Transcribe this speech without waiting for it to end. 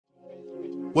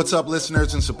What's up,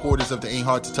 listeners and supporters of the Ain't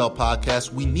Hard to Tell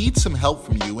podcast? We need some help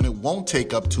from you, and it won't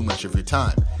take up too much of your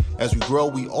time. As we grow,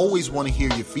 we always want to hear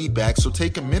your feedback, so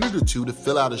take a minute or two to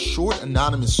fill out a short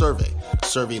anonymous survey. The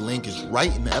survey link is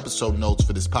right in the episode notes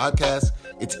for this podcast.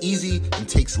 It's easy and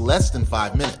takes less than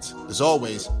 5 minutes. As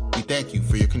always, we thank you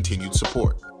for your continued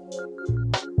support.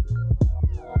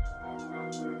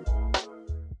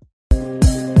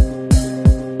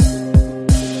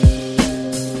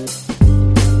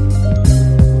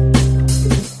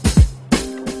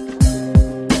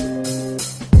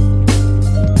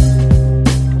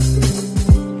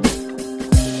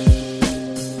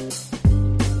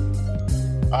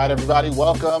 All right, everybody,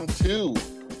 welcome to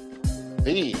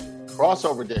the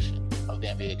crossover edition of the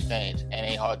NBA Exchange and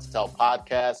Ain't Hard to Tell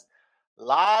podcast.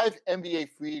 Live NBA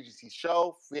free agency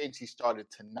show. Free agency started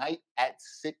tonight at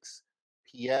 6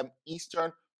 p.m.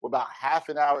 Eastern. We're about half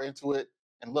an hour into it.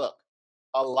 And look,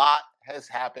 a lot has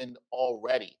happened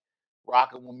already.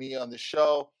 Rocking with me on the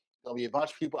show. There'll be a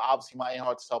bunch of people. Obviously, my Ain't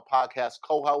Hard to Tell podcast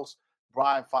co-host,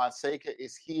 Brian Fonseca,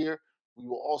 is here. We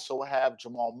will also have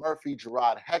Jamal Murphy,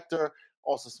 Gerard Hector,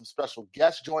 also some special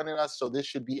guests joining us. So this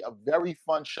should be a very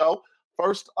fun show.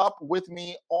 First up with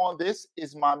me on this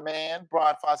is my man,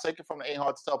 Brian Fonseca from the Ain't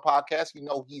Hard to Tell podcast. You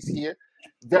know he's here.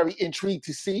 Very intrigued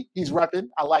to see. He's repping.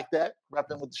 I like that.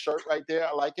 Repping with the shirt right there.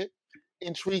 I like it.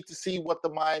 Intrigued to see what the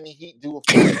Miami Heat do. Of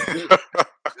course,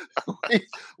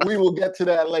 we will get to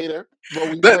that later.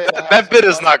 But that bit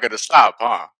is not going to stop,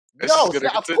 huh? No,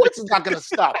 of course it's not going to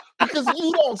stop because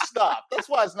you don't stop. That's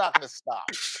why it's not going to stop.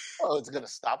 Oh, it's going to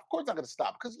stop. Of course it's not going to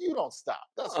stop because you don't stop.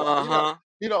 That's why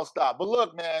you don't stop. But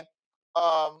look, man,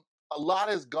 a lot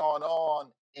has gone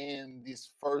on in these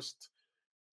first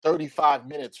 35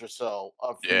 minutes or so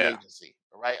of free agency,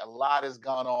 right? A lot has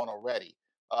gone on already.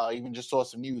 Even just saw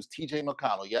some news. TJ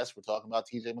McConnell. Yes, we're talking about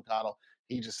TJ McConnell.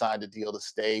 He just signed a deal to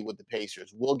stay with the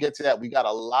Pacers. We'll get to that. We got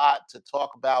a lot to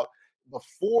talk about.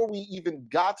 Before we even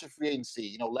got to free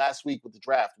agency, last week with the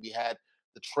draft, we had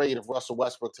the trade of Russell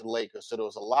Westbrook to the Lakers. So there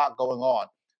was a lot going on.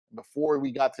 Before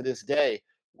we got to this day,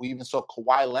 we even saw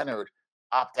Kawhi Leonard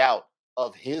opt out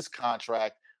of his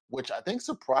contract, which I think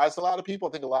surprised a lot of people.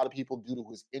 I think a lot of people, due to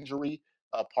his injury,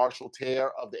 partial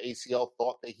tear of the ACL,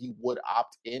 thought that he would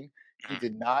opt in. He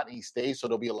did not. He stayed. So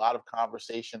there'll be a lot of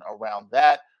conversation around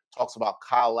that. Talks about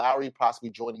Kyle Lowry possibly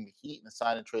joining the Heat in a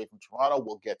sign and trade from Toronto.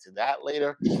 We'll get to that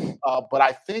later. But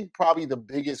I think probably the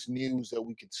biggest news that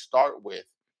we could start with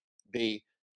be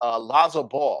Lonzo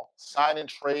Ball, sign and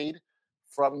trade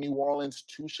from New Orleans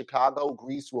to Chicago,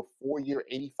 agrees to a 4-year,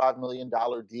 $85 million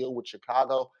deal with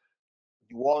Chicago.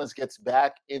 New Orleans gets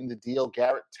back in the deal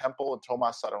Garrett Temple and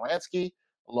Tomas Satoransky,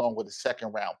 along with a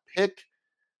second-round pick.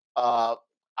 I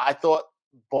thought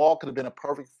Ball could have been a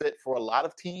perfect fit for a lot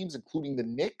of teams, including the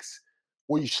Knicks.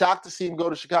 Were you shocked to see him go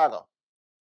to Chicago?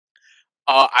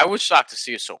 I was shocked to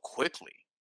see it so quickly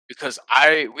because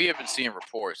we have been seeing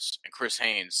reports, and Chris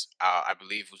Haynes, I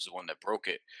believe, was the one that broke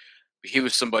it. He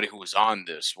was somebody who was on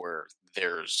this, where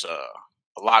there's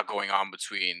a lot going on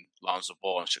between Lonzo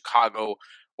Ball and Chicago.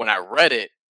 When I read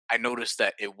it, I noticed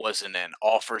that it wasn't an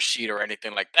offer sheet or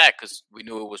anything like that because we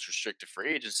knew it was restricted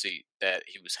free agency that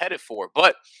he was headed for.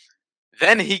 But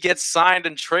then he gets signed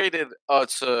and traded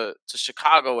to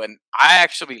Chicago, and I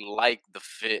actually like the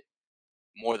fit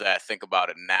more that I think about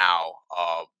it now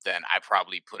than I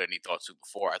probably put any thought to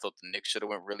before. I thought the Knicks should have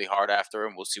went really hard after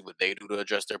him. We'll see what they do to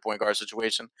address their point guard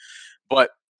situation.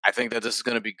 But I think that this is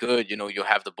going to be good. You'll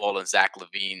have the ball in Zach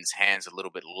LaVine's hands a little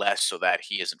bit less so that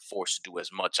he isn't forced to do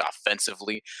as much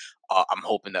offensively. I'm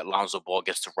hoping that Lonzo Ball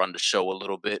gets to run the show a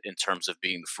little bit in terms of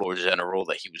being the floor general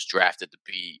that he was drafted to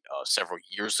be several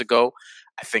years ago.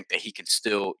 I think that he can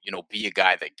still, be a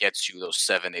guy that gets you those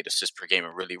 7-8 assists per game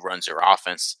and really runs your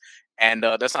offense. And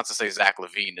that's not to say Zach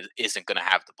LaVine isn't going to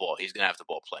have the ball. He's going to have the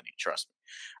ball plenty, trust me.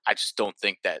 I just don't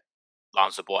think that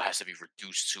Lonzo Ball has to be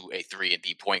reduced to a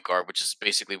 3-and-D point guard, which is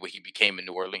basically what he became in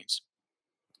New Orleans.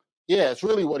 Yeah, it's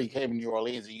really what he came in New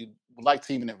Orleans. And you would like to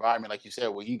see an environment, like you said,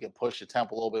 where he can push the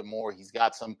tempo a little bit more. He's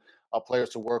got some players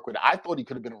to work with. I thought he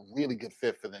could have been a really good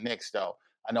fit for the Knicks, though.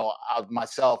 I know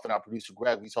myself and our producer,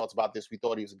 Greg, we talked about this. We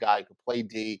thought he was a guy who could play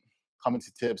D, come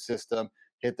into Tibbs' system,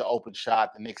 hit the open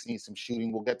shot. The Knicks need some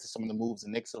shooting. We'll get to some of the moves the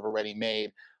Knicks have already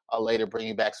made later,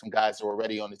 bringing back some guys who are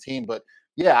already on the team. But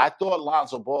yeah, I thought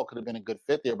Lonzo Ball could have been a good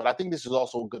fit there. But I think this is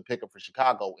also a good pickup for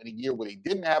Chicago in a year where they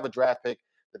didn't have a draft pick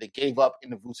that they gave up in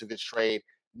the Vucevic trade.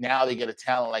 Now they get a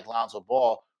talent like Lonzo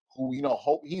Ball, who,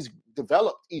 hope he's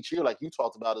developed each year, like you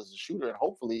talked about, as a shooter. And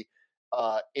hopefully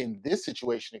in this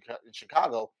situation in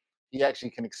Chicago, he actually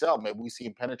can excel. Maybe we see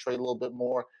him penetrate a little bit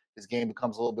more. His game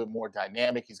becomes a little bit more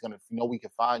dynamic. He's going to know we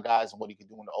can find guys and what he can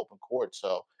do in the open court.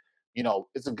 So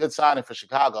it's a good signing for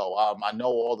Chicago. I know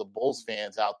all the Bulls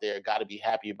fans out there got to be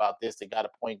happy about this. They got a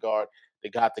point guard. They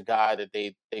got the guy that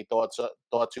they thought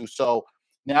to. So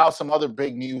now some other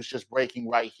big news just breaking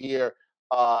right here.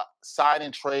 Sign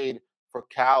and trade for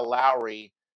Kyle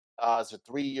Lowry. It's a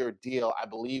 3-year deal. I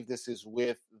believe this is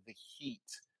with the Heat.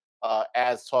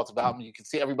 As talked about, you can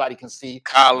see, everybody can see.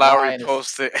 Kyle Lowry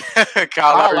posted.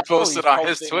 Kyle Lowry posted on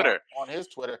his Twitter. On his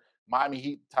Twitter, Miami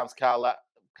Heat times Kyle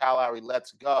Lowry,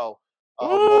 let's go.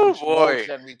 Oh boy!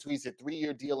 Woj retweets a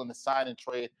 3-year deal in the sign and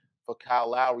trade for Kyle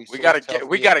Lowry. We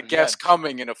got a guest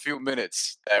coming in a few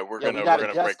minutes that we're gonna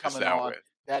break this down with.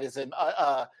 That is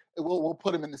we'll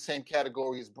put him in the same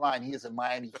category as Brian. He is a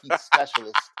Miami Heat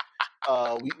specialist.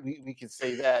 We can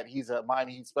say that he's a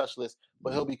Miami Heat specialist,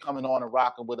 but he'll be coming on and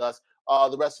rocking with us.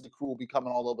 The rest of the crew will be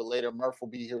coming on a little bit later. Murph will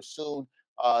be here soon.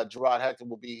 Gerard Hector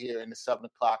will be here in the 7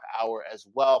 o'clock hour as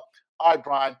well. All right,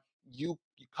 Brian, you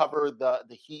cover the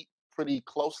Heat pretty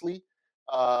closely.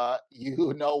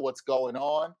 You know what's going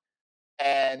on.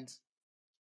 And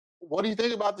what do you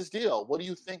think about this deal? What do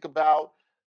you think about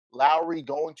Lowry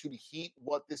going to the Heat,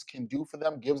 what this can do for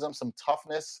them? Gives them some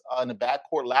toughness in the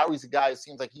backcourt. Lowry's a guy who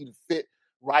seems like he'd fit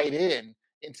right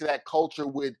into that culture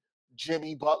with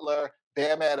Jimmy Butler,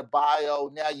 Bam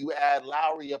Adebayo. Now you add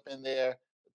Lowry up in there.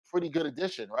 Pretty good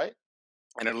addition, right?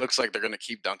 And it looks like they're going to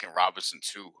keep Duncan Robinson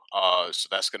too. So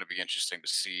that's going to be interesting to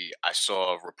see. I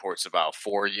saw reports about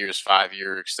 4 years,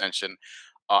 5-year extension.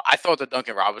 I thought that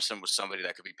Duncan Robinson was somebody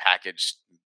that could be packaged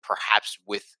perhaps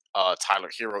with Tyler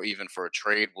Hero even for a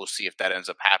trade. We'll see if that ends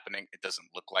up happening. It doesn't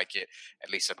look like it, at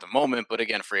least at the moment. But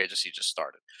again, free agency just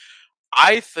started.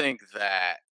 I think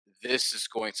that this is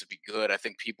going to be good. I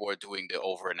think people are doing the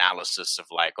over-analysis of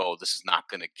like, oh, this is not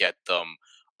going to get them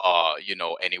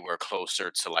anywhere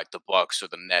closer to like the Bucks or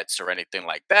the Nets or anything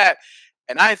like that.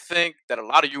 And I think that a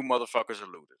lot of you motherfuckers are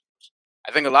losers.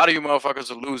 I think a lot of you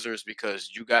motherfuckers are losers because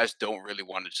you guys don't really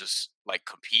want to just like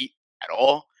compete at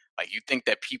all. Like, you think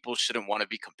that people shouldn't want to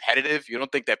be competitive. You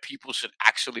don't think that people should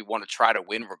actually want to try to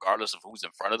win regardless of who's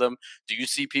in front of them. Do you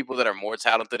see people that are more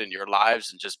talented in your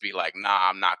lives and just be like, nah,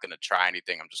 I'm not going to try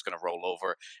anything. I'm just going to roll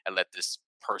over and let this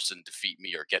person defeat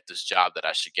me or get this job that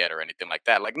I should get or anything like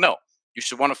that? Like, no, you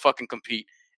should want to fucking compete.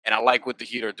 And I like what the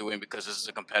Heat are doing because this is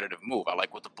a competitive move. I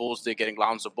like what the Bulls did getting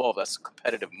Lonzo Ball. That's a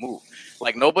competitive move.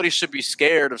 Like, nobody should be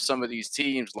scared of some of these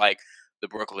teams like the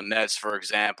Brooklyn Nets, for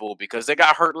example, because they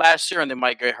got hurt last year and they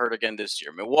might get hurt again this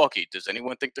year. Milwaukee, does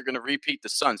anyone think they're going to repeat? The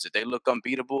Suns, did they look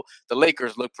unbeatable? The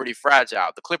Lakers look pretty fragile.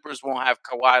 The Clippers won't have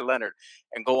Kawhi Leonard,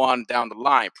 and go on down the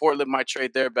line. Portland might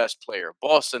trade their best player.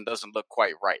 Boston doesn't look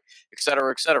quite right, et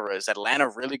cetera, et cetera. Is Atlanta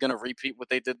really going to repeat what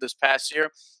they did this past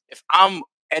year? If I'm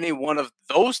any one of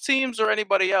those teams or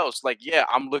anybody else, like, yeah,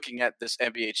 I'm looking at this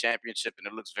NBA championship and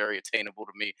it looks very attainable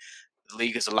to me. The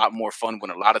league is a lot more fun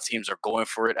when a lot of teams are going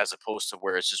for it as opposed to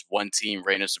where it's just one team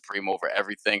reigning supreme over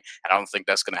everything. And I don't think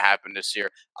that's going to happen this year.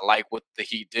 I like what the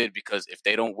Heat did because if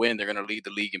they don't win, they're going to lead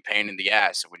the league in pain in the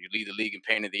ass. And when you lead the league in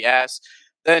pain in the ass,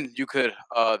 then you could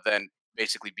then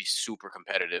basically be super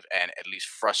competitive and at least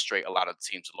frustrate a lot of the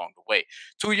teams along the way.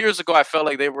 2 years ago, I felt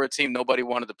like they were a team nobody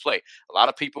wanted to play. A lot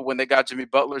of people, when they got Jimmy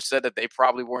Butler, said that they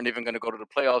probably weren't even going to go to the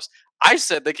playoffs. I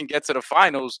said they can get to the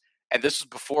finals, and this was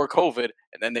before COVID,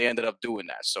 and then they ended up doing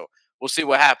that. So we'll see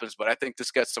what happens, but I think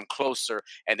this gets them closer,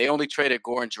 and they only traded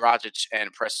Goran Dragic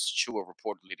and Precious Achiuwa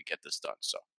reportedly to get this done.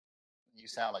 So you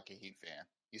sound like a Heat fan.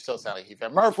 You still sound like a Heat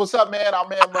fan. Murph, what's up, man? Our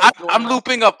man Murph. I'm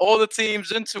looping up all the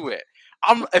teams into it.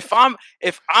 If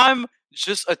I'm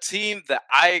just a team that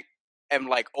I am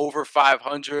like over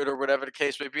 500 or whatever the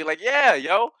case may be, like, yeah,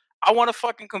 yo, I want to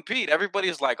fucking compete.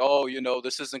 Everybody's like, oh,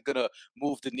 this isn't gonna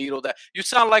move the needle. That you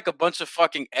sound like a bunch of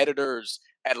fucking editors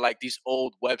at like these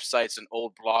old websites and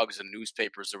old blogs and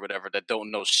newspapers or whatever that don't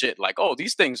know shit. Like, oh,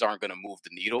 these things aren't gonna move the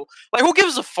needle. Like, who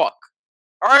gives a fuck?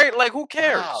 All right, like, who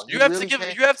cares? Wow, you have to give it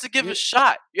a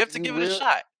shot. You have to give it a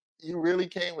shot. You really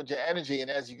came with your energy,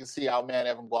 and as you can see, our man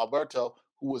Evan Gualberto,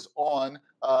 who was on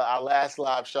our last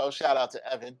live show, shout out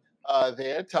to Evan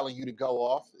there, telling you to go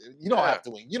off. You don't have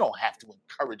to. You don't have to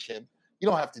encourage him. You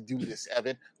don't have to do this,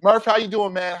 Evan. Murph, how you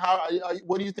doing, man?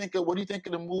 What do you think? What do you think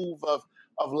of the move of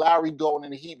Lowry going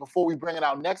in the Heat? Before we bring in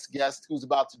our next guest, who's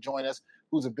about to join us,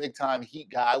 who's a big time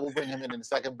Heat guy, we'll bring him in a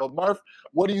second. But Murph,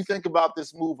 what do you think about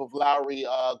this move of Lowry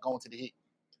going to the Heat?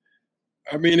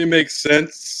 I mean, it makes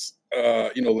sense.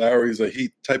 Lowry's a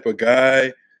Heat type of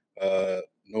guy,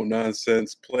 no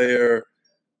nonsense player,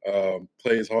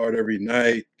 plays hard every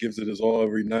night, gives it his all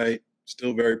every night,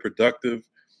 still very productive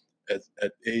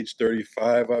at age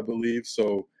 35, I believe.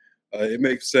 So it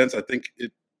makes sense. I think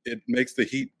it makes the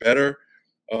Heat better.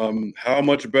 How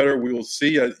much better we will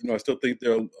see. I still think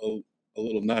they're a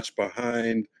little notch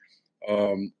behind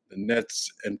the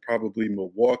Nets and probably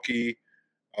Milwaukee.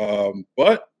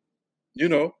 But,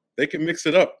 they can mix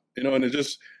it up, and it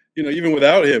just, even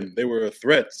without him, they were a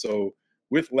threat. So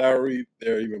with Lowry,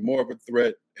 they're even more of a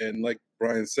threat. And like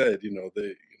Brian said,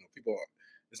 people,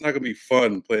 it's not going to be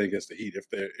fun playing against the Heat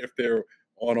if they're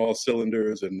on all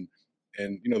cylinders and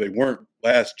they weren't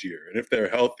last year. And if they're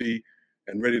healthy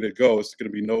and ready to go, it's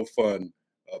going to be no fun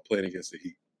playing against the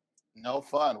Heat. No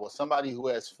fun. Well, somebody who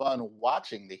has fun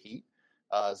watching the Heat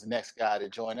is the next guy to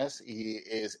join us. He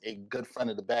is a good friend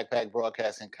of the Backpack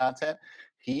Broadcasting Content.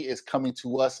 He is coming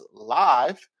to us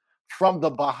live from the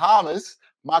Bahamas.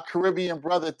 My Caribbean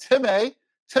brother, Timmy.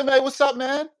 Timmy, what's up,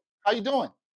 man? How you doing?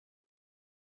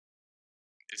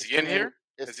 Is he in here?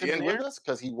 Is Timmy with us?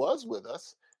 Because he was with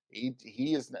us. He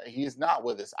is not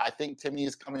with us. I think Timmy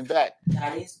is coming back.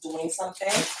 Daddy's doing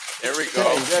something. There we go.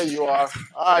 Timmy, there you are.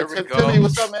 All right, Timmy,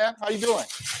 what's up, man? How you doing?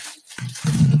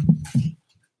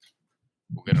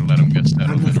 We're gonna let him get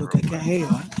settled.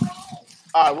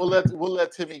 All right, we'll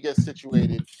let Timmy get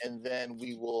situated, and then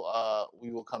we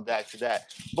will come back to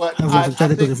that. But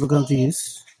technical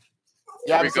difficulties.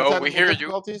 There we go. We hear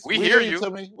you. We hear you,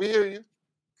 Timmy. We hear you.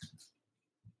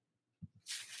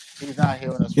 He's not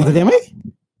hearing us. You can hear me?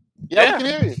 Yeah, we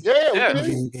can hear you. Yeah, we can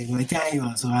hear you. Okay. I can't hear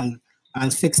you, so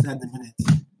I'll fix that in a minute.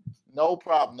 No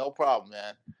problem,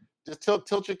 man. Just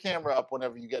tilt your camera up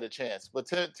whenever you get a chance. But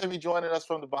Timmy joining us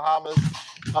from the Bahamas.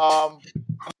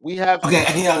 We have okay.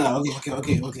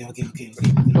 Okay.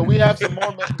 So we have some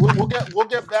more. We'll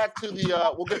get back to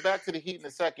the Heat in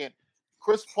a second.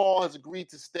 Chris Paul has agreed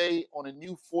to stay on a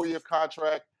new 4-year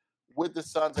contract with the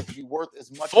Suns that could be worth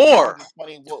as much as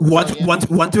 120.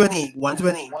 120.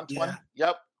 120. Yeah.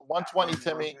 Yep. 120,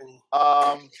 Timmy.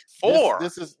 4.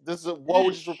 This is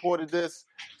Woj just reported this.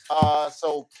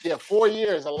 4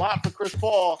 years, a lot for Chris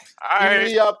Paul. He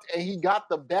re-upped and he got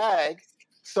the bag.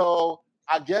 So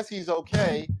I guess he's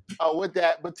okay with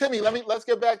that. But Timmy, let's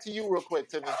get back to you real quick,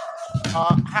 Timmy.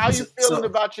 How you feeling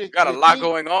about your? Got a lot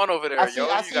going on over there, I see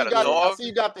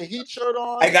you got the Heat shirt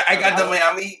on. I got the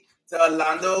Miami, the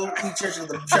Orlando Heat shirt to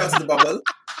the bubble.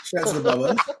 Shirts to the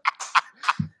bubble.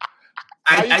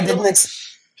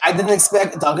 I didn't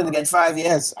expect Duncan to get 5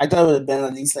 years. I thought it would have been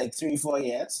at least like 3-4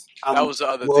 years. That was the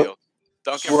other deal.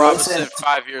 Duncan Robinson,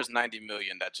 5 years, $90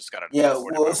 million. That just got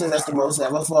Will says that's the most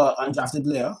ever for an undrafted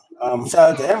player.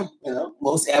 Shout out to him.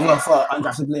 Most ever for an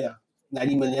undrafted player,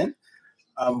 $90 million.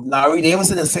 Lowry, they haven't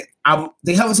said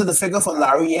the figure for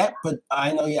Lowry yet, but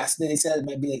I know yesterday they said it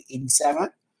might be like 87.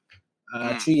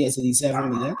 3 years, 87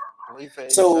 million.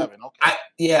 So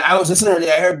okay. I was listening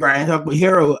earlier. I heard Brian talk about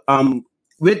Hero.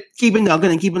 With keeping Duncan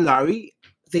and keeping Lowry,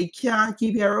 they can't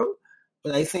keep Hero,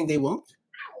 but I think they won't.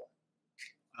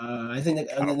 I think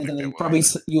they're going to probably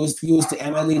use the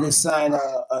MLE to sign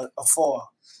a 4.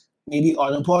 Maybe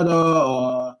Otto Porter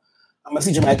or I'm going to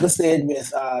see JaMychal stayed with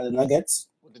the Nuggets.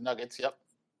 With the Nuggets, yep.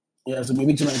 Yeah, so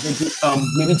maybe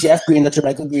maybe Jeff Green, not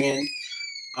JaMychal Green.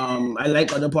 I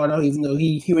like Otto Porter, even though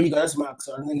he really got his mark,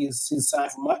 so I don't think he's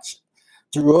signed for much.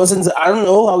 DeRozan's, I don't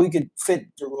know how we could fit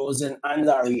DeRozan and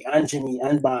Larry and Jimmy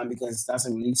and Bam because that's a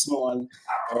really small.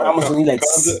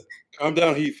 Calm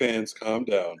down, Heat fans. Calm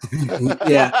down.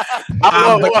 Yeah.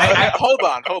 Hold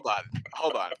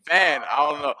on. Man, I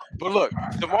don't know. But look,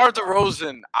 DeMar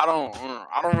DeRozan, I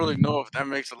don't really know if that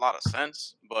makes a lot of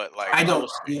sense. But like, I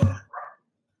don't. Yeah.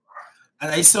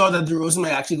 And I saw that DeRozan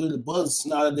might actually go to the Bulls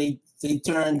now that they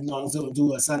turned Lonzo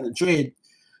into a sign and trade.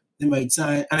 They might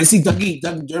sign, and I see Doug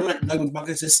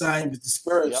McBucket just signed with the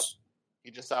Spurs. Yep. He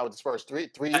just signed with the Spurs.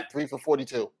 Three for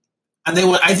 42. And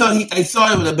I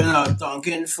thought it would have been a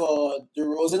Duncan for the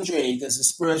DeRozan trade because the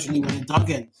Spurs really wanted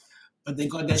Duncan, but they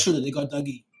got that shooter. They got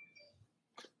Dougie.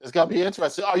 It's gonna be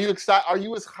interesting. Are you excited? Are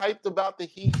you as hyped about the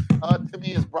Heat to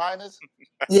me as Brian is?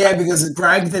 Yeah, because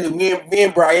Brian, me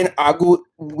and Brian argue.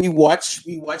 We watch.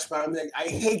 Brian. Like, I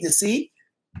hate to see.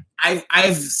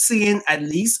 I've seen at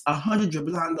least 100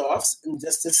 dribble handoffs in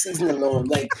just this season alone.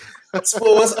 Like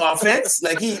Spurs offense,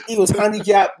 like he was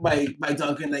handicapped by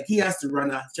Duncan. Like he has to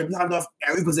run a dribble handoff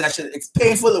every possession. It's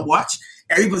painful to watch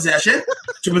every possession.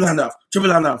 Dribble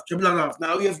handoff.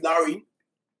 Now we have Larry.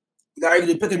 Larry can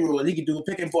do pick and roll. He can do a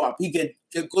pick and pop. He can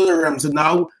go to the rim. So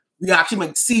now we actually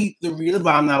might see the real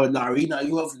Bam now with Larry. Now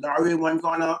you have Larry in one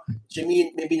corner,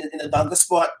 Jimmy maybe in the dunker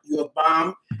spot. You have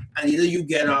Bam, and either you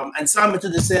get and Sam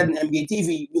Mitchell just said on NBA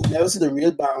TV, you'll never see the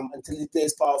real Bam until he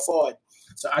plays power forward.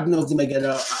 So I don't know if they might get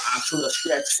a actual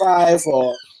stretch 5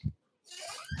 or.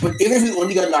 But even if we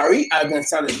only got Larry, I've been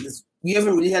excited because we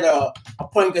haven't really had a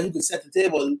point guard who could set the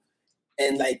table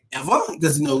and like ever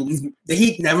because the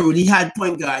Heat never really had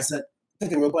point guards that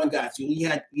pick and roll point guards. You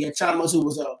had Chalmers, who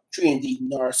was a 3-and-D,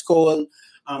 Norris Cole,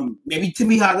 maybe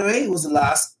Timmy Hardaway was the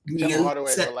last. Timmy Hardaway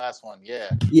was the last one. Yeah.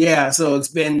 Yeah. So it's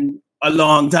been a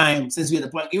long time since we had a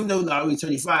point. Even though Lowry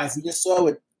 35, we just saw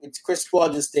what Chris Paul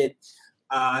just did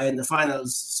in the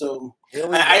finals. So Here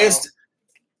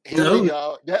we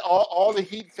go. All the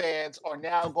Heat fans are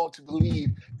now going to believe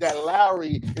that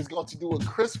Lowry is going to do what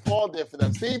Chris Paul did for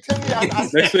them. See, Timmy, I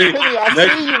see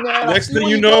you, man. Next thing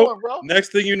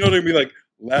you know, they'll be like,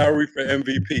 Lowry for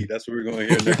MVP. That's what we're going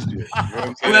to hear next year. You know what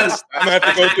I'm saying? I'm going to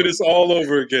have to go through this all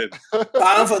over again.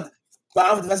 Bound for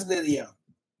the rest of the year.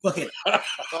 Look it.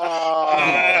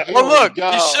 Well, look,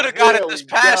 he should have got it this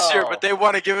past year, but they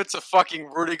want to give it to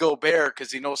fucking Rudy Gobert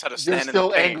because he knows how to stand in the paint.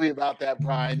 You're still angry about that,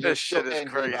 Brian. This shit is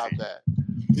crazy. About that.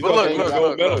 But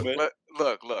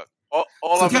look.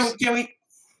 Can we?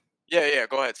 Yeah.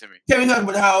 Go ahead, Timmy. Can we talk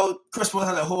about how Chris Paul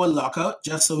had a whole lockout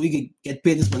just so he could get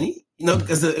paid his money?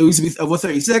 Because it used to be over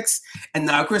 36, and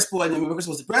now Chris Paul, and remember Chris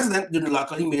was the president during the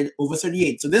lockout, he made over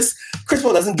 38. So this Chris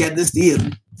Paul doesn't get this deal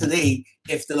today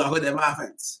if the lockout never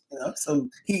happens. So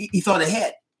he thought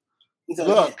ahead.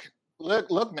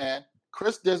 Look, man.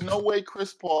 There's no way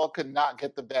Chris Paul could not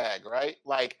get the bag, right?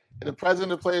 Like the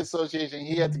president of the Players Association,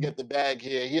 he had to get the bag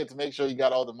here. He had to make sure he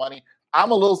got all the money.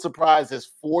 I'm a little surprised it's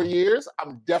 4 years.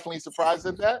 I'm definitely surprised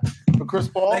at that for Chris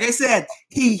Paul. Like I said,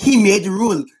 he made the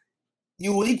rule.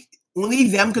 You only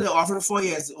them could have offered 4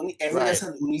 years. Everyone else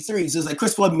had only 3. So it's like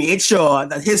Chris Paul made sure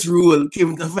that his rule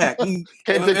came into effect. Came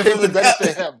to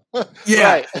benefit him.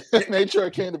 Yeah, right. Made sure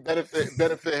it came to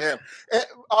benefit him.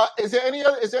 Is there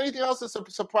anything else that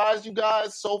surprised you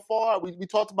guys so far? We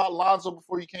talked about Lonzo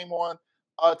before you came on,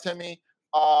 Timmy.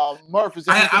 Murph, is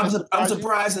there I'm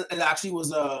surprised it actually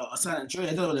was a sign and trade.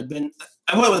 I thought it would have been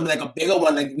like a bigger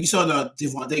one. Like we saw the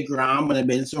Devontae Graham when it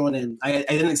been thrown in. I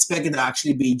didn't expect it to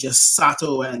actually be just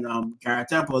Sato and Garrett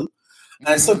Temple. And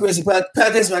it's so crazy.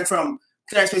 Pelicans went from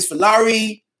clear space for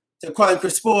Lowry to calling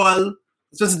Chris Paul,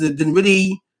 especially the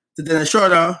Dinwiddie to Dennis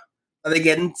Schroeder. And they're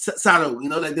getting Sato.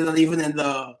 Like they're not even in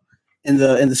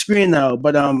the screen now.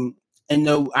 But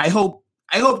I hope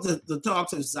the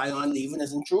talks of Zion leaving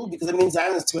isn't true because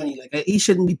Zion is 20. Like he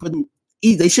shouldn't be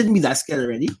they shouldn't be that scared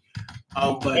already.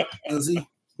 But we'll see.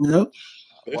 They're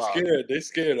scared. They're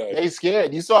scared. They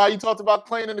scared. You saw how you talked about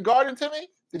playing in the Garden, Timmy?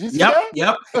 Did you see that?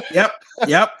 Yep.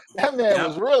 That man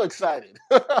was real excited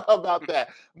about that.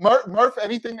 Murph,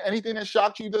 anything that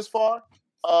shocked you this far?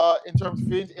 In terms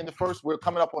of in the first, we're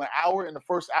coming up on an hour. In the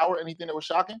first hour, anything that was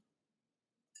shocking?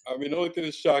 The only thing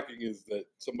that's shocking is that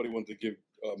somebody wanted to give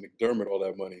McDermott all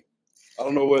that money. I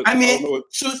don't know what.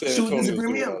 Shoot is a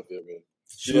premium out there, man.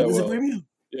 Shoot is a premium.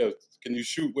 Yeah, can you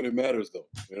shoot when it matters though?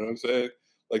 You know what I'm saying?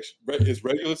 Like, is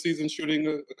regular season shooting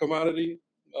a commodity?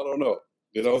 I don't know.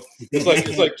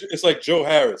 It's like Joe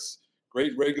Harris,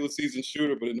 great regular season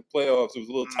shooter, but in the playoffs it was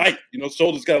a little tight.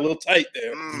 Shoulders got a little tight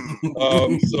there.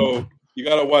 So you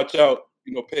got to watch out.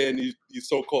 Paying these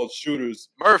so-called shooters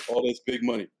all this big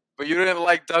money. But you didn't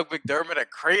like Doug McDermott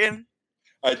at Creighton?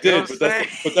 I did, but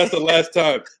that's the last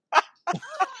time.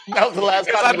 That was the last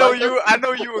time. I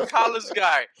know you a college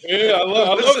guy. Yeah, I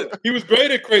love it. He was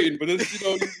great at Creighton, but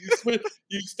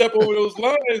you step over those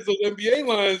lines, those NBA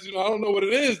lines. I don't know what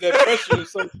it is. That pressure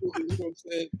is something. You know what I'm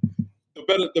saying?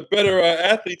 The better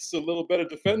athletes, a little better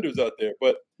defenders out there.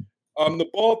 But the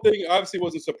ball thing obviously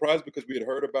wasn't surprised because we had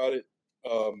heard about it.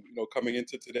 Coming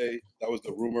into today, that was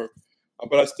the rumor.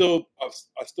 But I still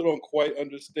don't quite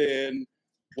understand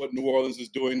what New Orleans is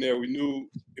doing there. We knew,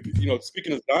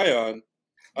 speaking of Zion,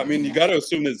 you got to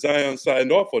assume that Zion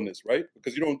signed off on this, right?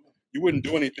 Because you wouldn't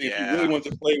do anything if you really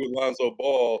wanted to play with Lonzo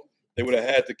Ball. They would have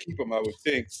had to keep him, I would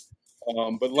think.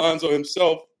 But Lonzo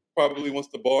himself probably wants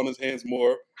the ball in his hands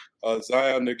more.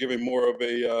 Zion, they're giving more of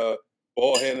a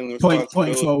ball handling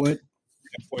responsibility.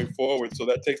 Point forward. So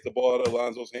that takes the ball out of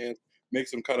Lonzo's hands,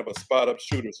 makes him kind of a spot up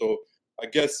shooter. So I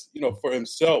guess, for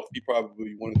himself, he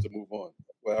probably wanted to move on.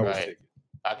 Well, I was thinking.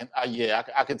 I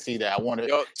can see that. I wanted the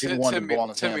ball in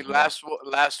his Timmy, hands.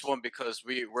 last one because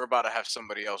we're about to have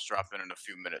somebody else drop in a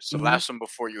few minutes. So last one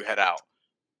before you head out.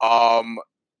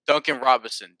 Duncan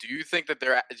Robinson. Do you think that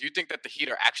the Heat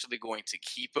are actually going to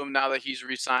keep him now that he's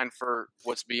re-signed for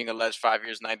what's being alleged 5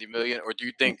 years, $90 million, or do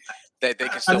you think that they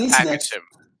can still package him?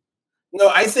 No,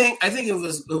 I think if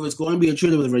it was going to be a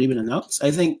trade, it would have already been announced.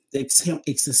 I think it's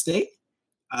to stay.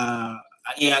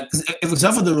 Because if it's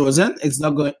not for DeRozan, it's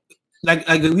not going. Like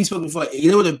we spoke before,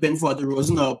 it would have been for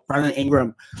DeRozan or Brandon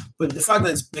Ingram. But the fact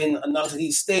that it's been announced that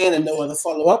he's staying and no other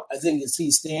follow up, I think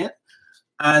he's staying.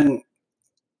 And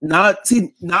now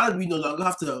that we no longer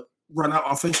have to run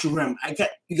our offense through him,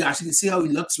 you can actually see how he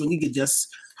looks when he could just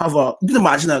have you can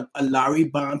imagine a Larry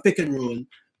Bond pick and roll.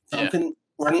 Duncan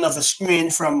running off a screen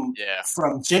from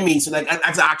Jimmy. So like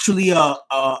that's actually a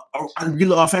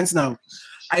real offense now.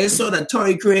 I just saw that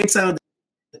Torrey Craig sounded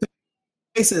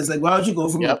Pacers. Like, why would you go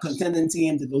from a contending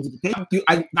team to go to the Pacers?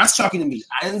 That's shocking to me.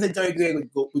 I didn't think Torrey Craig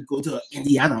would go to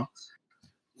Indiana.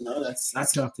 That's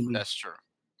shocking to me. That's true.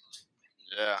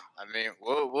 Yeah, I mean,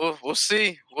 we'll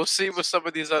see. We'll see what some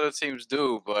of these other teams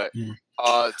do, but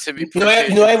Timmy,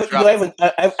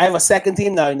 I have a second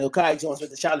team now. Kai Jones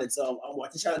with the Charlotte, so I'm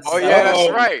watching Charlotte. Oh yeah, that's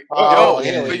right.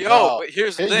 But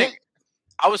here's the thing.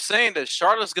 I was saying that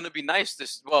Charlotte's going to be nice.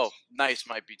 Nice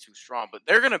might be too strong, but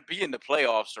they're going to be in the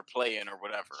playoffs or play-in or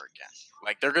whatever again.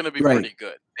 Like, they're going to be pretty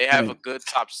good. They have a good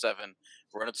top 7.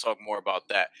 We're going to talk more about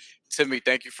that. Timmy,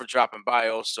 thank you for dropping by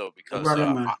also, because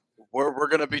we're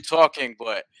going to be talking,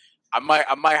 but I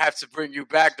might have to bring you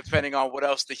back depending on what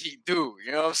else the Heat do.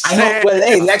 You know what I'm saying? Well,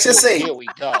 hey, let's just say here we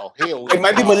go. It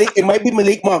might be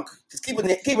Malik Monk. Just keep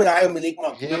an eye on Malik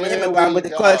Monk. Remember him and Bam with the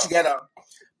college together.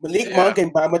 Malik Monk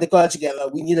and Bam with the college together.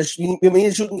 We need a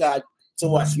shooting guard. So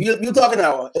watch. We'll talk an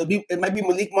hour. It might be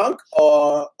Malik Monk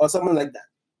or someone like that.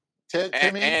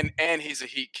 Timmy, and he's a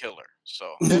Heat killer.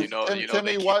 So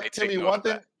Timmy,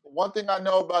 one thing I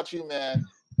know about you, man,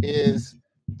 is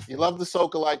you love the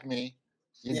soca like me.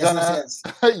 You're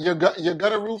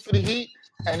gonna root for the Heat,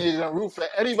 and you're gonna root for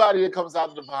anybody that comes out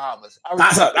of the Bahamas.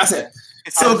 That's it.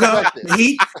 Soca, the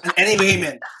Heat, and any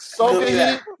Bahamian. Soca,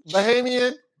 Heat,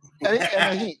 Bahamian,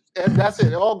 and the Heat, and that's it.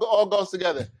 It all goes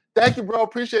together. Thank you, bro.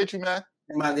 Appreciate you, man.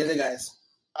 Man, later, guys.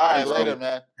 All right, later,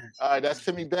 man. All right, that's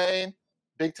Timmy Bain,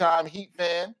 big time Heat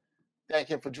fan. Thank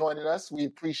him for joining us. We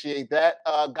appreciate that.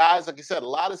 Guys, like I said, a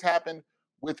lot has happened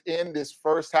within this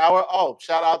first hour. Oh,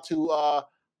 shout out to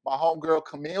my homegirl,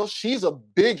 Camille. She's a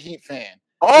big Heat fan.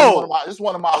 This is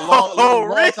one of my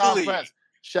long time friends.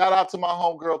 Shout out to my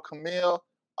homegirl, Camille.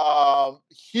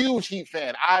 Huge Heat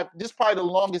fan. This is probably the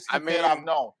longest Heat fan I've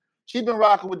known. She's been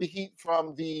rocking with the Heat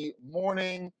from the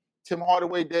morning Tim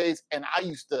Hardaway days. And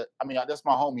that's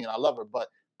my homie and I love her, but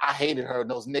I hated her in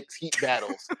those Knicks Heat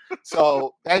battles.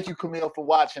 So thank you, Camille, for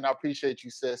watching. I appreciate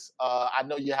you, sis. I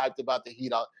know you're hyped about the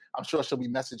Heat. I'm sure she'll be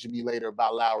messaging me later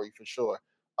about Lowry for sure.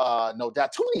 No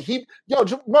doubt. Too many Heat.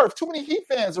 Murph, too many Heat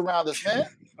fans around us, man.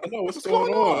 I know what's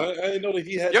going on. I didn't know that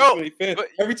he had too many fans.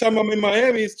 Every time I'm in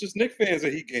Miami, it's just Knicks fans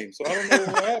at Heat games. So I don't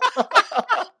know what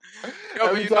happened.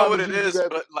 But you know what it is.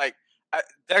 But like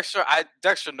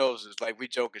Dexter knows this. Like, we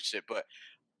joke and shit. But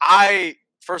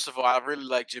first of all, I really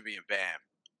like Jimmy and Bam.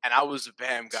 And I was a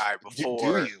Bam guy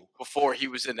before he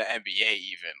was in the NBA,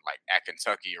 even like at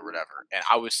Kentucky or whatever. And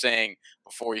I was saying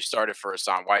before he started for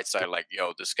Hassan Whiteside, like,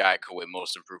 yo, this guy could win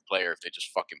Most Improved Player if they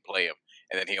just fucking play him.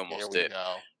 And then he almost did.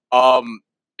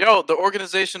 The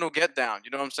organizational get down. You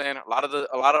know what I'm saying? A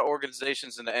lot of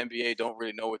organizations in the NBA don't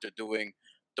really know what they're doing,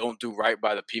 don't do right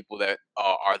by the people that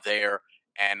are there,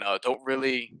 and don't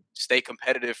really stay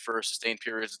competitive for sustained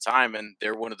periods of time. And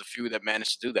they're one of the few that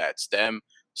managed to do that. It's them.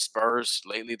 Spurs,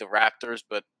 lately the Raptors,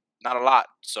 but not a lot.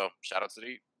 So shout out to the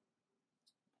Heat.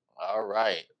 All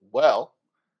right. Well,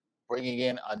 bringing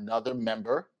in another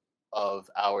member of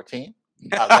our team,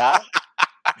 our guy,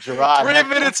 Gerard.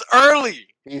 3 minutes early.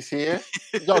 He's here.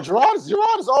 Yo, Gerard is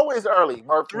always early.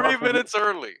 Murph, 3 minutes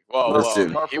early.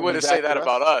 Well, he wouldn't say that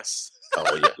about us.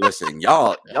 Oh yeah. Listen,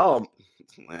 y'all.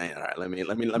 All right, let me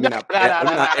not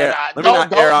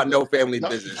air out no family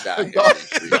business out here.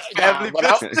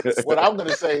 What I'm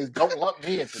gonna say is, don't lump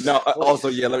me into. No. Also,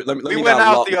 yeah. Let we me went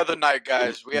not out the other night,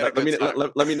 guys. We had a good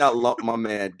time. Let me not lump my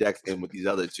man Dex in with these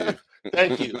other two.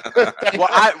 Thank you.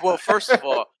 Well, first of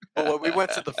all, when we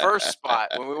went to the first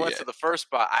spot,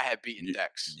 I had beaten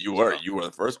Dex. You were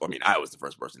the first. I mean, I was the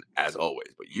first person as always,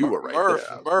 but you were right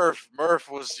there.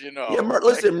 Murph was, Yeah,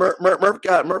 listen, Murph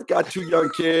got 2 young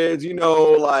kids.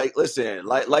 Like, listen,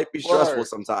 life be stressful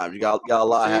sometimes. You got a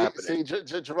lot happening.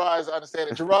 See, Gerard, I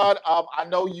understand it. Gerard, I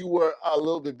know you were a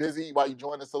little bit busy while you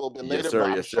joined us a little bit later, but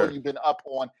I'm sure you've been up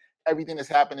on everything that's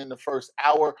happened in the first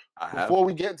hour. Before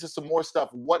we get into some more stuff,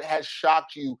 what has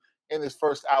shocked you in this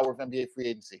first hour of NBA free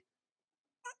agency?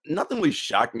 Nothing really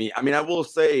shocked me. I mean, I will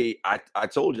say, I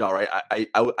told y'all, right?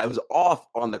 I was off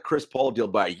on the Chris Paul deal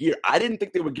by a year. I didn't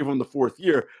think they would give him the 4th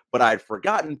year, but I had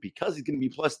forgotten because he's going to be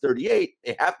plus 38.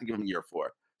 They have to give him year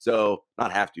 4. So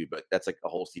not have to, but that's like a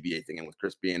whole CBA thing. And with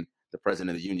Chris being the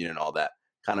president of the union and all that,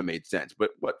 kind of made sense.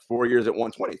 But 4 years at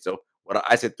 120? So what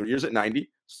I said, 3 years at 90.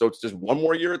 So it's just 1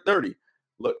 more year at 30.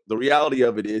 Look, the reality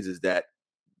of it is that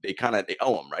they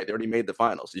owe him, right? They already made the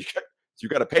finals. So you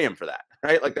got to pay him for that,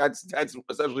 right? Like that's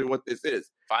essentially what this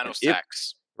is. Finals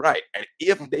tax. Right. And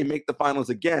if they make the finals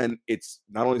again, it's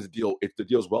not only the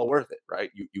deal's well worth it,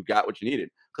 right? You got what you needed.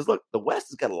 Because look, the West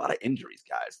has got a lot of injuries,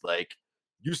 guys. Like,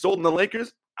 you sold in the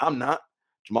Lakers, I'm not.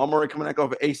 Jamal Murray coming back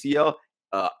off of ACL.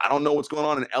 I don't know what's going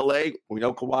on in LA. We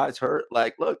know Kawhi's hurt.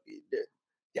 Like, look,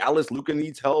 Dallas, Luka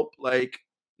needs help. Like,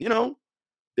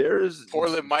 there's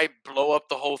Portland might blow up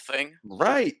the whole thing.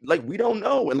 Right. Like, we don't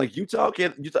know. And like Utah,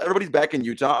 everybody's back in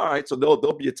Utah. All right. So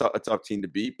they'll be a tough team to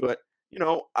beat. But,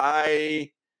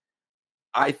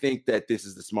 I think that this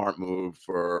is the smart move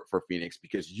for Phoenix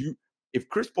because if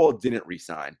Chris Paul didn't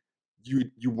resign,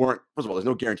 you weren't, first of all, there's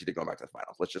no guarantee they're going back to the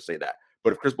finals. Let's just say that.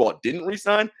 But if Chris Paul didn't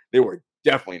resign, they were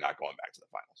definitely not going back to the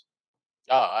finals.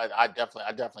 Oh, I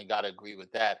definitely got to agree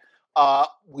with that.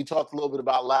 We talked a little bit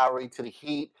about Lowry to the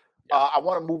Heat. I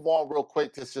want to move on real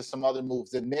quick to just some other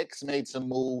moves. The Knicks made some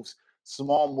moves,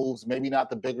 small moves, maybe not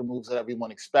the bigger moves that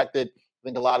everyone expected. I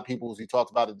think a lot of people, as we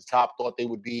talked about at the top, thought they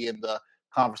would be in the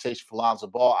conversation for Lonzo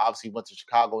Ball. Obviously went to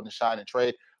Chicago in the sign and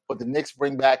trade. But the Knicks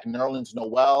bring back Nerlens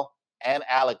Noel and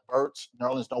Alec Burks.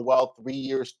 Nerlens Noel, 3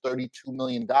 years, $32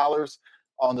 million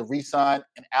on the re-sign,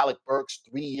 and Alec Burks,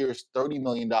 3 years, $30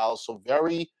 million. So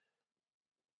very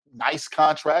nice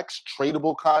contracts,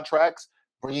 tradable contracts,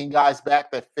 bringing guys back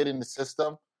that fit in the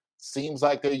system. Seems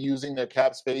like they're using their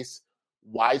cap space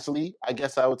wisely, I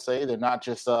guess I would say. They're not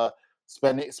just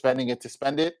spending it to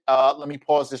spend it. Let me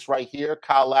pause this right here.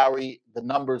 Kyle Lowry, the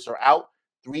numbers are out.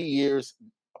 3 years,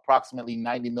 approximately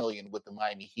 $90 million with the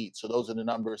Miami Heat. So those are the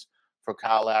numbers for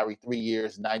Kyle Lowry. 3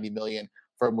 years, $90 million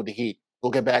for him with the Heat.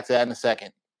 We'll get back to that in a second.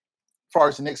 As far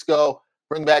as the Knicks go,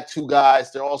 bring back two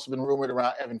guys. There also been rumored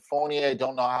around Evan Fournier.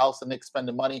 Don't know how else the Knicks spend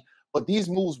the money. But these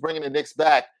moves bringing the Knicks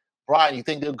back, Brian, you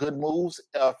think they're good moves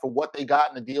for what they got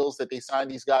in the deals that they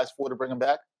signed these guys for to bring them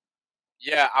back?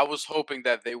 Yeah, I was hoping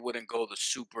that they wouldn't go the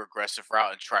super aggressive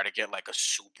route and try to get like a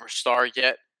superstar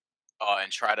yet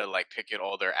and try to like picket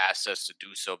all their assets to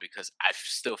do so because I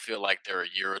still feel like they're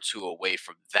a year or two away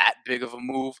from that big of a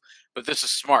move. But this is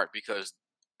smart because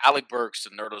Alec Burks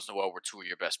and Nerlens Noel were two of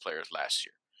your best players last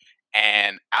year.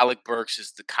 And Alec Burks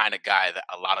is the kind of guy that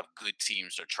a lot of good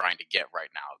teams are trying to get right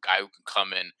now. A guy who can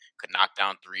come in, could knock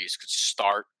down threes, could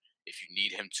start if you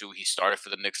need him to. He started for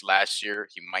the Knicks last year.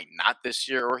 He might not this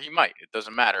year, or he might. It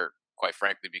doesn't matter, quite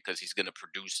frankly, because he's going to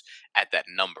produce at that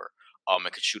number.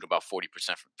 And could shoot about 40%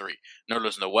 from three.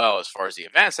 Nerlens Noel, as far as the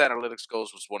advanced analytics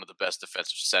goes, was one of the best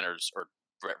defensive centers, or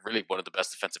really one of the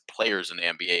best defensive players in the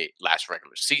NBA last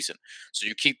regular season. So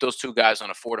you keep those two guys on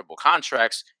affordable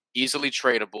contracts, easily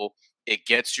tradable. It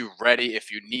gets you ready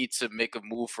if you need to make a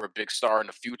move for a big star in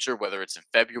the future, whether it's in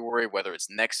February, whether it's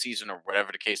next season, or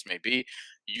whatever the case may be.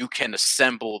 You can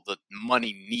assemble the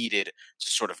money needed to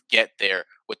sort of get there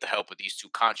with the help of these two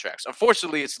contracts.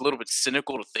 Unfortunately, it's a little bit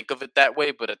cynical to think of it that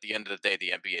way, but at the end of the day,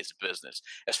 the NBA is a business.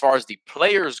 As far as the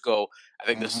players go, I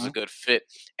think this is a good fit,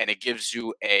 and it gives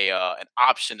you an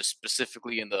option to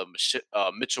specifically in the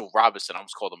Mitchell Robinson. I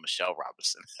almost called him Michelle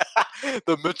Robinson.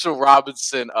 The Mitchell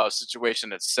Robinson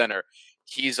situation at center.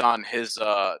 He's on his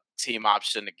team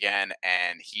option again,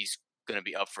 and he's going to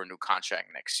be up for a new contract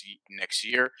next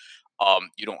year.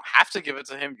 You don't have to give it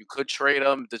to him. You could trade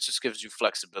him. This just gives you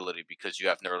flexibility because you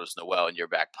have Nerlens Noel in your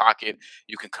back pocket.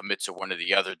 You can commit to one or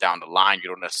the other down the line. You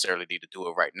don't necessarily need to do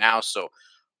it right now. So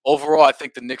overall, I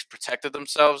think the Knicks protected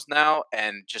themselves now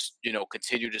and just,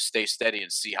 continue to stay steady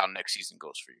and see how next season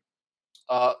goes for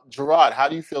you. Gerard, how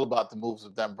do you feel about the moves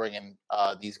of them bringing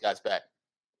these guys back?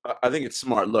 I think it's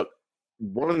smart. Look,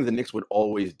 one thing the Knicks would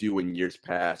always do in years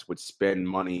past would spend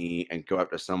money and go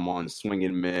after someone, swing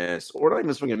and miss, or not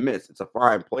even swing and miss. It's a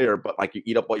fine player, but like you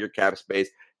eat up all your cap space,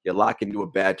 you lock into a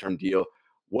bad term deal.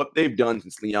 What they've done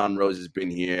since Leon Rose has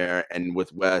been here and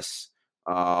with Wes,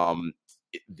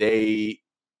 they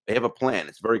have a plan.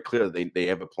 It's very clear they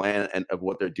have a plan of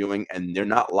what they're doing, and they're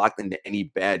not locked into any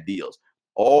bad deals.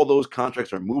 All those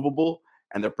contracts are movable,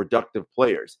 and they're productive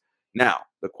players. Now,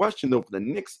 the question, though, for the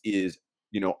Knicks is,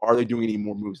 are they doing any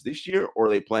more moves this year, or are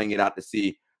they playing it out to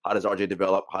see how does RJ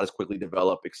develop, how does Quickly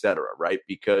develop, et cetera, right?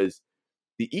 Because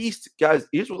the East, guys,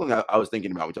 here's one thing I was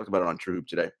thinking about. We talked about it on True Hoop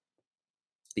today.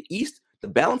 The East, the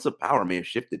balance of power may have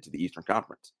shifted to the Eastern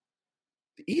Conference.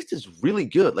 The East is really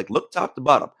good. Like, look top to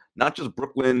bottom, not just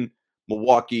Brooklyn,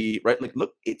 Milwaukee, right? Like,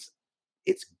 look, it's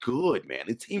good, man.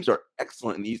 The teams are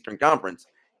excellent in the Eastern Conference.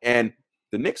 And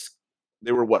the Knicks,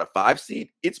 they were, a 5 seed?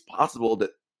 It's possible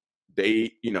that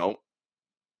they,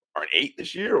 are an 8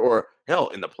 this year, or hell,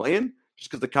 in the play-in, just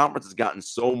because the conference has gotten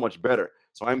so much better.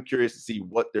 So I'm curious to see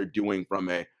what they're doing from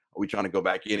are we trying to go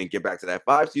back in and get back to that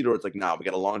 5 seed, or it's like, we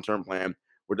got a long-term plan.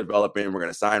 We're developing. We're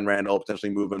going to sign Randall,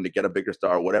 potentially move him to get a bigger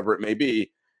star, whatever it may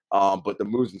be. But the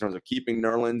moves in terms of keeping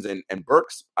Nerlens and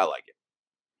Burks, I like it.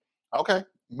 Okay.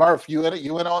 Murph, you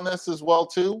in on this as well,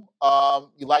 too?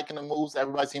 You liking the moves?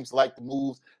 Everybody seems to like the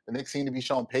moves. The Knicks seem to be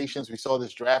showing patience. We saw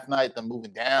this draft night, them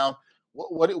moving down.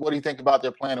 What do you think about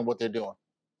their plan and what they're doing?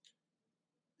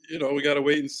 We got to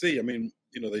wait and see. I mean,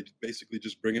 they basically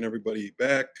just bringing everybody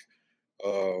back.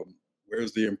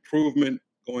 Where's the improvement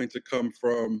going to come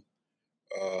from?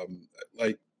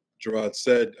 Like Gerard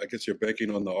said, I guess you're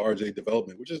banking on the RJ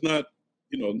development, which is not,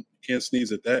 can't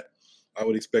sneeze at that. I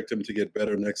would expect him to get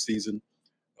better next season.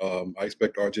 I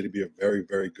expect RJ to be a very,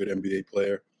 very good NBA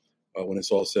player when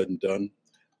it's all said and done.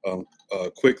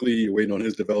 Quickly, you're waiting on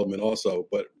his development also.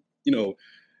 But,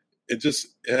 I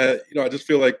just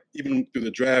feel like even through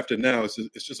the draft and now, it's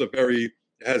just it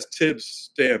has Tibbs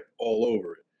stamp all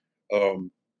over it.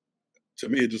 To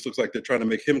me, it just looks like they're trying to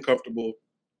make him comfortable,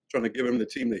 trying to give him the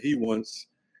team that he wants,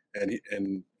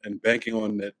 and banking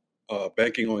on that,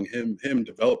 banking on him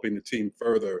developing the team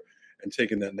further and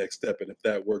taking that next step. And if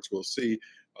that works, we'll see.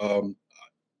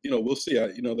 We'll see.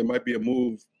 There might be a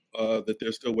move that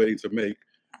they're still waiting to make.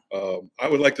 I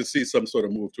would like to see some sort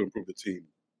of move to improve the team.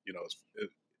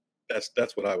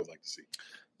 That's what I would like to see.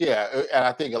 Yeah, and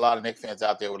I think a lot of Knicks fans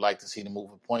out there would like to see the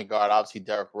move of point guard. Obviously,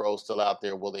 Derrick Rose still out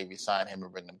there. Will they re-sign him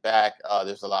and bring him back?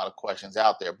 There's a lot of questions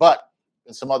out there. But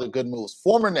there's some other good moves.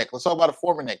 Former Knick. Let's talk about a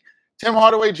former Knick. Tim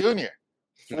Hardaway Jr.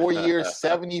 4 years,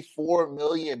 $74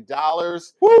 million.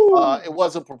 It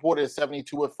wasn't purported at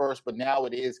 72 at first, but now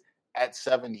it is at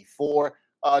 74.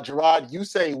 Gerard, you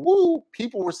say, woo.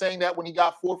 People were saying that when he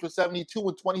got 4 for 72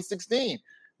 in 2016.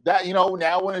 That,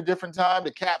 now we're in a different time.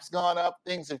 The cap's gone up.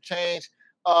 Things have changed.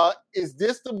 Is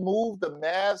this the move the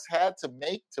Mavs had to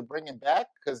make to bring him back?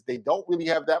 Because they don't really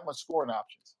have that much scoring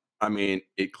options. I mean,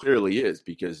 it clearly is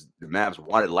because the Mavs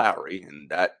wanted Lowry, and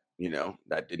that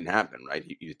didn't happen,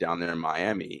 right? He's down there in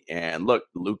Miami. And look,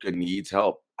 Luka needs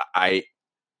help. I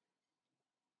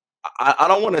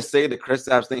don't want to say the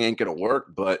Kristaps thing ain't going to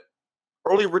work, but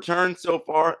early return so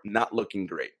far, not looking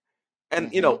great.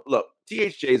 And, look,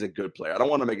 THJ is a good player. I don't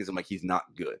want to make it seem like he's not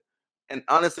good. And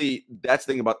honestly, that's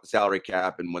the thing about the salary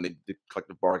cap and when they did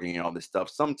collective bargaining and all this stuff.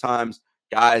 Sometimes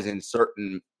guys in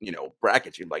certain,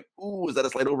 brackets, you're like, ooh, is that a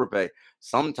slight overpay?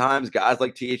 Sometimes guys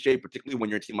like THJ, particularly when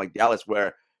you're a team like Dallas,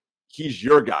 where he's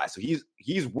your guy. So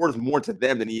he's worth more to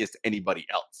them than he is to anybody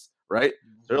else, right?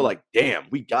 So they're like, damn,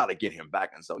 we got to get him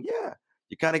back. And so, yeah,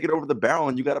 you kind of get over the barrel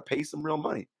and you got to pay some real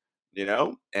money,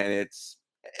 And it's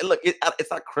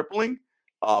not crippling.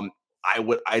 I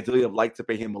would ideally have liked to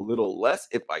pay him a little less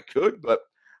if I could, but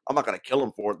I'm not going to kill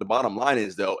him for it. The bottom line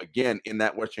is, though, again, in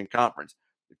that Western Conference,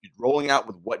 if you're rolling out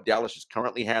with what Dallas just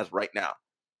currently has right now,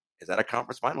 is that a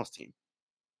conference finals team?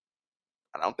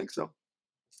 I don't think so.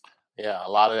 Yeah, a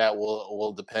lot of that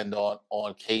will depend on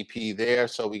KP there.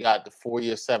 So we got the 4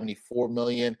 year, $74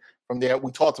 million from there.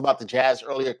 We talked about the Jazz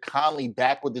earlier. Conley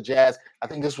back with the Jazz. I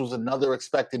think this was another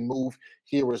expected move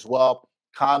here as well.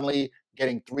 Conley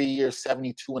getting 3 years,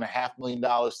 $72.5 million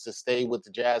to stay with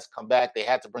the Jazz, come back. They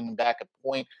had to bring him back at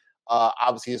point.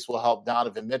 Obviously, this will help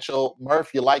Donovan Mitchell.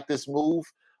 Murph, you like this move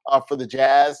for the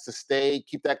Jazz to stay,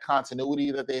 keep that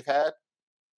continuity that they've had?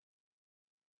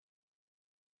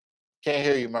 Can't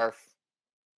hear you, Murph.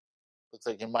 Looks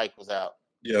like your mic was out.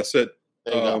 Yeah, I said,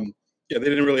 there you go. Yeah, they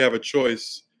didn't really have a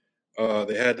choice.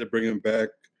 They had to bring him back.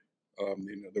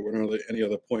 There weren't any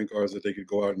other point guards that they could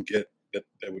go out and get that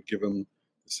would give him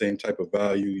the same type of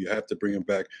value. You have to bring him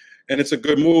back. And it's a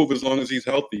good move as long as he's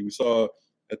healthy. We saw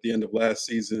at the end of last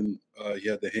season, he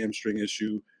had the hamstring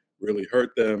issue, really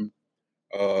hurt them.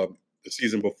 The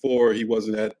season before, he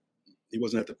wasn't at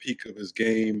the peak of his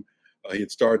game. He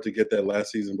had started to get that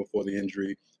last season before the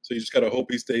injury. So you just got to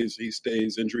hope he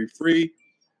stays injury free.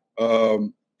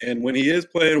 And when he is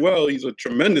playing well, he's a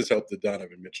tremendous help to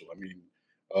Donovan Mitchell. I mean,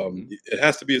 it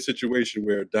has to be a situation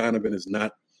where Donovan is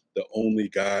not the only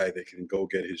guy that can go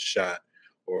get his shot,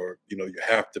 or you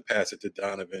have to pass it to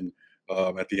Donovan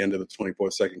at the end of the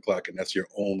 24-second clock, and that's your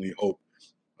only hope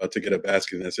to get a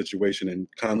basket in that situation. And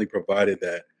Conley provided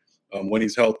that when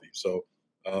he's healthy. So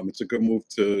it's a good move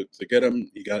to get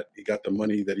him. He got the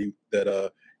money that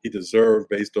he deserved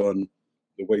based on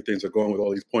the way things are going with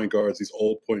all these point guards, these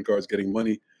old point guards getting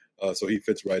money. So he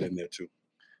fits right in there too.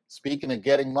 Speaking of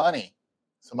getting money,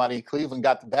 somebody in Cleveland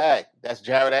got the bag. That's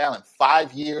Jarrett Allen.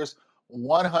 5 years,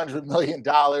 $100 million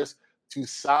to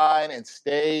sign and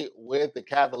stay with the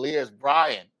Cavaliers.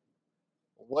 Brian,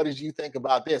 what did you think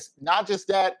about this? Not just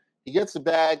that, he gets the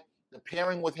bag, the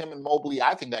pairing with him and Mobley,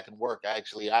 I think that can work,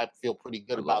 actually. I feel pretty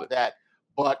good about that.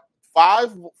 But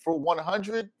 5 for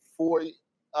 100 for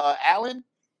Allen,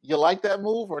 you like that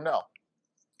move or no?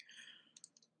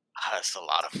 That's a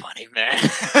lot of money, man.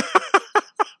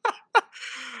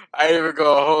 I ain't even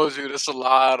gonna hold you. That's a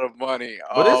lot of money.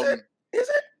 But is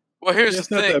it? Well, here's it's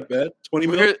the not thing. that bad. 20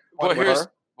 million.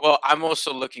 Well, I'm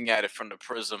also looking at it from the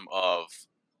prism of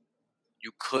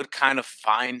you could kind of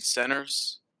find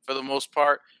centers for the most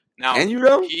part. Now, And you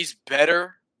know, he's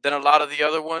better than a lot of the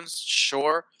other ones,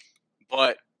 sure.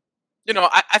 But,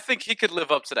 I think he could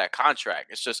live up to that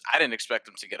contract. It's just I didn't expect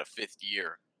him to get a 5th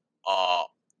year,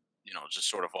 just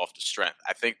sort of off the strength.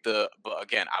 I think but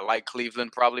again, I like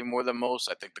Cleveland probably more than most.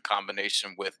 I think the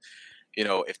combination with,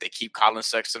 if they keep Colin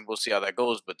Sexton, we'll see how that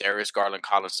goes. But Darius Garland,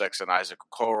 Colin Sexton, Isaac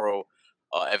Okoro,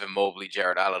 Evan Mobley,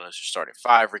 Jared Allen is your starting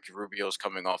 5. Ricky Rubio's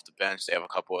coming off the bench. They have a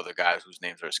couple other guys whose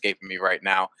names are escaping me right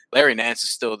now. Larry Nance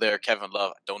is still there. Kevin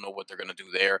Love, I don't know what they're going to do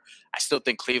there. I still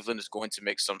think Cleveland is going to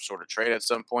make some sort of trade at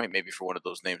some point, maybe for one of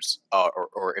those names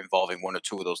or involving one or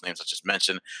two of those names I just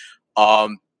mentioned.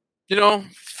 5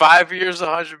 years,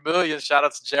 $100 million. Shout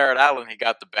out to Jared Allen. He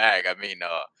got the bag. I mean,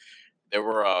 there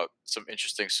were some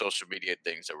interesting social media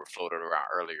things that were floated around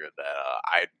earlier that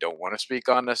I don't want to speak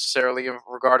on necessarily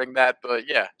regarding that. But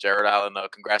yeah, Jared Allen,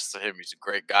 congrats to him. He's a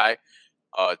great guy.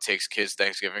 Takes kids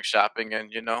Thanksgiving shopping, and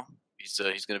he's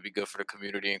going to be good for the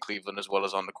community in Cleveland as well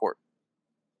as on the court.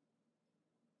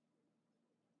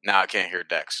 Now I can't hear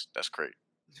Dex. That's great.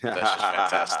 That's just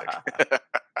fantastic.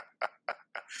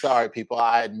 Sorry, people.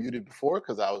 I had muted before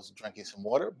because I was drinking some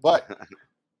water, but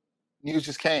news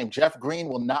just came. Jeff Green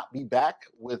will not be back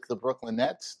with the Brooklyn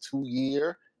Nets.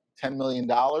 2-year, $10 million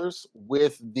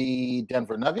with the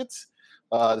Denver Nuggets.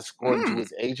 This according to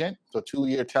his agent. So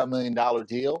 2-year, $10 million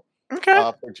deal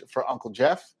for Uncle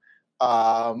Jeff.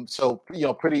 So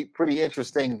pretty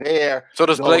interesting there. So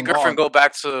does Blake Griffin go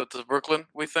back to Brooklyn,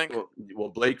 we think? Well,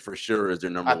 Blake for sure is their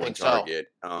number one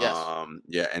target. So. Yes.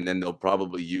 Yeah, and then they'll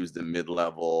probably use the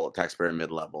taxpayer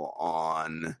mid-level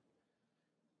on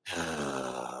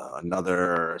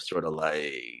another sort of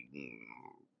like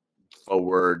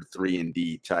forward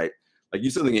 3-and-D type. Like you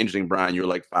said something interesting, Brian. You're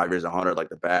like 5 years, 100, like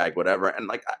the bag, whatever. And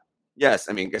like, yes,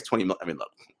 I mean, I guess 20 million. I mean, look,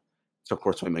 so of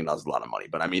course, $20 million is a lot of money.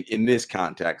 But I mean, in this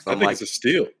context, I think it's a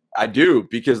steal. I do,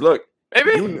 because look,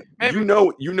 maybe. You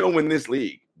know, in this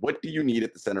league, what do you need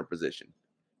at the center position?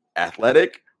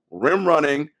 Athletic, rim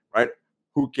running, right?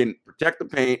 Who can protect the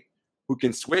paint, who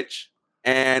can switch,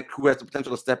 and who has the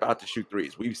potential to step out to shoot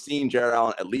threes. We've seen Jared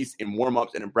Allen, at least in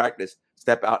warm-ups and in practice,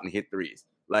 step out and hit threes.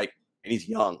 Like, and he's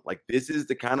young. Like, this is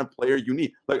the kind of player you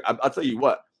need. Look, I'll tell you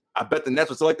what. I bet the Nets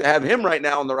would still like to have him right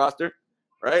now on the roster,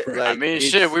 right? Like, I mean,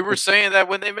 shit, we were saying that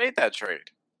when they made that trade.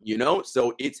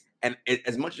 So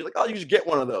as much as you're like, oh, you should get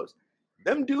one of those.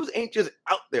 Them dudes ain't just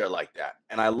out there like that.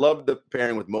 And I love the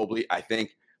pairing with Mobley. I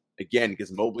think, again,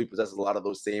 because Mobley possesses a lot of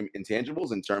those same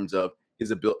intangibles in terms of his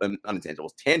ability,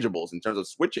 tangibles in terms of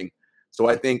switching. So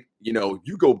I think, you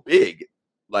go big,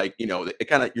 like, it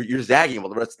kind of, you're zagging while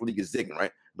the rest of the league is zigging,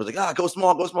 right? But like, go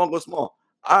small, go small, go small.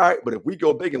 All right, but if we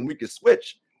go big and we can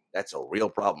switch, that's a real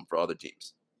problem for other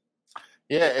teams.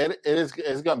 Yeah, it's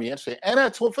going to be interesting.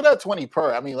 And for that 20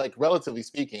 per, I mean, like, relatively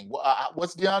speaking,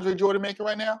 what's DeAndre Jordan making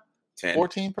right now? 10.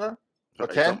 14 per? Or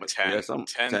 10?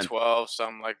 10, 12,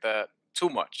 something like that. Too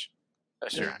much.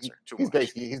 That's your answer. He's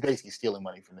basically stealing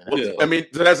money from the Nets. Well, I mean,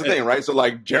 so that's the thing, right? So,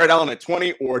 like, Jared Allen at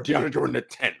 20 or DeAndre Jordan at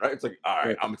 10, right? It's like, all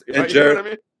right.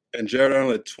 And Jared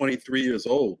Allen at 23 years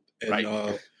old. And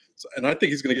right. And I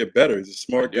think he's going to get better. He's a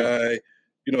smart guy.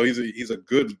 He's a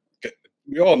good –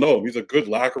 we all know him. He's a good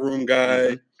locker room guy.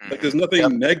 Mm-hmm. Like, there's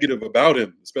nothing negative about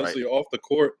him, especially off the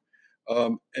court.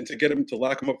 And to get him to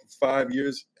lock him up for 5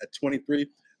 years at 23,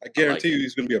 I guarantee you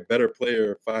he's going to be a better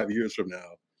player 5 years from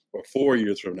now or 4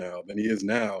 years from now than he is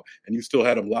now. And you still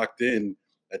had him locked in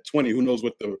at 20. Who knows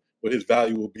what his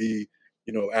value will be,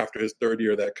 after his third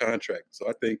year of that contract. So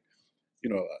I think,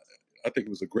 I think it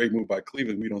was a great move by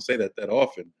Cleveland. We don't say that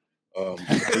often.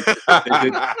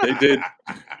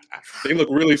 They look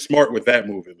really smart with that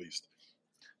move, at least.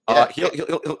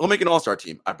 He'll make an all-star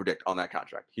team, I predict, on that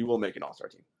contract. He will make an all-star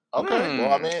team. Okay.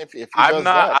 Well, I mean, if he I'm does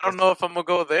not. that, I don't know if I'm gonna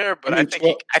go there, but I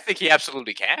think he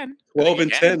absolutely can. 12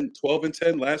 and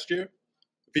 10 last year.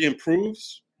 If he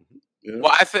improves,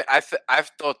 Well,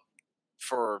 I've thought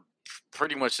for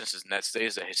pretty much since his Nets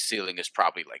days that his ceiling is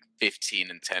probably like 15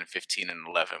 and 10, 15 and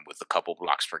 11 with a couple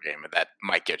blocks per game, and that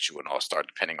might get you an all-star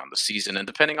depending on the season and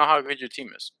depending on how good your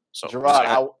team is. So, Gerard,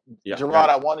 I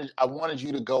wanted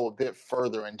you to go a bit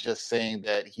further in just saying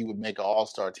that he would make an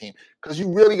all-star team, because you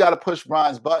really got to push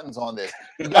Brian's buttons on this.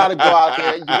 You got to go out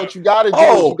there. What you got to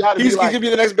do he's going to be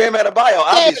the next Bam Adebayo,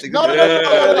 obviously. No.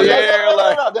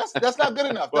 That's not good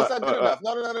enough. That's not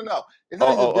good enough.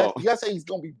 No. You got to say he's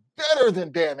going to be better than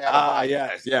Bam Adebayo.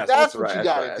 Yes. That's what you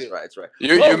got to do. That's right.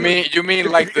 You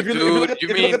mean like the dude? You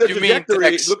mean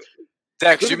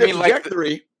Dex? You mean like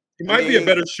he might be a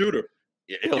better shooter.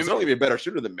 Yeah, he'll certainly be a better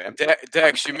shooter than Bam.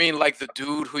 Dex, you mean like the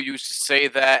dude who used to say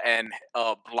that and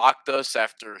blocked us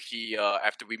after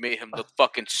we made him look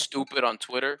fucking stupid on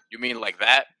Twitter? You mean like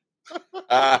that?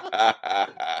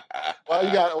 Why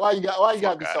you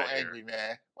gotta be Fuck so outta here. angry,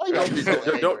 man? Why you gotta be so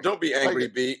angry? Don't be angry,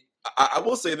 B. I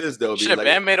will say this though, B. Shit, like,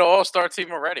 Bam made an All-Star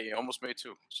team already. He almost made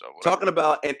 2. So whatever. talking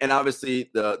about and obviously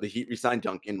the Heat re-signed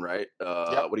Duncan, right?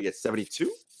 Yep. What do you get?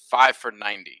 72? 5 for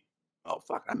 90. Oh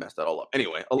fuck, I messed that all up.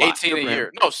 Anyway, a lot. 18 Good a for him.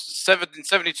 year. No,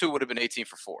 72 would have been 18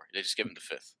 for 4. They just give him the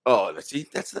 5th. Oh, see,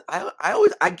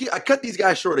 I cut these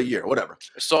guys short a year, whatever.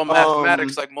 It's all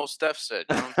mathematics, like most Steph said.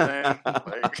 You know what I'm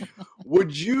saying? Like,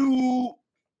 Would you?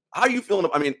 How are you feeling?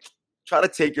 I mean, try to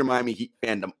take your Miami Heat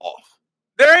fandom off.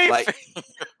 there ain't. Like,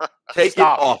 take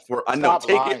Stop it off for. I know. Stop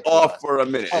Take lying it to off us. for a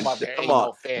minute. Talking about there Come ain't on,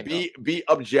 no fandom. be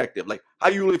objective. Like, how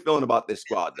you really feeling about this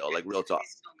squad though? Like, real talk.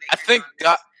 I think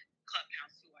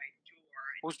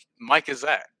whose mic is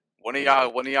that? One of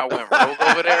y'all went rogue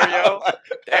over there, yo.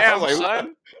 Damn, like,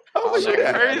 son. How was Shit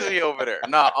that? crazy over there.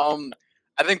 No,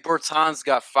 I think Bertans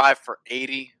got 5 for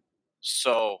 80.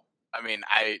 So I mean,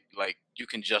 you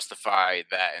can justify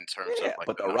that in terms of Yeah, like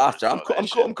but the numbers roster, and I'm all cool. that I'm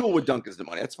cool. shit. I'm cool with Duncan's the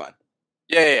money. That's fine.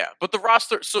 Yeah. But the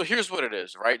roster. So here's what it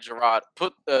is, right, Gerard?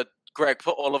 Greg,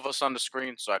 put all of us on the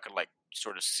screen so I could like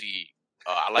sort of see.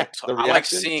 I like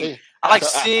reaction? seeing. See, I like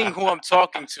seeing who I'm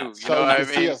talking to. You so know you what I can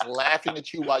see mean? us laughing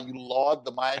at you while you laud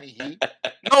the Miami Heat.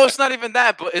 No, it's not even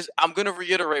that. But I'm gonna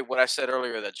reiterate what I said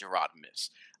earlier that Gerard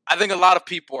missed. I think a lot of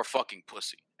people are fucking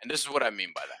pussy, and this is what I mean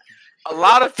by that. A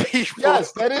lot of people.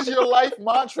 Yes, that is your life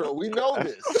mantra. We know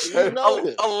this. We know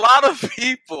this. A lot of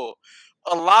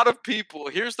people.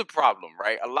 Here's the problem,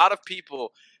 right? A lot of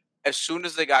people, as soon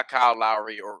as they got Kyle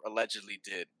Lowry, or allegedly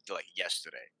did, like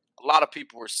yesterday, a lot of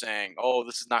people were saying, "Oh,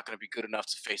 this is not going to be good enough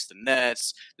to face the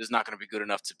Nets. This is not going to be good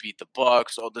enough to beat the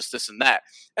Bucks. Oh, this, and that."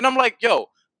 And I'm like, "Yo,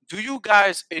 do you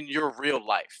guys in your real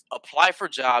life apply for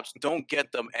jobs, don't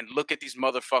get them, and look at these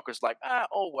motherfuckers like,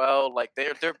 oh well, like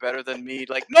they're better than me?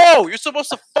 Like, no, you're supposed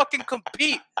to fucking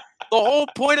compete. The whole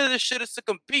point of this shit is to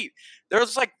compete.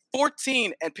 There's like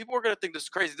 14, and people are gonna think this is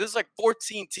crazy. There's like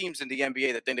 14 teams in the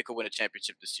NBA that think they could win a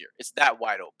championship this year. It's that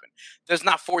wide open. There's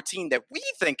not 14 that we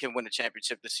think can win a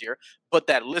championship this year, but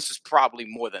that list is probably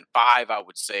more than 5, I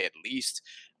would say at least.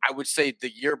 I would say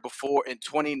the year before in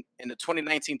the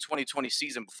 2019-2020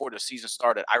 season, before the season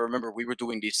started, I remember we were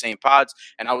doing these same pods,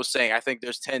 and I was saying I think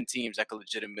there's 10 teams that could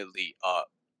legitimately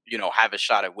have a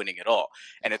shot at winning it all.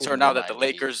 And it turned out that the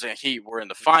Lakers and Heat were in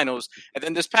the finals, and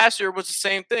then this past year was the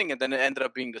same thing, and then it ended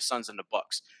up being the Suns and the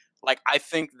Bucks. Like, I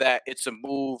think that it's a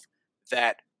move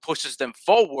that pushes them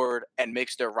forward and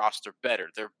makes their roster better.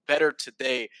 They're better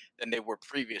today than they were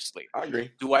previously. I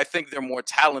agree. Do I think they're more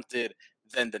talented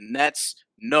than the Nets?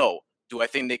 No. Do I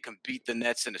think they can beat the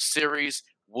Nets in a series?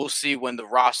 We'll see when the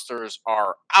rosters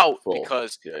are out,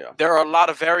 because there are a lot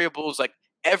of variables. Like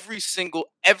every single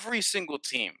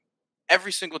team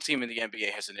in the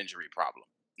NBA has an injury problem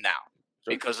now.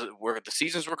 Sure. Because the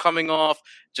seasons were coming off,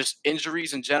 just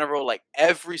injuries in general. Like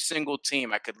every single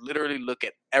team, I could literally look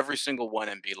at every single one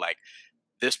and be like,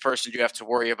 this person you have to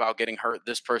worry about getting hurt,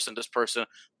 this person.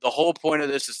 The whole point of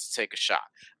this is to take a shot.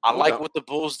 I like what the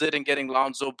Bulls did in getting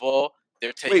Lonzo Ball.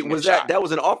 They're taking was that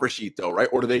was an offer sheet though, right?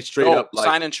 Or do they straight up like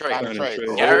sign and trade?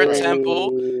 Garrett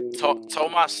Temple,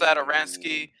 Tomas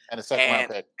Satoransky, and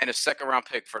a second round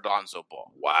pick for Lonzo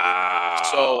Ball. Wow.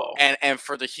 So and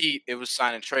for the Heat, it was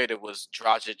sign and trade. It was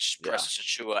Dragic, Precious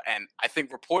Achiuwa, and I think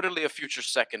reportedly a future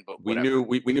second. But whatever.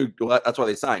 we knew that's why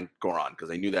they signed Goran, because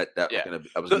they knew that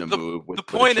was gonna move. With,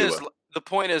 the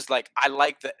point is, like, I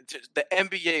like that the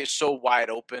NBA is so wide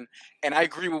open, and I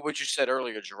agree with what you said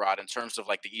earlier, Gerard, in terms of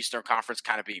like the Eastern Conference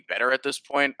kind of being better at this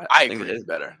point. I agree. Think it is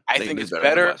better. I think it's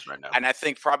better right now. And I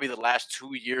think probably the last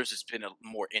 2 years has been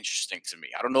more interesting to me.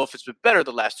 I don't know if it's been better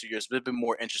the last 2 years, but it's been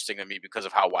more interesting to me because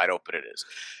of how wide open it is.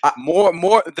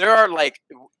 More. There are like,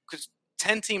 because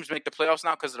 10 teams make the playoffs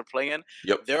now because of the play-in.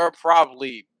 Yep. There are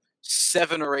probably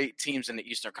 7 or 8 teams in the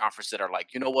Eastern Conference that are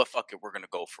like, you know what, fuck it, we're gonna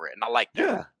go for it, and I like that.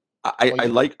 Yeah. I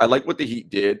like what the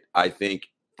Heat did. I think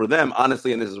for them,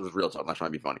 honestly, and this is real talk, I'm not trying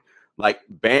to be funny. Like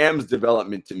Bam's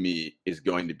development to me is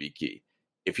going to be key.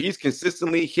 If he's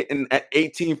consistently hitting at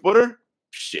 18-footer,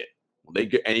 shit. Well, they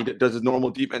get, and he does his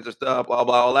normal defensive stuff, blah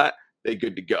blah, all that. They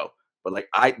good to go. But like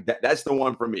that's the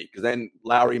one for me, because then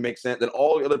Lowry makes sense. Then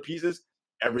all the other pieces,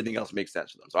 everything else makes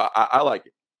sense for them. So I like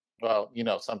it. Well,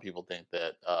 some people think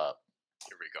that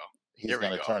here we go. He's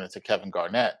going to turn into Kevin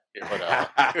Garnett. But,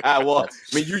 well,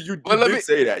 I mean, you did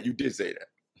say that. You did say that.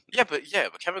 Yeah, but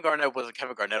Kevin Garnett wasn't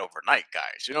Kevin Garnett overnight,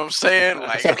 guys. You know what I'm saying?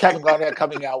 Like Except Kevin Garnett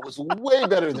coming out was way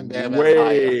better than Bam Adebayo.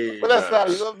 Way But that's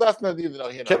better. not even though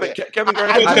you know. Kevin He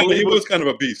Garnett, I was, he believe, was kind of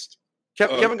a beast.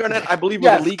 Kevin Garnett, I believe,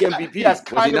 was a league MVP. Yes,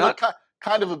 was he not?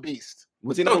 Kind of a beast.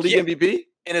 Was he not a league MVP?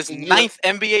 in his Yeah. 9th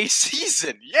NBA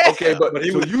season. Yeah. Okay, but But he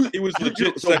was so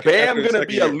legit. So second- Bam after his gonna second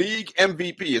be a year. league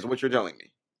MVP, is what you're telling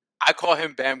me. I call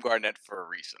him Bam Garnett for a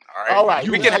reason. All right. All right,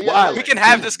 We you can wildin'. we can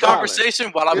have You this wildin'.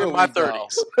 conversation while I'm Here in my we go.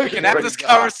 30s. We can have Here this we go.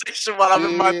 conversation while I'm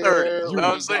in my 30s. Here You know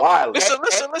what I'm saying? Wildin'.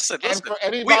 Listen. And for We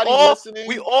anybody all listening,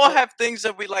 we all have things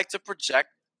that we like to project.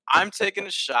 I'm taking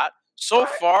a shot. So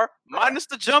far, minus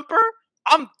the jumper,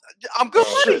 I'm good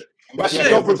money. I'm about to Shit. go-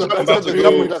 Jumper I'm doesn't- about to the go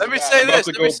jumper doesn't Let me matter. say I'm about this.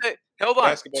 to Let me go say. Hold on.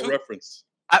 basketball reference.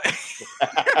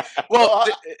 Well,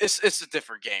 it's a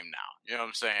different game now. You know what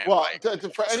I'm saying? Well,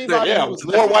 Like, for anybody Yeah, who's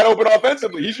more wide open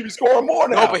offensively. He should be scoring more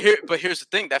now. no, but here's the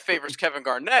thing that favors Kevin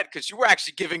Garnett because you were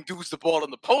actually giving dudes the ball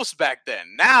in the post back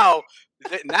then. Now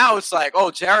it's like,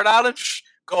 oh, Jared Allen,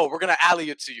 go. We're gonna alley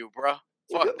it to you, bro.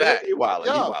 Fuck that. He wildin'.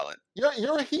 Yo. He wildin'.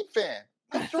 You're a Heat fan.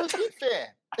 You're a Heat fan.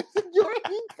 You're a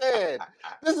Heat fan.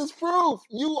 This is proof.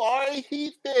 You are a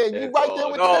Heat fan. You It's right all there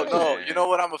with No, Timmy. no. You know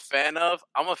what I'm a fan of?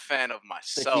 I'm a fan of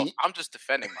myself. Heat? I'm just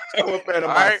defending I'm myself. a fan of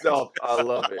All right? myself. I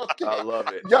love it. Okay. I love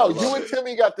it. Yo, I love you and it.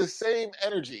 Timmy got the same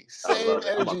energy. I Same love it.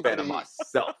 I'm energy a fan for of the Heat.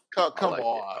 myself. Come like it.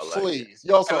 on, I like it. please.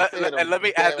 You also a fan And of let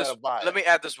me Bam add this. Adebayo. Let me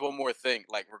add this one more thing,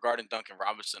 like regarding Duncan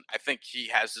Robinson. I think he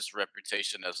has this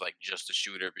reputation as like just a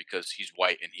shooter because he's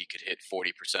white and he could hit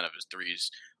 40% of his threes.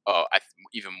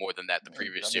 Even more than that the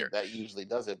previous year. That usually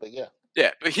does it, but yeah.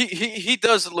 Yeah, but he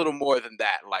does a little more than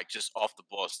that, like just off the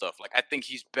ball stuff. Like I think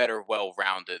he's better, well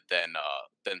rounded than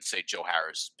say Joe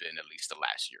Harris has been at least the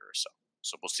last year or so.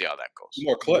 So we'll see how that goes. He's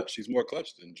more clutch. He's more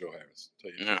clutch than Joe Harris.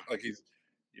 Tell you, Yeah. like he's,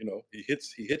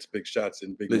 he hits big shots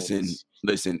in big moments.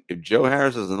 Listen. If Joe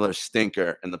Harris is another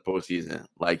stinker in the postseason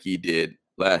like he did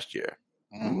last year,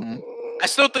 Mhm. I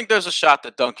still think there's a shot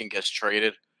that Duncan gets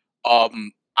traded.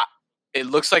 It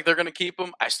looks like they're gonna keep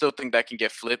him. I still think that can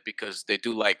get flipped because they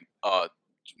do like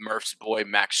Murph's boy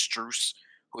Max Strus,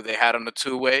 who they had on the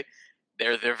two-way.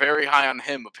 They're very high on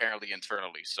him apparently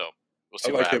internally. So we'll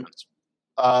see what like him. happens.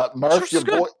 Murph, Strus is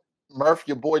good.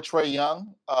 your boy Trey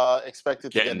Young,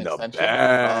 expected to Get get in an the extension.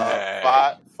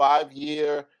 bag.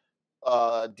 5-year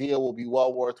deal will be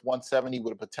well worth 170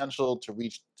 with a potential to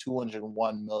reach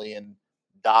 $201 million.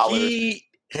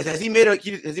 has he made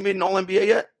an All NBA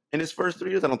yet in his first 3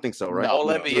 years? I don't think so, right? No, All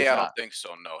no, NBA, he's I don't not. think so.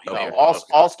 No, No, he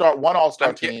All-Star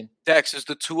I'm get- team. Dex is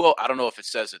the 2-0. I don't know if it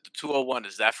says it. The 201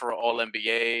 is that for All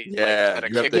NBA? Yeah,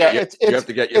 Like, is you that have a to, kicker? Yeah, you have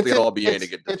to get All NBA to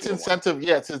get the It's 201. incentive.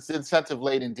 Yeah, it's incentive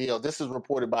laden deal. This is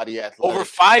reported by the Athletic. Over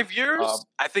 5 years, Um,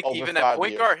 I think over even 5 at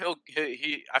point years. guard,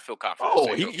 he I feel confident. Oh,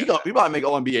 saying he he'll get that. probably make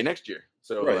All NBA next year.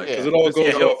 So Right, like, because yeah. it all this- goes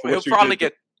yeah, off he'll of what you probably did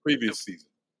get the previous season.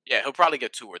 yeah, he'll probably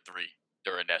get 2 or 3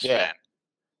 during that Yeah. span.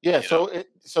 Yeah, You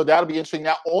so that'll be interesting.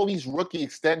 Now, all these rookie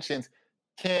extensions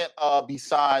can't be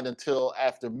signed until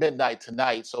after midnight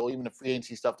tonight. So even the free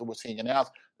agency stuff that we're seeing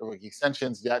announced, the rookie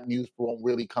extensions, that news won't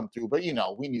really come through. But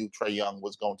we knew Trey Young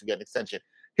was going to get an extension.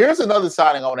 Here's another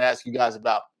signing I want to ask you guys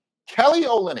about. Kelly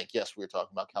Olynyk. Yes, we were talking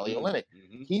about Kelly Olynyk.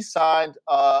 Mhm. He signed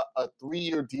a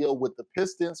 3-year deal with the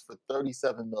Pistons for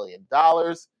 $37 million.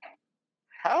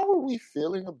 How are we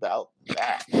feeling about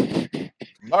that?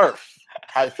 Murph,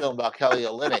 how you feeling about Kelly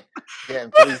Olynyk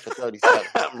getting 3 for 37?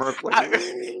 Murph, what do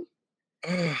you mean?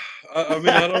 I mean,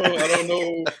 I don't know. I don't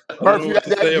Murph, know you what had to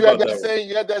say about that one.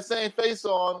 you had that same face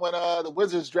on when the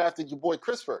Wizards drafted your boy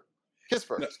Kispert. No,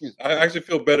 Excuse me. I actually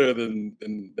feel better than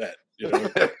that.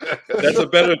 That's a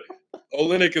better.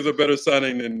 Olynyk is a better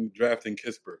signing than drafting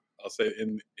Kispert. I'll say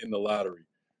in the lottery.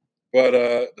 But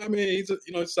I mean, he's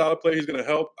a solid player. He's going to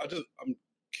help. I'm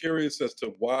curious as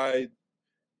to why,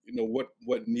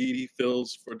 what need he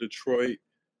fills for Detroit.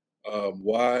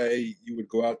 Why you would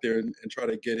go out there and try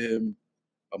to get him.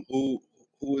 Who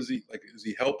is he? Like, is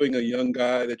he helping a young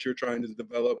guy that you're trying to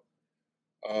develop?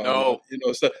 No.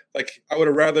 So like I would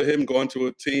have rather him go into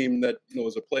a team that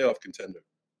is a playoff contender.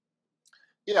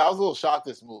 Yeah, I was a little shocked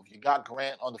this move. You got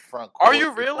Grant on the front court. Are you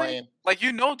You're really? playing- Like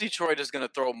Detroit is gonna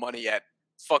throw money at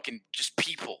fucking just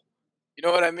people. You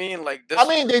know what I mean? Like this. I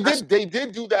mean, they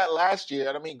did do that last year,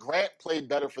 and I mean, Grant played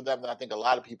better for them than I think a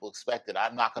lot of people expected.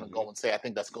 I'm not going to go and say I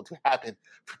think that's going to happen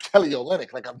for Kelly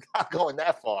Olynyk. Like, I'm not going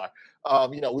that far.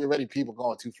 We already people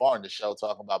going too far in the show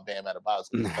talking about Bam Adebayo.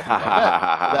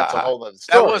 That's a whole other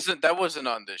story. That wasn't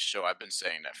on this show. I've been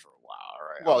saying that for a while. All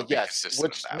right. Well, I'll be yes, consistent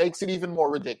which on that makes it even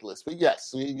more ridiculous. But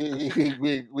yes, we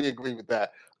agree with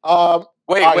that. one. all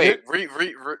right, Wait.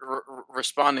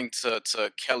 Responding to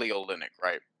Kelly Olynyk,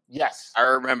 right? Yes. I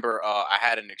remember I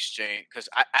had an exchange because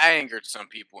I angered some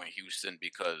people in Houston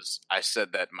because I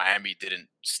said that Miami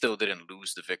still didn't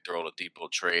lose the Victor Oladipo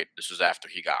trade. This was after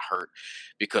he got hurt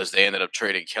because they ended up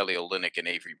trading Kelly Olynyk and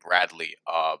Avery Bradley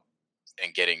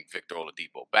and getting Victor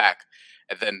Oladipo back.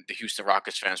 And then the Houston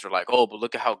Rockets fans were like, "Oh, but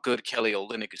look at how good Kelly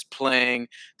Olynyk is playing.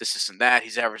 This and that.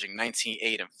 He's averaging 19,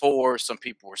 8, and 4." Some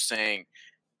people were saying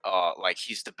like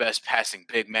he's the best passing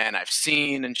big man I've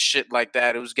seen and shit like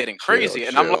that. It was getting crazy.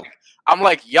 And I'm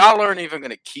like, y'all aren't even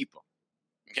gonna keep him.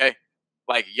 Okay?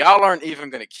 Like y'all aren't even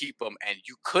gonna keep him, and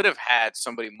you could have had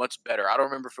somebody much better. I don't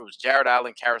remember if it was Jared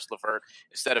Allen, Karis LeVert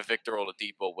instead of Victor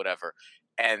Oladipo, whatever.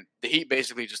 And the Heat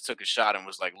basically just took a shot and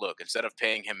was like, look, instead of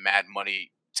paying him mad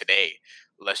money today,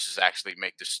 let's just actually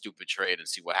make this stupid trade and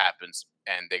see what happens.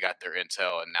 And they got their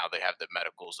intel, and now they have the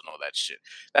medicals and all that shit.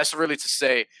 That's really to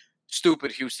say,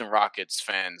 stupid Houston Rockets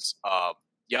fans,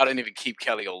 y'all didn't even keep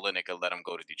Kelly Olynyk and let him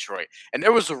go to Detroit. And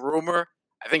there was a rumor,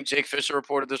 I think Jake Fisher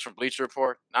reported this from Bleacher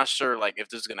Report, not sure like if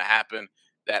this is going to happen,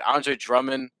 that Andre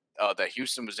Drummond, that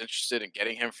Houston was interested in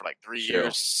getting him for like 3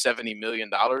 years, $70 million.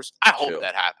 I hope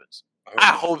that happens.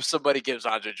 I hope somebody gives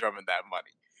Andre Drummond that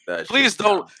money. Please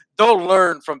don't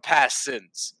learn from past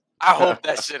sins. I hope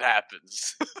that shit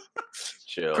happens.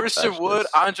 Christian Wood,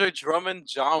 Andre Drummond,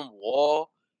 John Wall.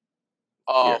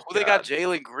 Who they got?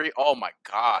 Jalen Green. Oh my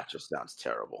God, that just sounds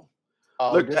terrible.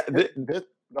 Look, go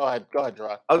ahead,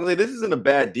 Gerard. I was gonna say this isn't a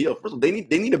bad deal. First of all, they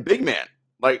need a big man.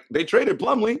 Like they traded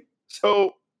Plumlee,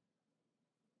 so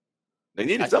they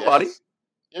needed somebody.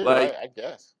 You're right, I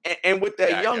guess. And with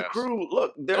that young crew,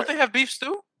 look, don't they have beef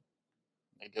stew?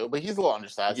 They do, but he's a little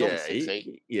undersized. Yeah, he's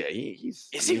 6'8". He's.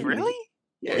 Is he really?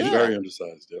 Yeah, he's very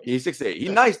undersized. Yeah. He's 6'8".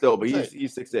 He's nice though, but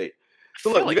he's 6'8".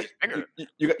 So look,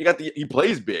 you got he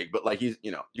plays big, but like he's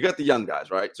you got the young guys,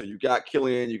 right? So you got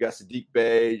Killian, you got Sadiq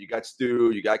Bey, you got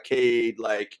Stu, you got Cade.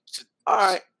 Like, all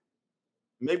right,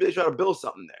 maybe they try to build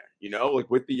something there, like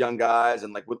with the young guys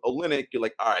and like with Olynyk, you're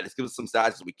like, all right, let's give us some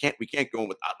sizes. We can't go in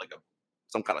without like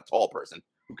some kind of tall person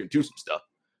who can do some stuff,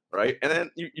 right? And then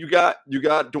you got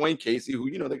Dwayne Casey, who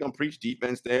they're gonna preach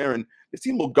defense there, and the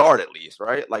team will guard at least,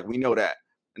 right? Like we know that,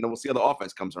 and then we'll see how the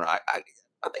offense comes around.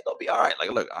 I think they'll be all right. Like,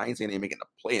 look, I ain't saying they're making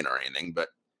a play-in or anything, but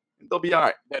they'll be all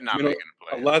right. They're not making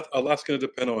a play. A lot's going to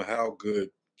depend on how good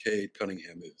Cade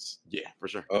Cunningham is. Yeah, for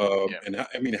sure. And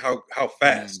how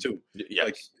fast too. Yes.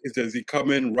 Like, does he come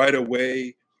in right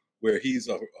away where he's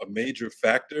a major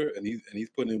factor and he's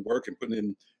putting in work and putting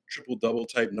in triple-double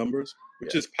type numbers,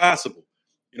 which is possible.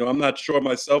 I'm not sure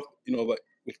myself. Like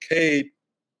with Cade,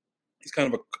 he's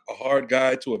kind of a hard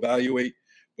guy to evaluate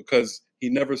because he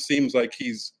never seems like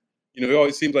he's. He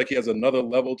always seems like he has another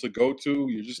level to go to.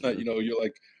 You're just not, you're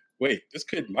like, wait, this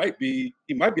kid he might be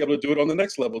able to do it on the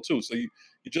next level too. So you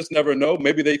just never know.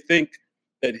 Maybe they think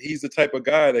that he's the type of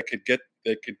guy that could get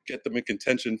them in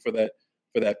contention for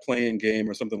that playing game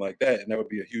or something like that. And that would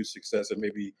be a huge success. And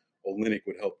maybe Olynyk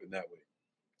would help in that way.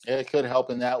 Yeah, it could help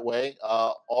in that way.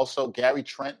 Also, Gary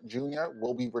Trent Jr.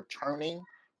 will be returning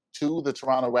to the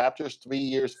Toronto Raptors, 3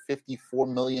 years,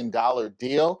 $54 million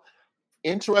deal.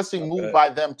 Interesting move by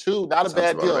them too. Not a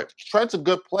bad deal. Right. Trent's a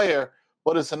good player,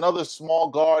 but it's another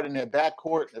small guard in their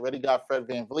backcourt. They already got Fred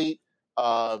VanVleet.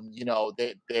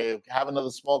 They have another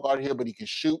small guard here, but he can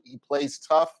shoot. He plays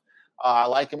tough. I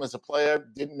like him as a player.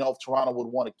 Didn't know if Toronto would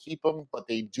want to keep him, but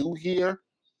they do here.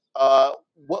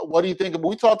 What do you think?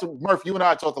 We talked to Murph. You and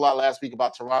I talked a lot last week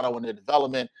about Toronto and their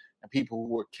development and people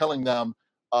who were killing them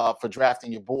for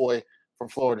drafting your boy from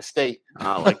Florida State.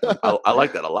 I like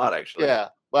that a lot, actually. Yeah.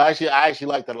 Well, I actually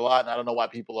like that a lot, and I don't know why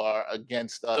people are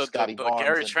against Scotty Barnes. The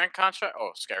Gary Trent contract?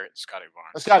 Oh, Scotty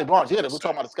Barnes. Scotty Barnes, yeah. We're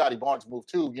talking about the Scotty Barnes move,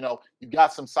 too. You've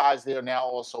got some size there now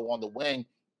also on the wing.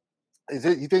 You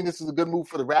think this is a good move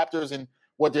for the Raptors and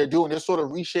what they're doing? They're sort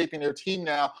of reshaping their team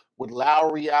now with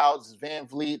Lowry out,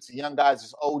 VanVleet, the young guys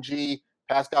is OG,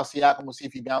 Pascal Siakam. We'll see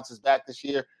if he bounces back this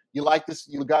year. You like this?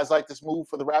 You guys like this move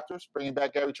for the Raptors, bringing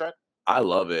back Gary Trent? I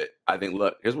love it. I think,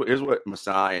 look, here's what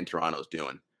Masai and Toronto's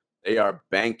doing. They are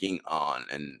banking on,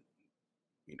 and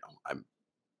I'm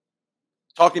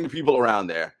talking to people around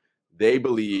there. They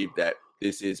believe that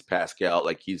this is Pascal,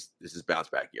 like this is bounce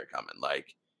back year coming.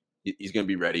 Like he's going to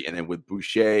be ready. And then with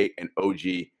Boucher and OG,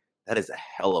 that is a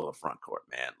hell of a front court,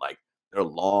 man. Like they're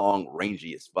long,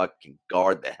 rangy as fuck, can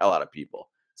guard the hell out of people.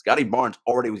 Scotty Barnes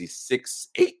already was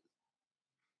 6'8".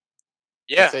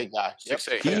 Yeah, 6'8" guy.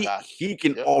 6'8". He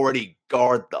can already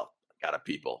guard the fuck out of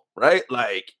people, right?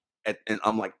 Like. And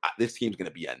I'm like, this team's going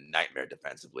to be a nightmare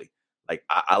defensively. Like,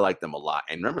 I like them a lot.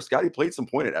 And remember, Scotty played some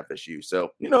point at FSU. So,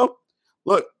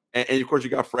 look, and of course you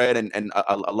got Fred, and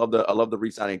I love the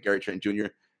re-signing of Gary Trent Jr.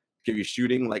 Give you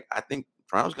shooting. Like, I think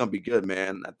Toronto's gonna be good,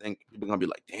 man. I think people are gonna be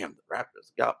like, damn, the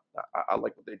Raptors. Yeah, I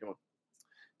like what they're doing.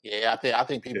 Yeah, I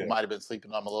think people might have been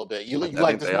sleeping on them a little bit. You I like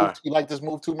think this they move? are. You like this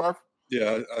move too, Murph?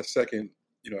 Yeah, I second,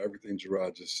 everything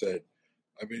Gerard just said.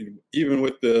 I mean, even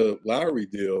with the Lowry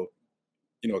deal,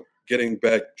 getting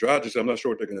back Dragic, I'm not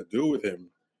sure what they're going to do with him.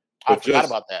 I forgot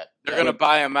about that. They're going to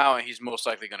buy him out, and he's most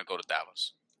likely going to go to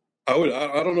Dallas. I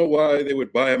don't know why they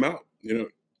would buy him out.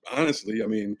 Honestly, I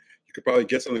mean, you could probably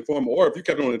get something for him, or if you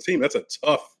kept him on the team, that's a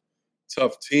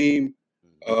tough team.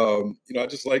 I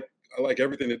like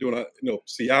everything they're doing.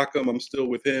 Siakam, I'm still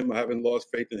with him. I haven't lost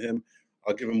faith in him.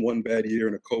 I'll give him one bad year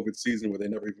in a COVID season where they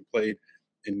never even played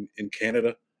in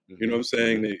Canada. You know what I'm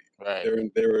saying? They're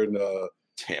in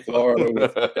Florida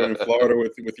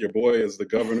with your boy as the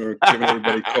governor, giving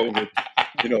everybody COVID.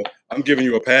 I'm giving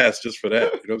you a pass just for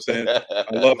that. You know what I'm saying?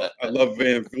 I love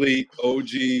Van Vliet,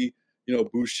 OG.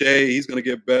 Boucher, he's going to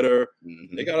get better.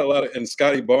 Mm-hmm. They got a lot of, and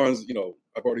Scotty Barnes,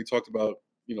 I've already talked about,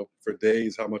 for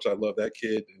days how much I love that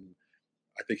kid. And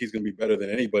I think he's going to be better than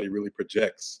anybody really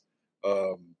projects.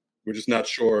 We're just not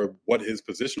sure what his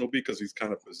position will be because he's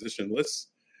kind of positionless.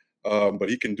 But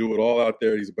he can do it all out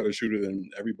there. He's a better shooter than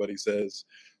everybody says.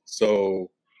 So,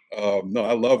 no,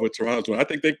 I love what Toronto's doing. I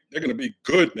think they're going to be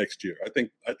good next year. I think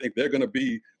they're going to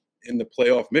be in the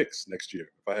playoff mix next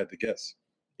year, if I had to guess.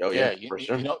 Oh yeah, for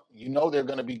sure. They're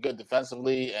going to be good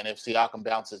defensively, and if Siakam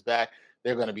bounces back,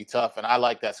 they're going to be tough. And I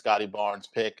like that Scotty Barnes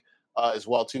pick as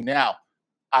well too. Now,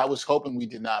 I was hoping we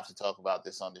did not have to talk about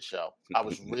this on the show. I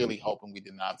was really hoping we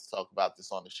did not have to talk about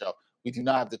this on the show. We do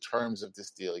not have the terms of this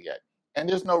deal yet, and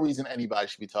there's no reason anybody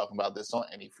should be talking about this on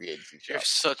any free agency show. You're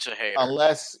such a hater.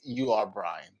 Unless you are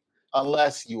Brian.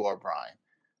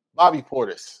 Bobby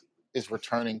Portis is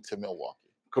returning to Milwaukee.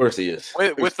 Of course he is.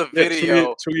 With the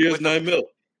video. 2 years, $9 million.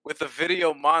 With the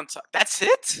video montage. That's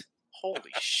it?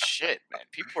 Holy shit, man.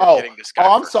 People are getting this guy.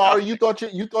 Oh, I'm sorry. You thought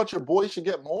your boy should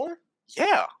get more?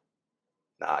 Yeah.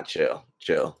 Nah, chill.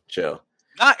 Nah,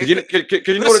 you know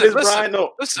what it is, Brian?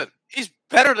 No. Listen, he's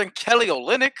better than Kelly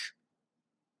Olynyk.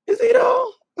 Is he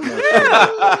though?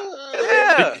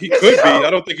 Yeah. He could be. I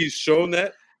don't think he's shown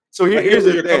that. So here's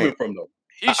where you're coming from, though.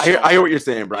 I hear what you're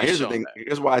saying, Brian. Here's the thing. That.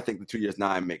 Here's why I think the 2 years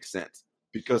 $9 makes sense.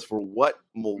 Because for what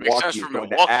Milwaukee is going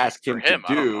to ask him to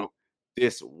do,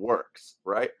 this works,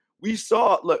 right? We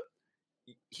saw. Look,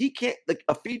 he can't like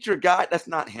a feature guy. That's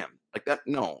not him. Like that.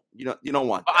 No, you don't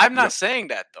want. That. I'm not saying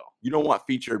that though. You don't want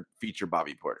feature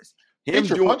Bobby Portis.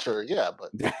 Feature puncher, yeah, but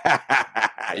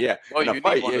yeah. Well, you need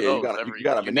one of those.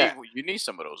 You need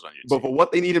some of those on your team. But for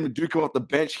what they need him to do, come off the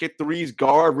bench, hit threes,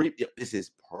 guard. This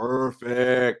is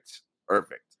perfect.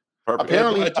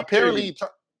 Apparently,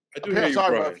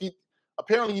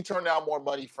 Apparently, he turned down more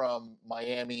money from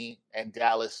Miami and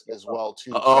Dallas as well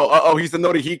too. He's the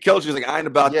no to heat coach. He's like, I ain't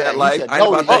about that life.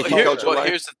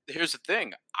 Here's the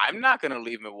thing. I'm not gonna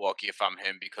leave Milwaukee if I'm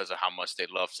him because of how much they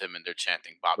loved him and they're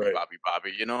chanting Bobby, right. Bobby,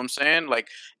 Bobby. You know what I'm saying? Like,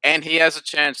 and he has a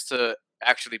chance to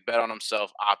actually bet on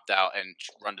himself, opt out, and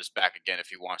run this back again if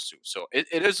he wants to. So it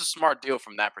is a smart deal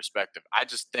from that perspective. I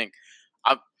just think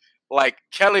like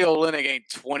Kelly Olynyk ain't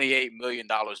 $28 million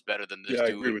better than this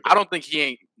dude. I don't think he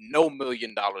ain't no $1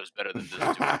 million better than this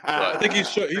dude. But I think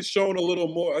he's shown a little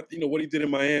more. What he did in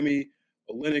Miami.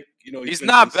 Olynyk, he's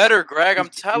not better, Greg. I'm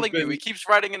telling you. He keeps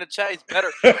writing in the chat. He's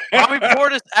better. Bobby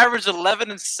Portis averaged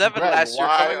 11 and 7 last year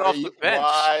coming off the bench.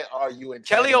 Why are you?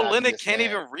 Kelly Olynyk can't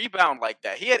even rebound like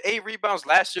that. He had 8 rebounds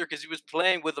last year because he was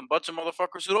playing with a bunch of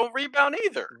motherfuckers who don't rebound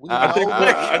either. I think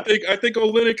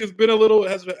Olynyk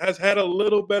has had a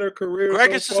little better career.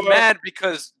 Greg is just mad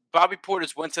because Bobby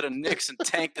Portis went to the Knicks and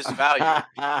tanked his value.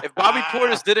 If Bobby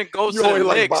Portis didn't go to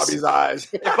the Knicks, Bobby's eyes.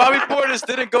 If Bobby Portis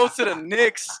didn't go to the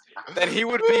Knicks, then he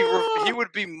would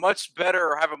be much better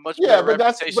or have a much better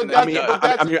reputation.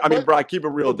 Brian, keep it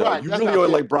real though. You really only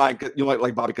like Brian. You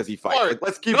like Bobby because he fights. Like,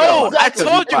 let's keep. No, I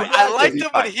told you I liked him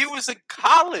when he was in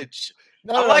college.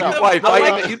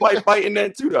 He's like fighting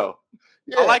that too though.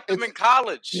 Yeah, I liked him in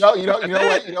college. You know what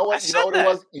it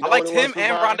was? I liked him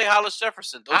and Rondae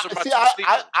Hollis-Jefferson. Those are my two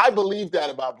sleepers. I believe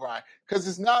that about Brian because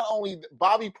it's not only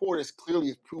Bobby Portis clearly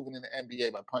is proven in the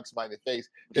NBA by punching somebody in the face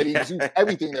that he exudes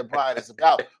everything that Brian is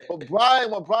about. But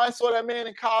when Brian saw that man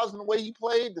in college and the way he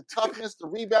played, the toughness, the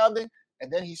rebounding,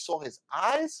 and then he saw his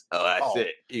eyes. Oh, that's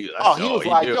it. He was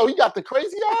like, yo, you got the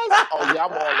crazy eyes? Oh, yeah,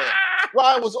 I'm all in.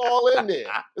 Brian was all in there.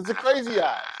 It's the crazy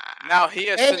eyes. Now he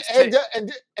has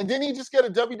and didn't he just get a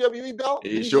WWE belt?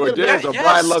 He sure did. So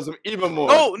Brian loves him even more.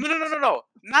 No.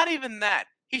 Not even that.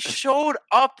 He showed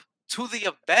up to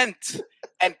the event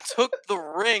and took the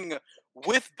ring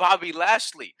with Bobby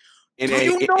Lashley. In Do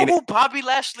you know who Bobby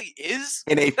Lashley is?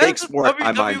 In a That fake is a sport,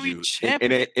 I mind WWE you.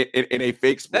 champion. In a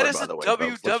fake sport, That is by a the way.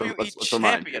 WWE Let's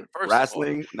remind you. champion, first of all.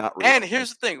 Wrestling, not real. And here's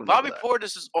the thing, Remember Bobby that.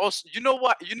 Portis is also. You know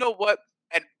what?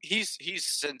 And he's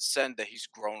since said that he's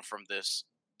grown from this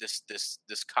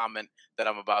comment that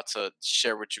I'm about to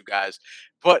share with you guys.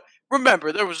 But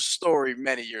remember, there was a story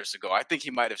many years ago. I think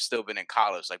he might have still been in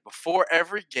college. Like before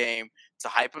every game, to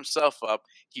hype himself up,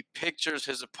 he pictures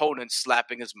his opponent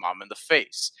slapping his mom in the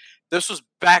face. This was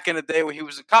back in the day when he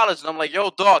was in college, and I'm like,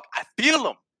 yo, dog, I feel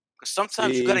him. Because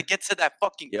sometimes you gotta get to that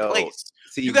fucking place.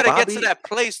 You gotta get to that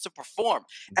place to perform.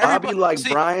 Bobby, like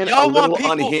Brian, a little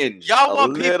unhinged. Y'all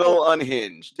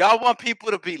want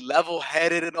people to be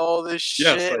level-headed and all this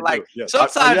shit. Yes, I like do. Yes.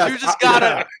 sometimes you just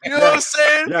gotta, you know what I'm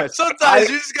saying? Yes. Sometimes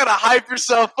you just gotta hype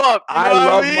yourself up. You know I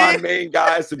love what my main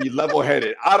guys to be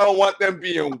level-headed. I don't want them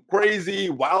being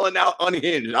crazy, wilding out,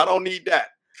 unhinged. I don't need that.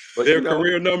 But their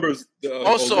career numbers,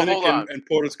 also, Olynyk hold on. and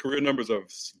Porter's career numbers are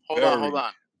hold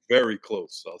on. Very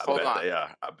close.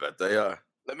 I bet they are.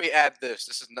 Let me add this.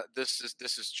 This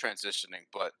is transitioning,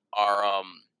 but our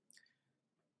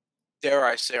dare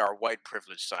I say our white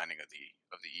privilege signing of the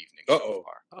evening so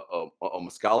far.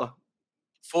 Muscala.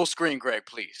 Full screen, Greg,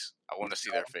 please. I want to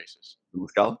see their faces.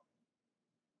 Muscala.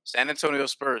 San Antonio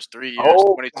Spurs, 3 years,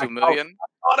 $22 million.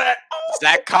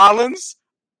 Zach Collins.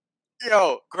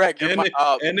 Yo, Greg, and they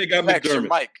got Max,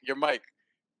 McDermott. Your mic.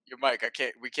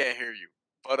 We can't hear you.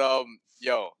 But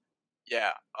yo,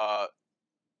 yeah.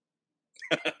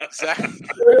 Zach.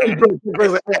 Sorry,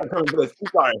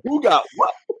 who got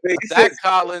what? Zach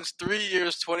Collins, 3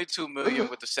 years, $22 million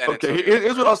with the San Antonio. Okay,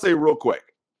 here's what I'll say real quick.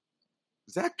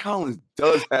 Zach Collins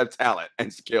does have talent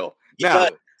and skill. Now,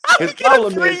 his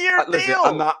problem is, listen,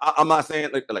 I'm not saying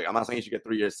like I'm not saying you should get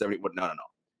 3 years, 70. No.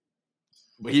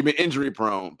 But he's been injury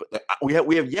prone. But like, we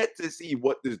have yet to see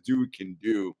what this dude can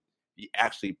do. He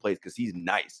actually plays because he's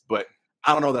nice, but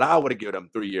I don't know that I would have given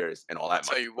him 3 years and all that. I'll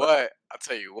tell you what.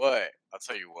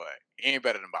 He ain't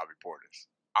better than Bobby Portis.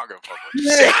 I don't give a fuck what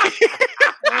you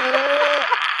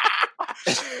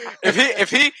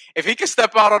say. if he can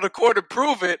step out on the court and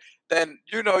prove it, then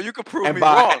you can prove me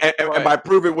wrong. And by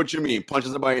prove it, what you mean?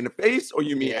 Punching somebody in the face, or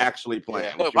you mean actually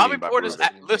playing? Look, Bobby Portis.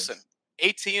 Listen.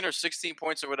 18 or 16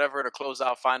 points or whatever to close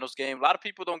out finals game. A lot of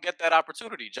people don't get that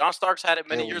opportunity. John Starks had it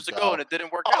many years ago, and it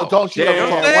didn't work out. Don't you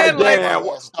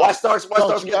why Starks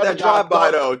get that drive by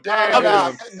though?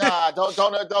 Don't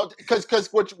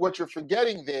because what you're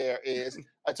forgetting there is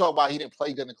I talk about he didn't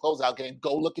play good in the closeout game.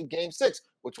 Go look at Game 6,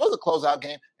 which was a closeout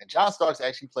game, and John Starks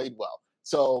actually played well.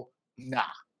 So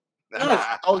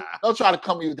don't try to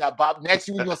come with that, Bob. Next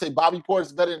year, you're going to say Bobby Portis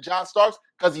is better than John Starks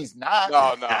because he's not.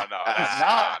 No. He's not.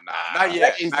 Not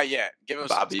yet. Give him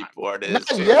Bobby Portis. Not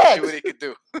yet. See what he could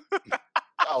do.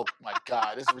 Oh, my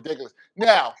God. This is ridiculous.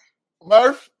 Now,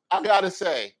 Murph, I got to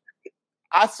say,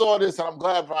 I saw this, and I'm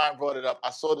glad Brian brought it up. I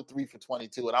saw the 3 for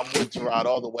 22, and I'm with Gerard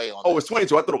all the way on. Oh, it was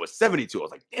 22. I thought it was 72. I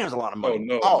was like, damn, there's a lot of money.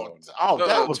 No.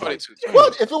 That was 22.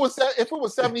 What? If it was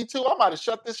 72, I might have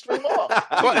shut this stream off.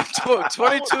 22.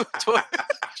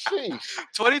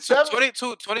 22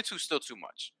 is still too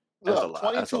much. Look,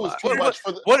 22 is too much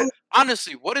for the.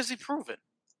 Honestly, what is he proving?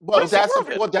 Well, he's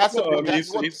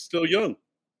still young.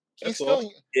 He's still.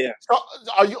 Yeah. So,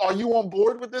 are you on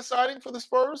board with this signing for the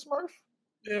Spurs, Murph?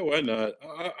 Yeah, why not?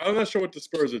 I'm not sure what the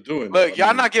Spurs are doing. Look,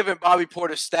 y'all not giving Bobby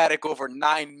Portis static over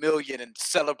 $9 million and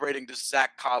celebrating the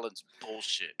Zach Collins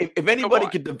bullshit. If anybody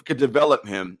could develop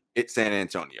him, it's San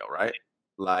Antonio, right?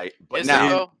 Like, but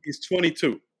now he's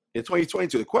 22. It's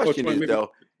 2022. The question is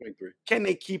though, 23. Can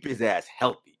they keep his ass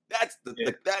healthy? That's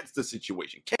the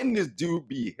situation. Can this dude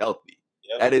be healthy?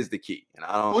 Yep. That is the key. And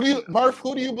I don't. Murph?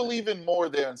 Who do you believe in more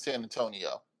there in San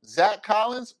Antonio? Zach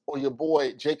Collins or your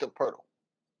boy Jacob Poeltl?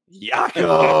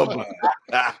 Jakob.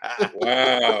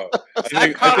 Wow.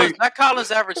 Zach Collins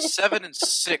averaged 7 and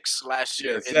 6 last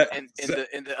year in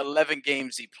the 11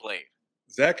 games he played.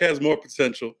 Zach has more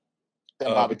potential than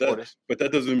Bobby Portis, but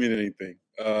that doesn't mean anything.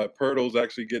 Poeltl's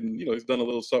actually getting, he's done a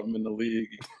little something in the league.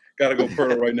 Got to go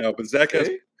Poeltl right now, but Zach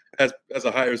has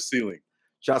a higher ceiling.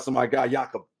 Shouts to my guy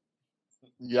Jakob.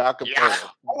 Poeltl.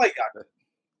 Oh my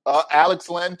God. Alex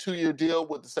Len, 2-year deal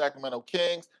with the Sacramento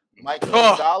Kings. Mike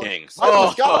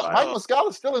Muscala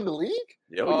is still in the league.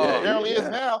 Apparently is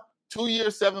now. 2 year,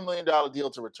 $7 million deal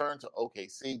to return to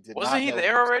OKC. Wasn't he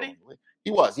there already?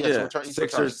 He was. Yes.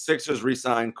 Yeah. Sixers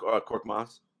re-signed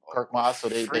Korkmaz. So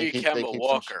they keep Kemba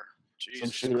Walker.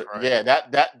 Some shooter. Yeah,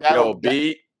 that. Yo,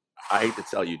 B. I hate to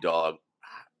tell you, dog.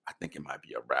 I think it might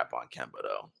be a wrap on Kemba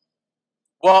though.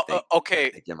 Well, okay. I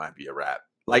think it might be a wrap.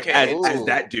 Like as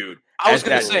that dude. I was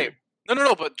gonna say.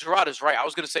 No. But Gerard is right. I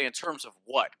was gonna say in terms of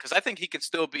what, because I think he could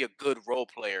still be a good role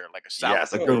player, like a solid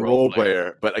Yes, a good role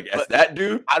player. But like as that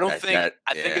dude, I don't think.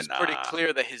 I think it's pretty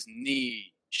clear that his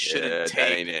knee shouldn't take.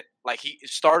 That ain't it. Like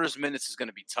starters minutes is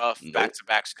gonna be tough. Nope. Back to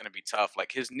back is gonna be tough.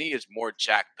 Like his knee is more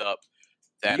jacked up.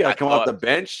 You gotta come off the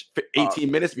bench for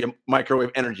 18 minutes, be a microwave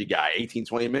energy guy. 18,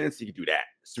 20 minutes, he could do that.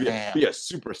 Be a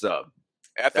super sub.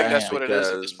 I think that's what it is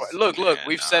at this point. Look,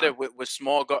 we've said it with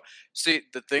small guard. See,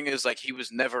 the thing is, like, he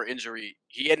was never injury.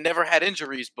 He had never had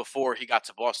injuries before he got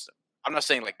to Boston. I'm not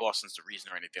saying like Boston's the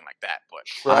reason or anything like that,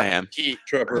 but I am.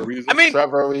 Trevor Ariza. I mean,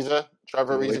 Trevor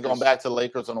Ariza going back to the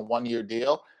Lakers on a 1-year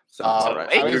deal.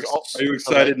 Right. Are you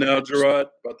excited now, Gerard,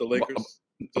 about the Lakers?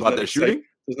 About their shooting?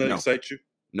 Does that excite you?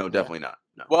 No, definitely not.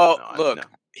 No. Well, look,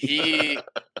 he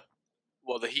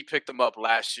picked him up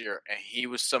last year, and he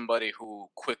was somebody who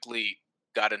quickly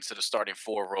got into the starting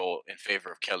 4 role in favor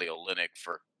of Kelly Olynyk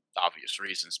for obvious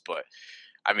reasons. But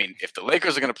I mean, if the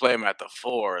Lakers are going to play him at the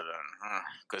 4, then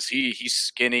because he's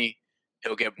skinny,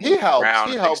 he'll get moved around.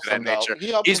 He and helps things of that him,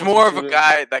 nature. He's more of a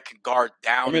guy that can guard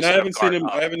down. I mean, I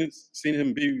haven't seen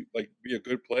him be a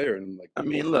good player in like. I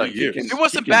mean, look, years. He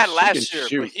wasn't bad last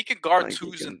year, but he can guard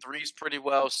 2s and 3s pretty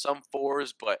well, some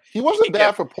 4s, but he wasn't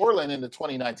bad for Portland in the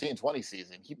 2019-20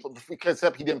 season.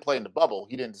 Except he didn't play in the bubble.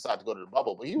 He didn't decide to go to the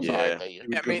bubble, but he was all right that year. I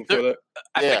mean,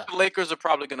 I think the Lakers are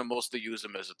probably going to mostly use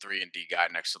him as a 3 and D guy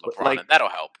next to LeBron, and that'll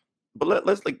help. But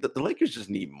let's like the Lakers just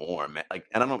need more, man. Like,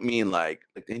 and I don't mean like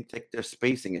they take their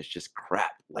spacing is just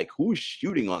crap. Like, who's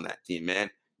shooting on that team, man?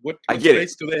 What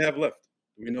space do they have left?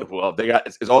 Do we know? Well, they got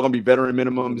it's all gonna be veteran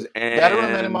minimums and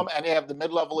veteran minimum, and they have the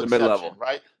mid-level exception,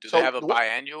 right? Do they have a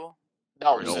biannual?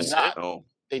 No, they do not. No,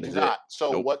 they do not.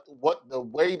 So what the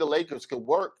way the Lakers could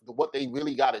work, what they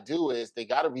really got to do is they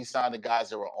got to re-sign the guys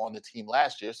that were on the team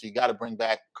last year. So you got to bring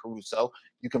back Caruso.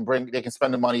 They can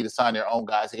spend the money to sign their own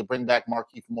guys. They can bring back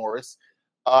Markieff Morris.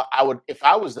 If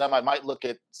I was them, I might look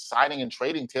at signing and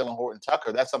trading Taylor Horton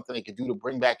Tucker. That's something they could do to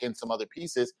bring back in some other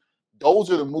pieces. Those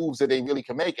are the moves that they really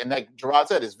can make. And like Gerard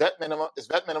said, is vet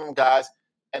minimum guys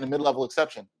and the mid-level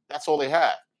exception. That's all they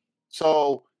have.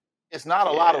 So it's not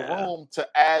a lot of room to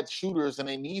add shooters, and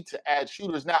they need to add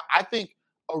shooters. Now, I think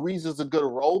Ariza's a good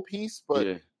role piece,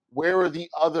 but where are the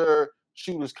other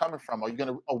shooters coming from? Are you going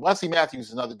to? Wesley Matthews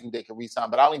is another dude they can re-sign,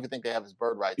 but I don't even think they have his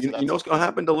bird rights. You know what's going to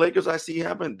happen? The Lakers, I see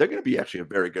happen. They're going to be actually a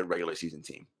very good regular season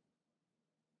team.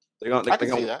 They're going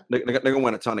to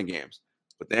win a ton of games,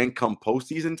 but then come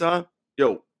postseason time,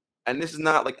 and this is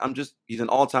not like he's an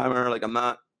all-timer. Like I'm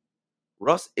not.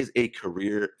 Russ is a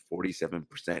career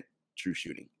 47% true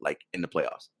shooting, like in the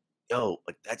playoffs.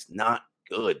 Like that's not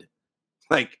good.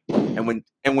 Like, and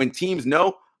when teams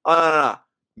know,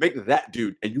 make that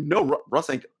dude, and Russ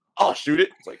ain't. I'll shoot it.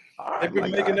 It's like, all right, they've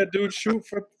been making that dude shoot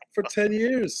for 10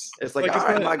 years. It's like all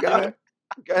right, my guy.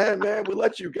 Go ahead, man. We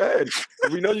let you go ahead.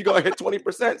 We know you're gonna hit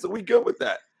 20%, so we good with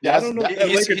that. Yeah, I don't know. I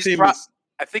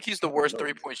think he's the worst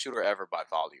 3-point shooter ever by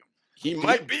volume. He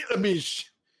might be. I mean,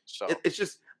 so it's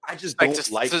just. I just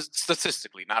don't like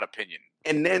statistically, not opinion.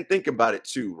 And then think about it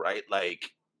too, right?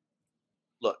 Like,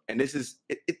 look, and this is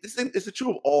true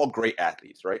of all great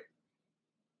athletes, right?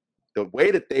 The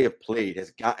way that they have played has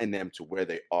gotten them to where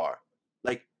they are.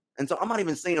 Like, and so I'm not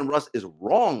even saying Russ is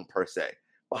wrong per se,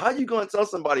 but how you going to tell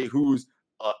somebody who's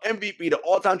MVP, the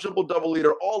all-time triple-double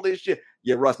leader, all this shit?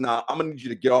 Yeah, Russ, nah, I'm gonna need you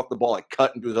to get off the ball and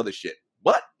cut and do this other shit.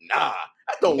 What? Nah,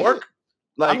 that don't work.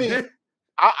 Like, I mean,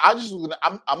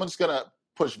 I'm just gonna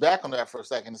push back on that for a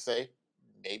second and say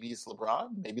maybe it's LeBron.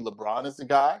 Maybe LeBron is the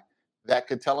guy that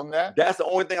could tell him that. That's the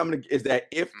only thing is that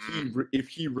if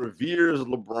he reveres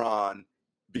LeBron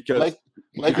because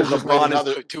LeBron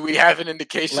is. Do we have an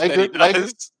indication that he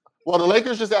does? Well, the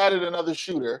Lakers just added another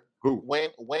shooter. Who?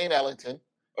 Wayne Ellington.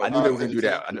 I knew they were going to do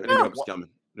that. I knew that was coming.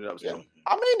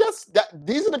 I mean,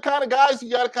 these are the kind of guys you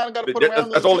got to put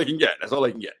around. That's all they can get. That's all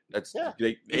they can get.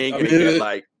 They ain't going to get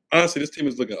like. Honestly, this team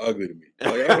is looking ugly to me.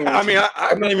 Like,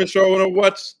 I'm not even sure I want to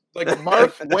watch. Like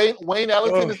Murph, Wayne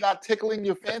Ellington is not tickling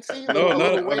your fancy.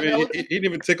 No, he didn't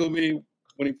even tickle me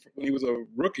when he was a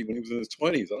rookie, when he was in his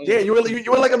 20s. Yeah, you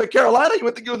were like him at Carolina. You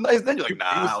would think he was nice then. You're like,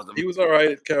 nah. He was all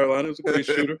right at Carolina. He was a great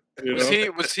shooter.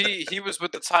 He was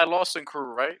with the Ty Lawson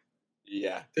crew, right?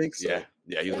 Yeah, I think so.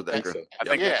 Yeah, he was with that crew. I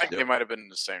think they might have been in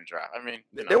the same draft. I mean,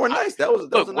 they were nice. That was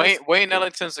nice. Wayne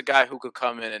Ellington's a guy who could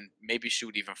come in and maybe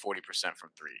shoot even 40% from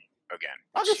 3 again.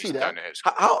 I can see that.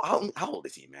 How old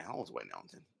is he, man? How old is Wayne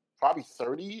Ellington? Probably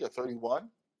 30 or 31.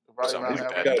 Probably around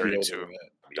there. 32,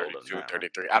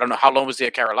 33. I don't know. How long was he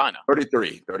at Carolina?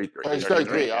 33. He's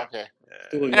 33. Okay.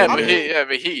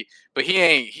 But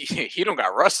he don't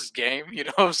got Russ's game. You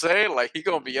know what I'm saying? Like he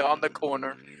gonna be on the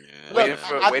corner waiting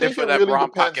for that Bron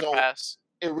pocket pass.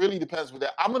 it really depends with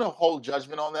that. I'm gonna hold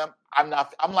judgment on them.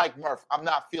 I'm like Murph. I'm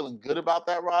not feeling good about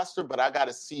that roster, but I got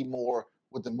to see more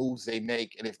with the moves they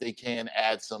make and if they can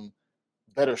add some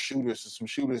better shooters or some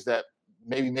shooters that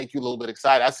maybe make you a little bit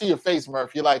excited. I see your face,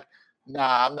 Murph. You're like,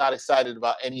 nah, I'm not excited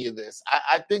about any of this.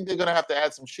 I think they're gonna have to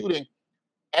add some shooting.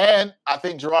 And I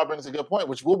think Gerard brings a good point,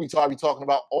 which we'll be talking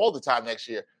about all the time next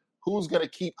year. Who's going to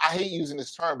keep, I hate using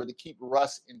this term, but to keep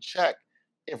Russ in check.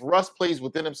 If Russ plays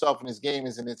within himself and his game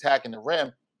is an attacking the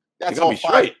rim, that's all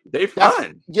fine. They're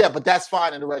fine. Yeah, but that's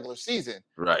fine in the regular season.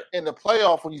 Right. In the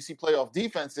playoff, when you see playoff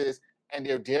defenses and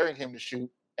they're daring him to shoot,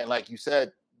 and like you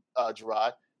said,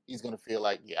 Gerard, he's going to feel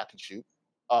like, yeah, I can shoot.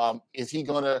 Is he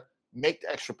going to make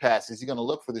the extra pass? Is he going to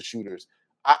look for the shooters?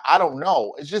 I don't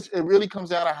know. It really comes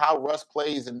down to how Russ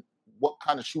plays and what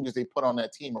kind of shooters they put on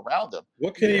that team around him.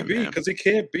 What can he be? Because he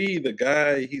can't be the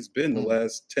guy he's been the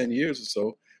last 10 years or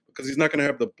so because he's not going to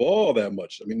have the ball that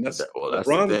much. I mean, that's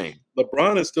LeBron. The thing.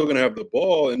 LeBron is still going to have the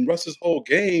ball, and Russ's whole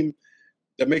game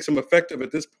that makes him effective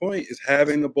at this point is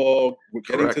having the ball,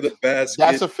 getting to the basket.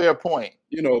 That's a fair point.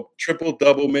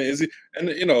 Triple-double, man.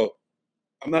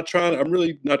 I'm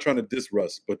really not trying to diss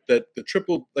Russ, but that the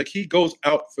triple, like he goes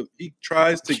out for, he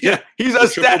tries to get. He's a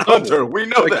stat hunter. We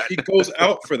know that. He goes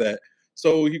out for that.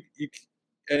 So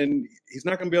and he's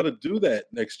not going to be able to do that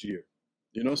next year.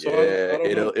 So I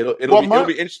don't know. It'll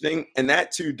be interesting. And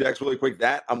that too, Dex, really quick,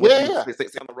 that I'm with you on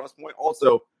the Russ point.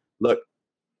 Also, look,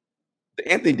 the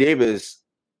Anthony Davis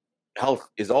health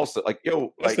is also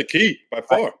that's the key by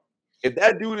far. If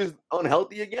that dude is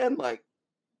unhealthy again,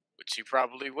 which he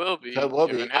probably will be. That will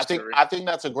be. I think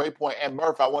that's a great point. And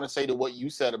Murph, I want to say to what you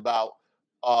said about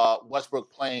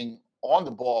Westbrook playing on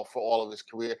the ball for all of his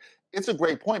career. It's a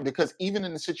great point because even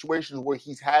in the situations where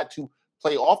he's had to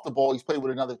play off the ball, he's played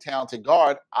with another talented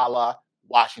guard, a la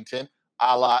Washington,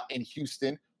 a la in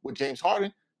Houston with James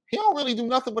Harden. He don't really do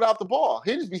nothing without the ball.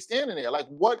 He'll just be standing there. Like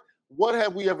what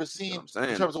have we ever seen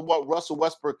in terms of what Russell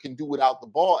Westbrook can do without the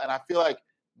ball? And I feel like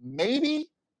maybe.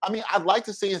 I mean, I'd like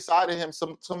to see inside of him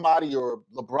somebody or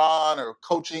LeBron or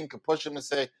coaching could push him and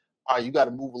say, all right, you got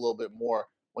to move a little bit more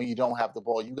when you don't have the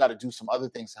ball. You got to do some other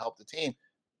things to help the team.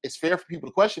 It's fair for people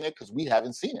to question it because we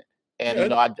haven't seen it.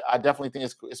 And, I definitely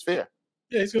think it's fair.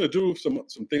 Yeah, he's going to do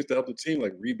some things to help the team,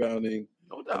 like rebounding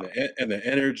and the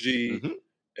energy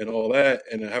and all that,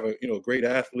 and have a great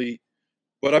athlete.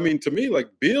 But, I mean, to me, like,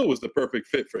 Beal was the perfect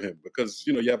fit for him because,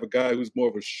 you have a guy who's more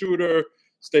of a shooter,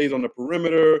 stays on the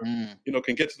perimeter,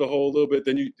 can get to the hole a little bit.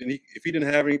 If he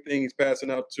didn't have anything, he's passing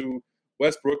out to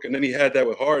Westbrook, and then he had that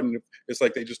with Harden. It's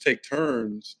like they just take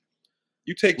turns.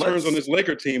 You take turns on this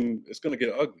Laker team, it's going to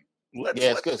get ugly.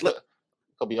 It's going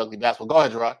to be ugly basketball. Go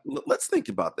ahead, Gerard. Let's think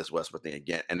about this Westbrook thing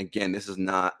again. And again, this is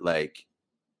not like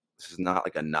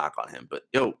a knock on him, but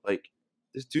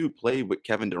this dude played with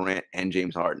Kevin Durant and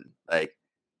James Harden.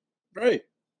 Right.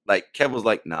 Like Kev was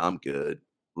like, nah, I'm good.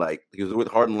 Like, he was with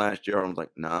Harden last year. I was like,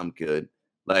 nah, I'm good.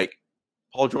 Like,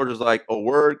 Paul George was like, oh,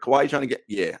 word, Kawhi trying to get,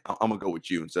 yeah, I'm going to go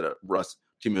with you instead of Russ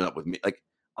teaming up with me. Like,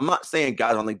 I'm not saying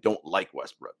guys don't like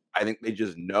Westbrook. I think they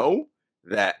just know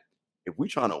that if we're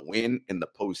trying to win in the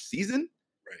postseason,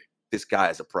 this guy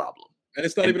is a problem. And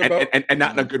it's not even about... And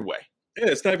not in a good way. Yeah,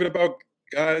 it's not even about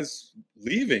guys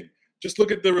leaving. Just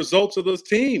look at the results of those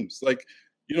teams. Like,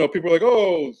 people are like,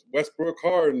 oh, Westbrook,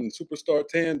 Harden, superstar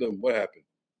tandem. What happened?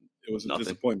 It was a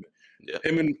disappointment. Yeah.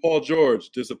 Him and Paul George,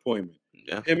 disappointment.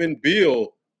 Yeah. Him and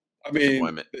Beal, I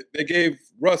mean, they gave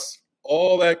Russ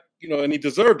all that, and he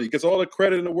deserved it. He gets all the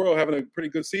credit in the world, having a pretty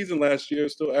good season last year,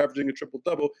 still averaging a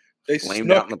triple-double. They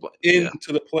snuck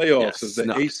into the playoffs as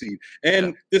the A seed.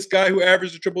 And this guy who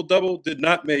averaged a triple-double did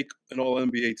not make an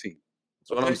All-NBA team. That's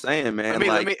what I'm saying, man.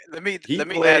 Let me add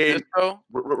this, though.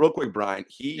 Real quick, Brian.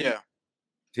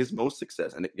 His most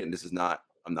success, and again, this is not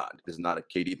a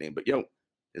KD thing, but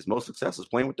his most success is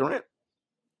playing with Durant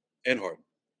and Harden.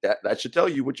 That should tell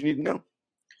you what you need to know.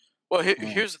 Well,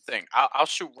 here's the thing. I'll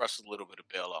shoot Russ a little bit of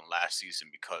bail on last season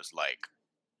because,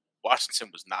 Washington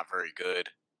was not very good,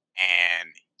 and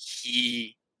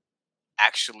he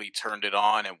actually turned it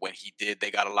on. And when he did,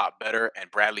 they got a lot better. And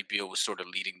Bradley Beal was sort of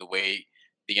leading the way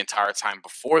the entire time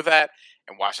before that.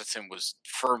 And Washington was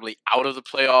firmly out of the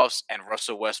playoffs, and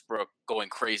Russell Westbrook going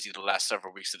crazy the last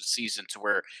several weeks of the season to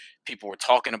where people were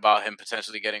talking about him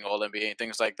potentially getting All NBA and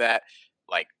things like that.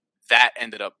 That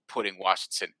ended up putting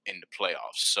Washington in the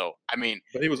playoffs. So, I mean,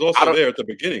 but he was also there at the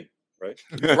beginning, right?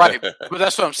 Right. But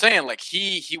that's what I'm saying.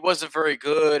 He wasn't very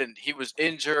good, and he was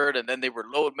injured, and then they were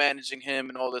load managing him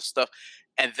and all this stuff.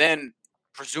 And then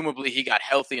presumably he got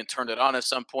healthy and turned it on at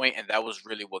some point, and that was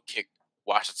really what kicked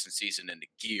Washington season into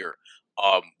gear,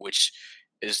 which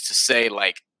is to say,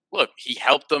 look, he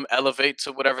helped them elevate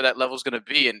to whatever that level is going to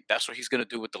be, and that's what he's going to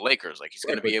do with the Lakers. Like he's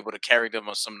going to be able to carry them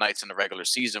on some nights in the regular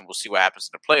season. We'll see what happens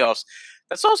in the playoffs.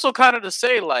 That's also kind of to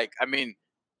say, like, I mean,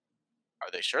 are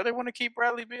they sure they want to keep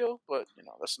Bradley Beal? But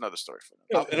that's another story for them.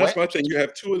 Yeah, and that's my thing. You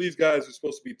have two of these guys who're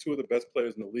supposed to be two of the best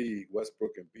players in the league,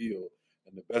 Westbrook and Beal,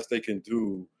 and the best they can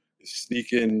do is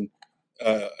sneak in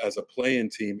as a playing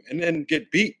team and then get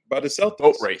beat by the Celtics.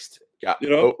 Boat raced. Yeah,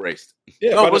 boat raced.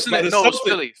 Yeah, no, wasn't it? No, it was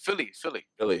Philly.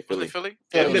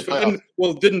 Yeah,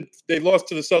 didn't they lost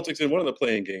to the Celtics in one of the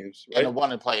playing games, right? And the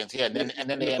one in play-ins, yeah. And then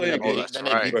they ended up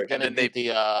then they beat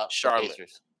the Charlotte.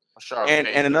 And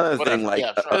another thing, like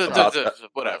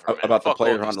about the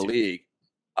players around the league,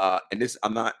 and this,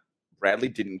 Bradley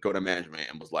didn't go to management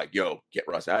and was like, "Yo, get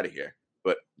Russ out of here."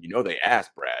 But they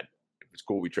asked Brad if it's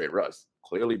cool we trade Russ.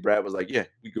 Clearly, Brad was like, "Yeah,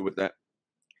 we good with that."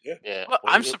 Yeah. Well,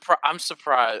 I'm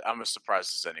surprised. I'm as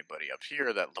surprised as anybody up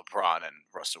here that LeBron and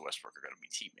Russell Westbrook are going to be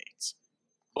teammates.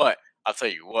 But I'll tell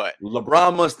you what,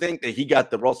 LeBron must think that he got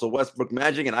the Russell Westbrook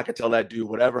magic, and I can tell that dude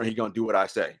whatever, and he's gonna do what I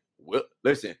say. Well,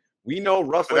 listen, we know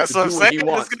Russell. That's what I'm saying. He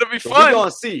wants. It's gonna be so fun.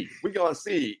 We're gonna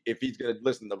see if he's gonna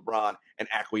listen to LeBron and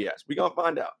acquiesce. We're gonna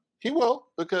find out. He will,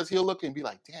 because he'll look and be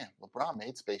like, "Damn, LeBron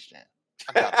made Space Jam.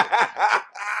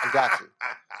 I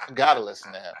got to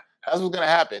listen to him." That's what's gonna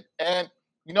happen. And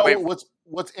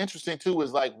what's interesting too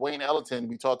is like Wayne Ellington.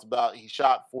 We talked about he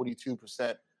shot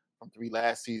 42% from three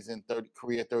last season.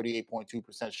 Career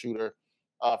 38.2% shooter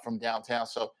from downtown.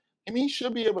 So he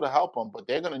should be able to help them, but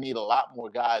they're gonna need a lot more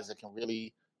guys that can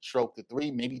really stroke the three.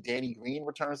 Maybe Danny Green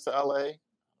returns to LA. I don't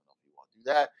know if you want to do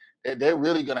that. They're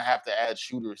really gonna have to add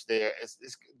shooters there.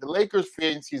 The Lakers' free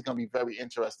agency is gonna be very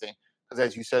interesting because,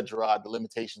 as you said, Gerard, the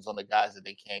limitations on the guys that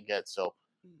they can't get. So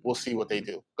we'll see what they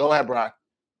do. Go ahead, Brian.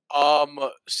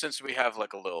 Since we have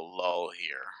like a little lull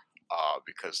here,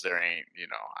 because there ain't,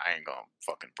 I ain't gonna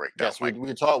fucking break down. Yes,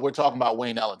 we're talking about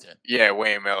Wayne Ellington. Yeah,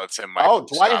 Wayne Ellington.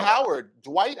 Dwight Howard.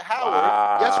 Dwight Howard.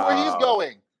 Wow. Guess where he's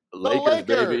going? Lakers,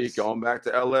 baby, going back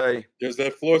to LA. There's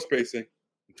that floor spacing.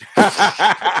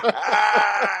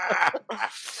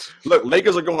 Look,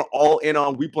 Lakers are going all in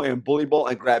on we playing bully ball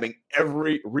and grabbing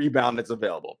every rebound that's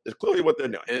available. It's clearly what they're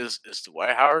doing. Is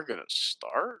Dwight Howard gonna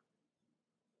start?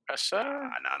 No,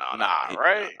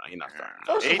 right? No, he's not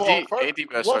starting. AD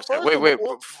best first. Wait.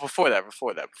 Before that,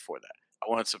 I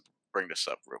wanted to bring this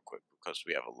up real quick because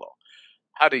we have a lull.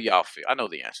 How do y'all feel? I know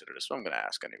the answer to this, but I'm going to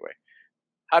ask anyway.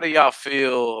 How do y'all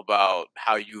feel about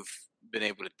how you've been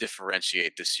able to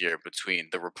differentiate this year between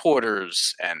the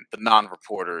reporters and the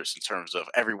non-reporters in terms of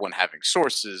everyone having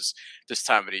sources this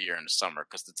time of the year in the summer?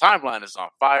 Because the timeline is on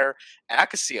fire, and I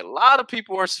can see a lot of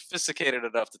people are sophisticated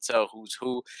enough to tell who's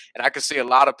who, and I can see a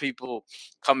lot of people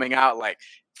coming out like,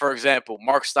 for example,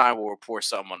 Mark Stein will report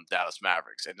something on the Dallas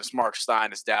Mavericks, and this Mark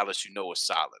Stein is Dallas, is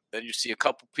solid. Then you see a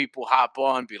couple people hop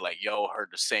on, be like, "Yo, heard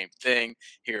the same thing.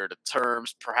 Here are the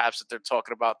terms, perhaps that they're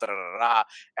talking about."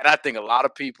 And I think a lot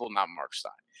of people, not Mark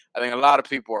Stein, I think a lot of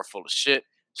people are full of shit.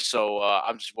 So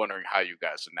I'm just wondering how you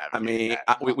guys are navigating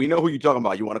that. We know who you're talking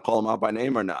about. You want to call them out by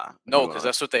name or not? No, because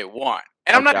that's what they want.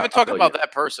 And I'm not even talking about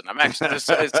that person. I'm actually it's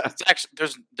actually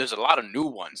there's a lot of new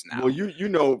ones now. Well, you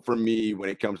know, for me, when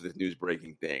it comes to this news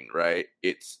breaking thing, right?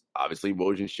 It's obviously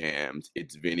Woj and Shams,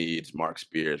 it's Vinny, it's Mark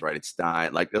Spears, right? It's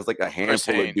Stein. Like there's like a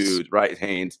handful of dudes, right?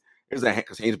 Haynes.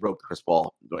 Because Haynes broke the Chris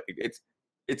Paul.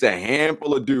 It's a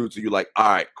handful of dudes who you're like, all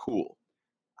right, cool.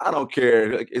 I don't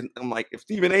care. Like, I'm like, if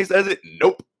Stephen A says it,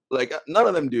 nope. Like none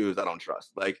of them dudes I don't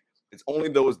trust. Like it's only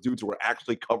those dudes who are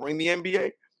actually covering the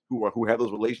NBA who have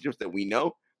those relationships that we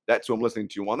know. That's who I'm listening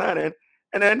to on that end.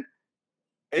 And then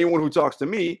anyone who talks to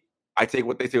me, I take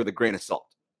what they say with a grain of salt.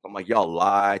 I'm like, y'all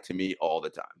lie to me all the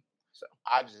time. So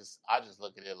I just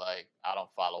look at it like I don't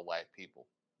follow white people.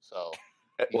 So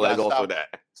well, there's also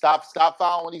that. Stop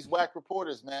following these whack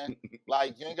reporters, man.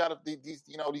 Like you ain't got to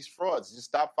these frauds. Just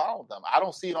stop following them. I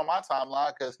don't see it on my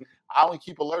timeline because I only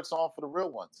keep alerts on for the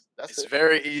real ones. It's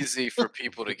very easy for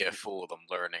people to get fooled. I'm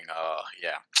learning.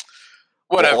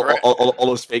 Whatever. All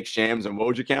those fake Shams and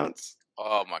Woj accounts.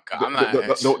 Oh my god!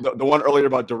 The one earlier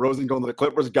about DeRozan going to the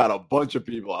Clippers got a bunch of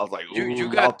people. I was like,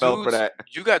 you got dudes, for that.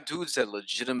 You got dudes at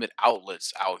legitimate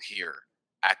outlets out here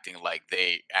acting like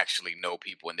they actually know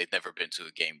people and they've never been to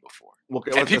a game before.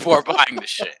 Okay, and people are buying the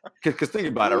shit. Because think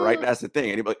about it, right? That's the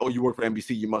thing. And like, oh, you work for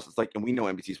NBC, you must. It's like, and we know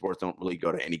NBC Sports don't really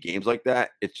go to any games like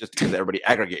that. It's just because everybody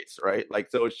aggregates, right? Like,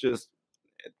 so it's just.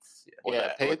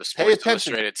 The Sports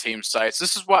Illustrated team sites.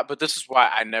 This is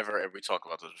why I never, and we talked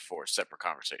about this before, separate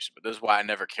conversation, but this is why I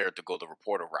never cared to go the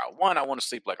reporter route. One, I want to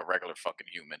sleep like a regular fucking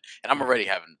human, and I'm already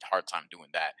having a hard time doing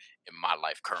that in my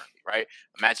life currently, right?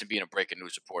 Imagine being a breaking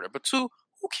news reporter. But two,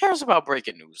 who cares about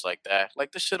breaking news like that?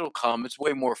 Like, this shit will come. It's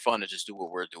way more fun to just do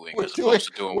what we're doing We're as doing opposed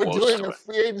to doing we're what doing we're a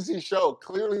free agency show.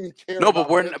 Clearly, we care. No, about but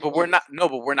we're breaking but we're news. not. No,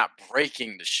 but we're not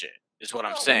breaking the shit. Is what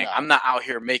I'm No, we're saying. not. I'm not out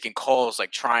here making calls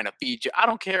like trying to feed you. I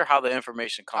don't care how the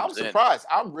information I'm comes in. surprised.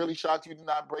 I'm really shocked you did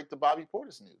not break the Bobby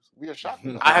Portis news. We are shocked.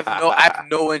 I have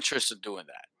no interest in doing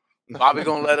that. Bobby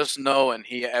gonna let us know, and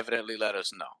he evidently let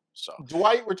us know. So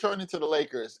Dwight returning to the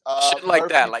Lakers. shit like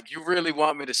Murphy, that. Like, you really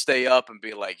want me to stay up and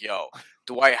be like, "Yo,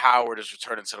 Dwight Howard is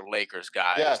returning to the Lakers,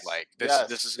 guys." Yes, Like, yes,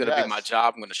 this is gonna be my yes.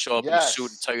 job. I'm gonna show up in a suit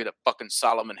and Yes. tell you that fucking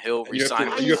Solomon Hill And you have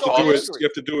resigned. to, Why you you have so to do it. angry? You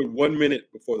have to do it 1 minute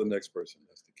before the next person.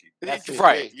 That's the key. That's the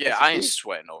Right? key. Yeah, That's the I ain't key.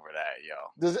 sweating over that, yo.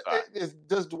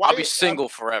 Does Dwight? I'll be single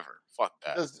forever. Fuck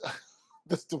that.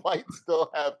 Does Dwight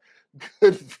still have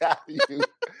good value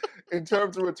in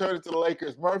terms of returning to the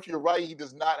Lakers? Murph, you're right. He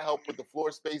does not help with the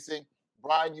floor spacing.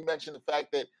 Brian, you mentioned the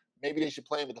fact that maybe they should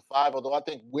play him at the 5, although I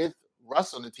think with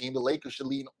Russ on the team, the Lakers should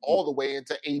lean all the way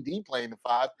into AD playing the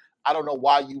 5. I don't know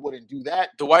why you wouldn't do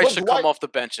that. Dwight But should come off the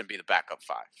bench and be the backup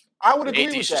 5. I would agree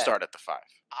AD with should that. start at the 5.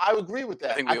 I agree with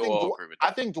that. I think we all agree with I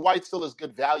that. think Dwight still has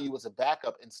good value as a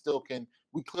backup and still can.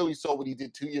 We clearly saw what he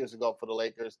did 2 years ago for the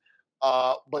Lakers.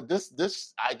 But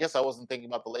this, I guess I wasn't thinking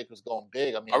about the Lakers going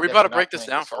big. I mean, Are we I guess about to they're break not this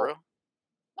playing down for Gasol. real?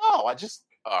 No, I just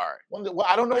All right. wonder. Well,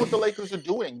 I don't know what the Lakers are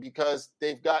doing because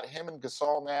they've got him and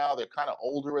Gasol now. They're kind of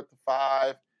older at the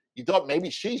 5. You thought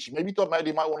maybe maybe thought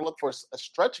maybe they might want to look for a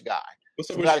stretch guy. What's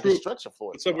up Some with guy that can Schroeder? stretch the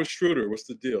floor. What's up with Schroeder? What's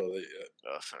the deal?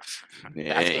 He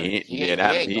ain't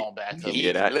going back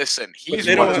to Listen, But he's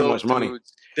they one don't of have those much money.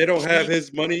 dudes. They don't have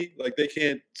his money. Like, they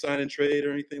can't sign and trade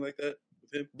or anything like that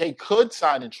with him. They could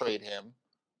sign and trade him.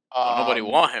 Nobody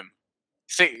want him.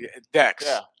 See, Dex,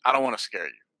 Yeah. I don't want to scare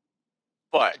you,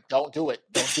 but Don't do it.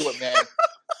 Don't do it, man.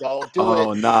 Don't do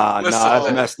Oh it. nah, Listen,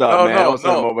 that's messed up, man. Don't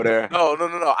send him over there. No.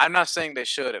 I'm not saying they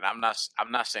should, and I'm not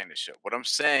saying they should. What I'm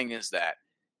saying is that,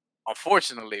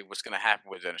 unfortunately, what's going to happen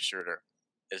with Dennis Schroeder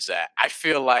is that I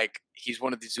feel like he's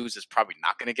one of these dudes that's probably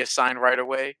not going to get signed right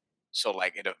away. So,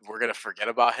 like, we're going to forget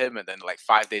about him, and then, like,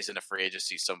 5 days into free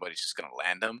agency, somebody's just going to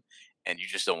land him, and you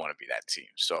just don't want to be that team.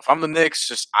 So, if I'm the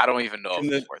Knicks, I don't even know if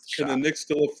it's worth a shot. Can the Knicks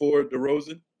still afford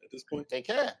DeRozan at this point? They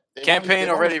can. Campaign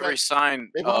already re-signed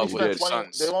They've only with the spent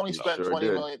Suns. They've only spent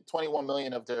Sure 21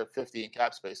 million of their 50 in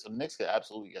cap space, so the Knicks could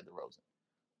absolutely get DeRozan.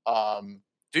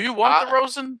 Do you want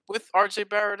DeRozan with RJ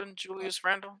Barrett and Julius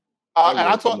Randle? And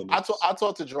I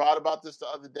talked to Gerard about this the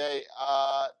other day.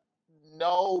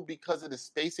 No, because of the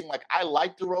spacing. Like, I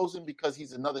like DeRozan because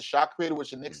he's another shot creator,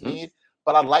 which the Knicks need.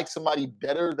 But I'd like somebody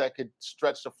better that could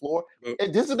stretch the floor.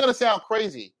 And this is going to sound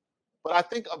crazy, but I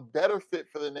think a better fit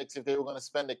for the Knicks, if they were going to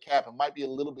spend a cap, it might be a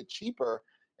little bit cheaper,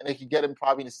 and they could get him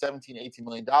probably in the $17, $18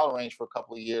 million range for a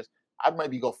couple of years. I'd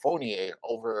maybe go Fournier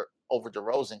over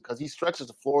DeRozan because he stretches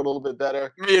the floor a little bit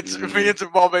better. Me and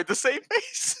Jamal made the same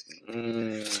face.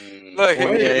 Look,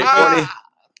 I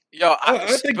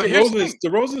think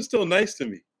DeRozan's still nice to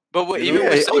me. But he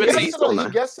gets to the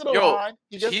line.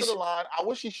 He gets to the line. I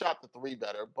wish he shot the 3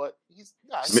 better, but he's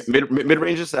nice.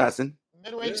 Mid-range assassin.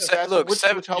 Mid-range assassin. Look, which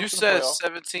you said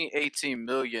 17, 18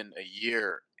 million a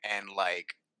year, and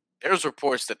like, there's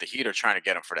reports that the Heat are trying to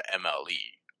get him for the MLE.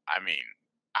 I mean,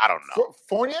 I don't know.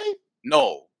 Fournier?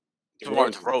 No,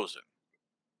 DeRozan.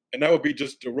 And that would be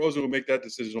just DeRozan would make that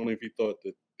decision only if he thought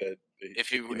that if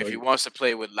he wants to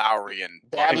play with Lowry and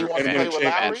Daddy wants to play with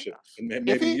Lowry, and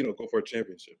maybe go for a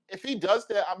championship. If he does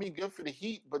that, I mean, good for the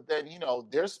Heat. But then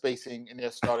their spacing in their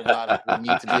starting lineup will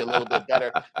need to be a little bit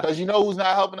better because who's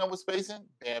not helping them with spacing?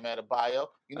 Bam Adebayo.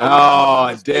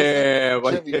 Damn,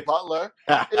 Jimmy Butler.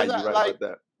 You're right about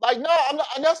that. Like, no, I'm not,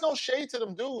 and that's no shade to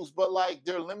them dudes, but like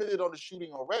they're limited on the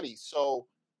shooting already. So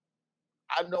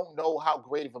I don't know how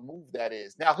great of a move that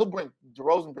is. Now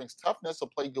DeRozan brings toughness. He'll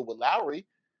play good with Lowry.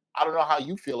 I don't know how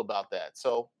you feel about that.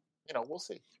 So, we'll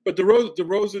see. But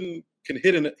DeRozan can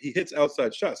hit he hits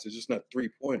outside shots. It's just not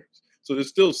 3-pointers. So there's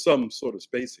still some sort of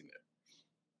spacing there.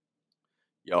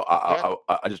 Yo,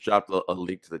 I just dropped a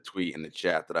link to the tweet in the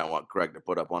chat that I want Craig to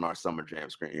put up on our Summer Jam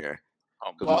screen here.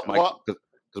 Because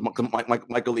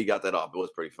Michael Lee got that off. It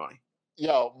was pretty funny.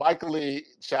 Yo, Michael Lee,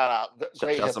 shout out.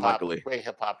 Great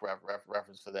hip hop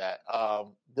reference for that.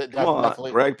 Come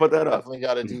on, Greg, put that up. Definitely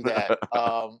got to do that.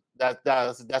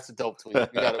 That's a dope tweet. We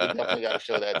definitely got to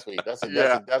show that tweet. That's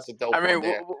a dope. I mean,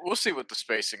 one we'll see with the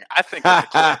spacing. I think. There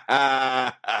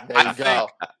you go.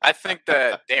 I think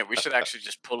that we should actually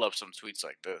just pull up some tweets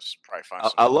like this. Probably find.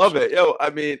 I love it, yo. I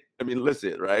mean,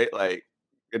 listen, right? Like,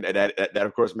 And that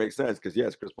of course makes sense because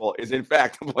yes, Chris Paul is in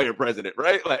fact a player president,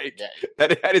 right? Like Yeah.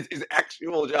 that is his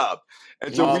actual job,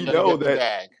 and so He's we gonna know get the that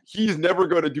bag. he's never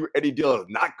going to do any deal that's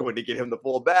not going to get him the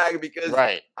full bag because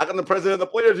Right. how can the president of the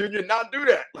players union not do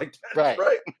that? Like that's Right.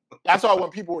 right. That's why when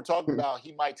people were talking about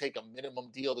he might take a minimum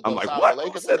deal to go I'm like, sign what? with the Who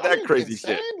Lakers, said like, are that you crazy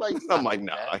insane? shit? Like, he's I'm not like, doing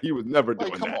nah, that. he was never Like,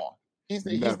 doing come that. on. He's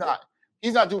Never.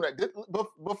 not doing that.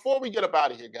 Before we get up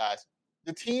out of here, guys,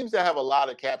 the teams that have a lot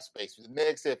of cap space, the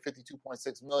Knicks at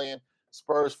 52.6 million,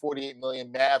 Spurs 48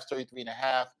 million, Mavs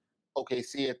 33.5,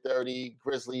 OKC at 30,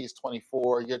 Grizzlies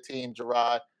 24, your team,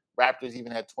 Gerard, Raptors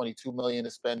even had 22 million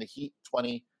to spend, the Heat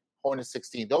 20, Hornets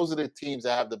 16. Those are the teams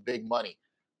that have the big money.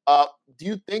 Do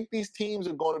you think these teams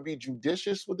are going to be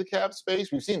judicious with the cap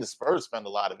space? We've seen the Spurs spend a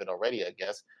lot of it already, I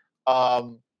guess.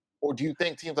 Or do you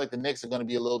think teams like the Knicks are going to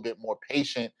be a little bit more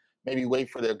patient, maybe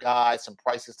wait for their guys, some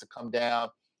prices to come down?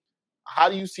 How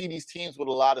do you see these teams with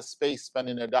a lot of space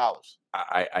spending their dollars?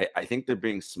 I think they're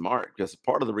being smart because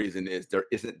part of the reason is there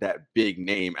isn't that big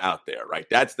name out there, right?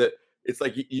 It's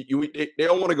like they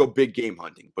don't want to go big game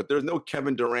hunting, but there's no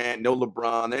Kevin Durant, no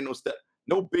LeBron, there's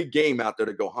no big game out there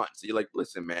to go hunt. So you're like,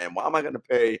 listen, man, why am I going to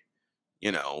pay,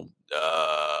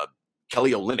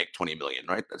 Kelly Olynyk $20 million,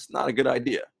 right? That's not a good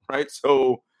idea, right?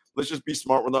 So let's just be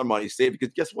smart with our money, save,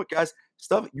 because guess what, guys?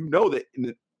 Stuff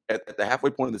that at the halfway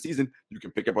point of the season, you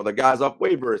can pick up other guys off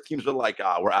waivers. Teams are like,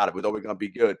 we're out of it. Oh, we're going to be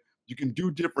good. You can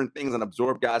do different things and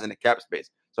absorb guys in the cap space.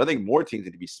 So I think more teams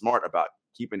need to be smart about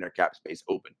keeping their cap space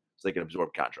open so they can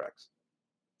absorb contracts.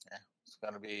 Yeah, it's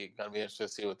gonna be interesting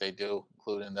to see what they do,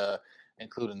 including the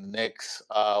Knicks.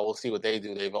 We'll see what they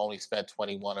do. They've only spent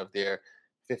 21 of their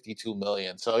 52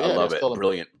 million. So yeah, I love it.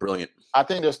 Brilliant. I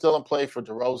think they're still in play for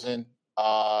DeRozan,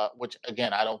 which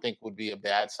again I don't think would be a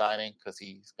bad signing because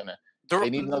he's gonna. They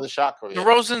need another shot career.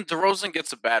 DeRozan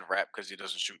gets a bad rap because he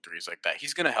doesn't shoot threes like that.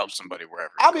 He's gonna help somebody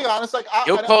wherever. I'll be honest, like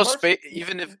he'll cause space,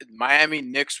 even if Miami,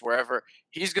 Knicks, wherever,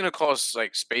 he's gonna cause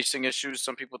like spacing issues.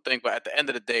 Some people think, but at the end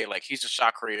of the day, like he's a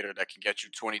shot creator that can get you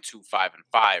 22, 5, and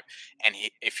 5. And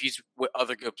if he's with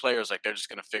other good players, like they're just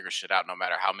gonna figure shit out no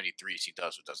matter how many threes he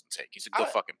does or doesn't take. He's a good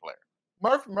fucking player.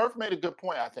 Murph made a good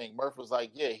point. I think Murph was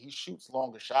like, yeah, he shoots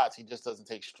longer shots. He just doesn't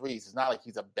take threes. It's not like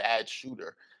he's a bad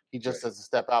shooter. He just doesn't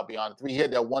step out beyond the three. He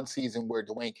had that one season where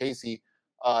Dwayne Casey,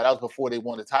 that was before they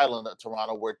won the title in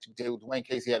Toronto, where Dwayne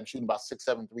Casey had him shooting about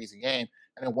 6-7 threes a game.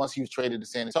 And then once he was traded to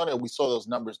San Antonio, we saw those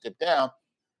numbers dip down.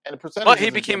 And the percentage. But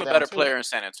he became a better player in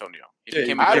San Antonio. He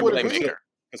became a better playmaker.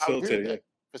 Facilitator.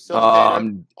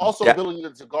 Also, ability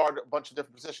to guard a bunch of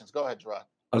different positions. Go ahead, Gerard.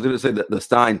 I was going to say that the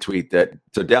Stein tweet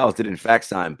so Dallas did in fact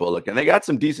sign Bullock, and they got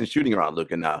some decent shooting around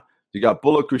looking now. You got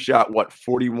Bullock who shot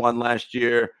 41 last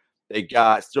year. They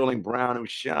got Sterling Brown who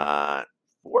shot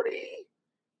 40.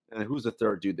 And who's the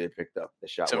third dude they picked up? That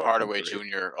shot Tim Hardaway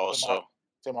Jr. also.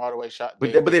 Tim Hardaway shot.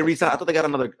 But they re-signed. I thought they got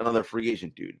another free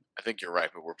agent dude. I think you're right,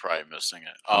 but we're probably missing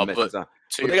it.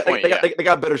 They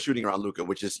got better shooting around Luka,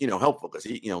 which is helpful because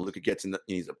Luka gets in.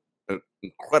 He's an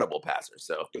incredible passer.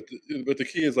 So, but the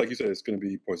key is, like you said, it's going to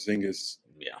be Porzingis.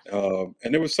 Yeah.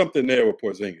 And there was something there with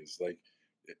Porzingis. Like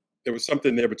there was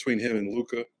something there between him and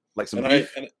Luka. Like some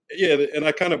beef.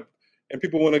 And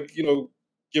people want to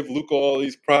give Luka all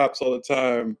these props all the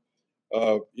time.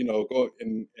 Go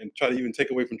and try to even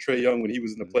take away from Trae Young when he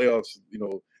was in the playoffs.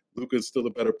 Luka's still a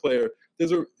better player.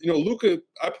 There's Luka.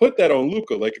 I put that on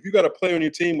Luka. Like if you got a player on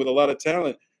your team with a lot of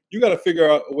talent, you got to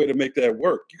figure out a way to make that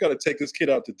work. You got to take this kid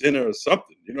out to dinner or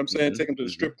something. You know what I'm saying? Take him to the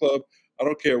strip club. I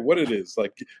don't care what it is.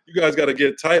 Like you guys got to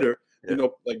get tighter. Yeah.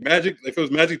 Like Magic. If it was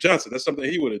Magic Johnson, that's something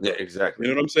he would have done. Yeah, exactly.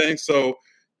 You know what I'm saying? So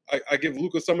I give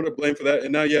Luka some of the blame for that.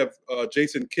 And now you have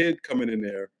Jason Kidd coming in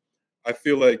there. I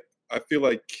feel like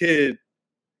Kidd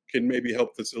can maybe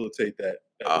help facilitate that.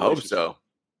 I hope so.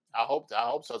 I hope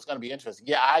so. It's going to be interesting.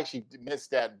 Yeah, I actually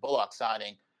missed that Bullock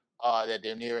signing. That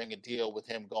they're nearing a deal with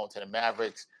him going to the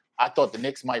Mavericks. I thought the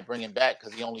Knicks might bring him back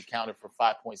because he only counted for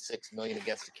 $5.6 million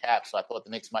against the cap. So I thought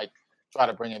the Knicks might try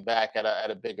to bring him back at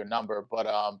a bigger number. But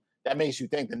that makes you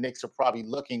think the Knicks are probably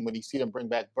looking when you see them bring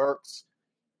back Burks,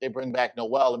 they bring back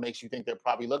Noel. It makes you think they're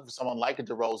probably looking for someone like a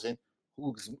DeRozan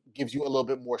who gives you a little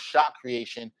bit more shot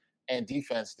creation and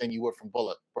defense than you would from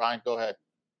Bullock. Brian, go ahead.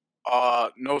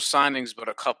 No signings, but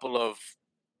a couple of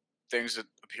things that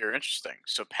appear interesting.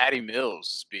 So Patty Mills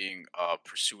is being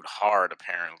pursued hard,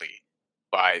 apparently,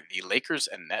 by the Lakers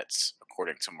and Nets,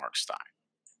 according to Mark Stein.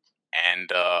 And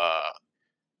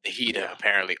the Heat have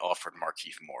apparently offered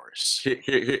Markieff Morris.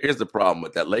 Here's the problem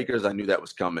with that. Lakers, I knew that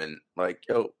was coming. Like,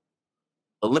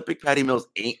 Olympic Patty Mills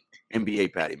ain't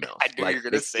NBA Patty Mills. I knew you were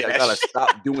gonna say that gotta shit.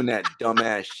 stop doing that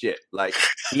dumbass shit. Like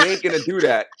he ain't gonna do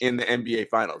that in the NBA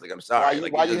Finals. Like I'm sorry.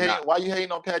 Why you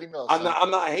hating on Patty Mills? I'm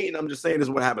not hating. I'm just saying this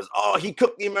is what happens. Oh, he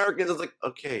cooked the Americans. I was like,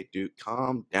 okay, dude,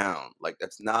 calm down. Like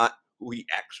that's not who he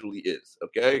actually is.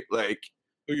 Okay, like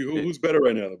who's better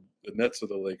right now, the Nets or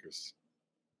the Lakers?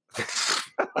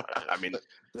 I mean,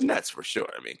 the Nets for sure.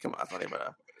 I mean, come on, it's not even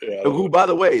Yeah, who, by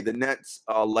the way, the Nets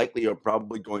likely are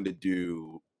probably going to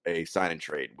do a sign and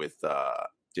trade with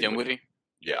Dinwiddie.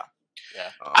 Yeah.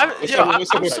 What's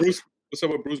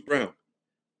up with Bruce Brown?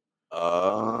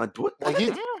 Thought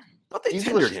they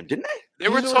tendered him, didn't they? They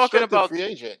were talking about free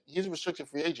agent. He's a restricted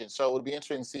free agent, so it would be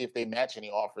interesting to see if they match any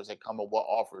offers that come, or what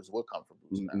offers would come from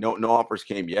Bruce Brown. No offers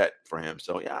came yet for him.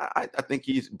 So yeah, I think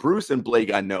he's Bruce and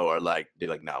Blake. I know are like they're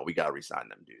like, no, we gotta resign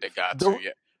them, dude. They got to.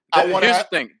 Yeah. Here's the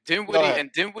thing: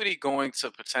 Dinwiddie going to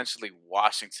potentially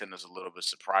Washington is a little bit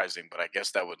surprising, but I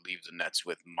guess that would leave the Nets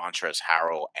with Montrezl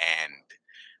Harrell and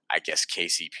I guess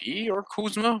KCP or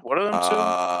Kuzma. What are them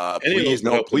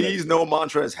two? Please no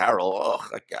Montrezl Harrell. Oh,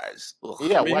 that guy's. Ugh.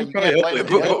 Yeah, why you can't play him?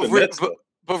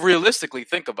 But realistically,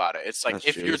 think about it. It's like That's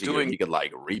if true. you're doing, he could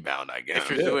like rebound. I guess if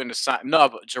you're doing the sign. No,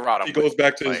 but Gerard, he goes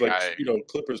back to his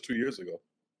Clippers 2 years ago.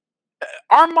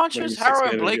 Are Montrezl Harrell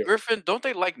and Blake Griffin, don't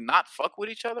they like not fuck with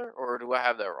each other, or do I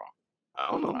have that wrong? I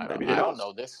don't know. I don't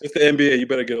know this. It's the NBA. You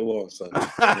better get along, son. You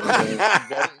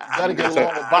gotta get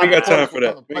along. We ain't got time for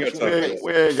that.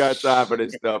 We ain't got time for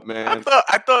this stuff, man.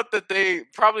 I thought that they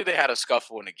had a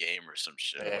scuffle in a game or some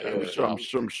shit. Yeah, I'm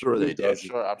sure they did. I'm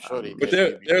sure they did. But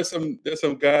there's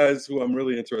some guys who I'm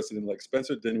really interested in, like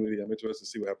Spencer Dinwiddie. I'm interested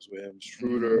to see what happens with him.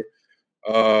 Schroeder.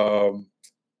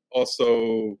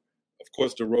 Also, of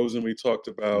course, DeRozan we talked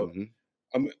about.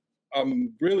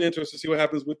 I'm really interested to see what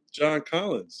happens with John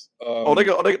Collins. They're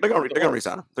gonna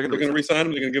resign him. They're gonna resign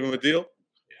him. They're gonna give him a deal.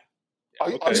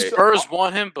 Yeah. Okay. Spurs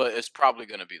want him, but it's probably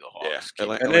gonna be the Hawks.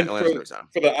 Yeah. And then for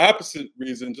the opposite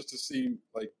reason, just to see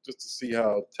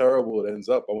how terrible it ends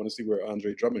up, I want to see where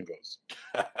Andre Drummond goes.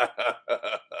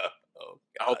 I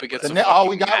hope he gets. We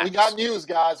got news,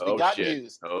 guys. We got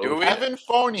news. Evan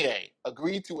Fournier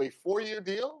agreed to a 4-year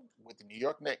deal with the New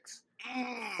York Knicks.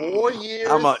 4 years.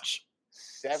 How much?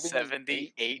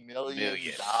 $78 million.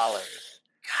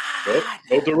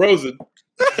 No DeRozan.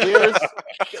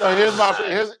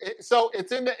 So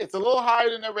it's a little higher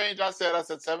than the range I said. I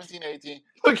said 17, 18.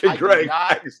 Look at Greg.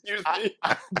 Excuse me.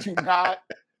 I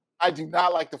do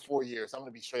not like the 4 years. I'm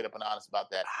going to be straight up and honest about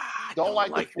that. Don't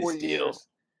like the 4 years.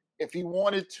 If he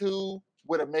wanted to,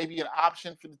 with maybe an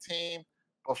option for the team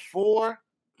before.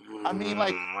 I mean,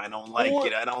 like, I don't like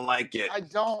it. I don't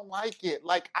like it.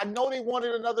 Like, I know they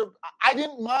wanted another. I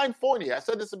didn't mind Fournier. I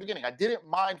said this at the beginning. I didn't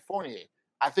mind Fournier.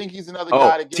 I think he's another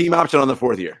guy that team option on the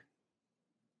 4th year.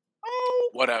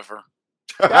 Whatever.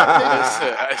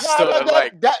 That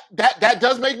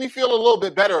does make me feel a little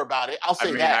bit better about it. I'll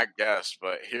say that. I guess,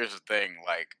 but here's the thing.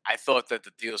 Like, I thought that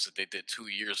the deals that they did 2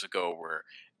 years ago where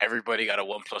everybody got a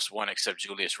 1+1 except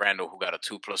Julius Randle, who got a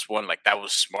 2+1. Like, that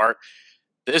was smart.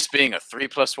 This being a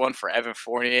 3+1 for Evan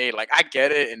Fournier, like, I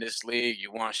get it in this league.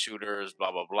 You want shooters,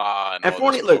 blah blah blah. And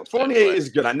Fournier is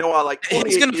good. I know. I like.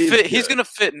 He's gonna fit. He's gonna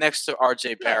fit next to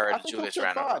RJ Barrett and Julius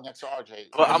Randle. Next to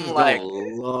RJ, but I'm like,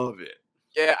 love it.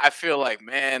 Yeah, I feel like,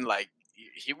 man, like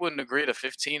he wouldn't agree to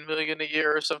 $15 million a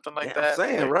year or something like that. I'm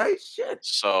saying, right? Shit.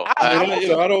 So I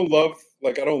don't love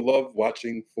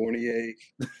watching Fournier.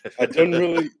 I don't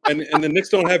really, and the Knicks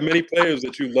don't have many players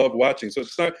that you love watching. So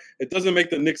it doesn't make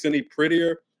the Knicks any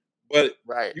prettier. But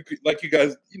you could, like you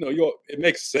guys, it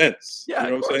makes sense. Yeah, you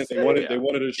know what I'm saying? They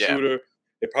wanted a shooter.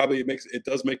 It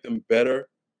does make them better.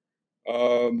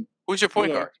 Who's your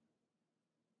point guard?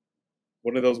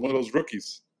 One of those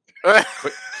rookies.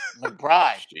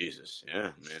 McBride. Jesus, yeah,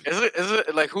 man. Is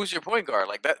it like who's your point guard?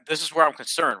 Like that. This is where I'm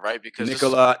concerned, right? Because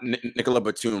Nicola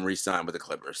Batum re-signed with the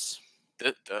Clippers.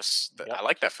 I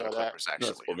like that for the Clippers,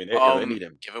 actually. I mean, they need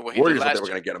him. Given what he Warriors did last they were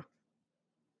going to get him.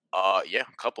 Yeah,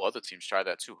 a couple other teams tried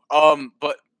that too.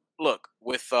 But look,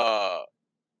 with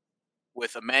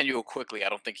Emmanuel Quickley, I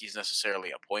don't think he's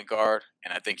necessarily a point guard,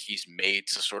 and I think he's made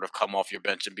to sort of come off your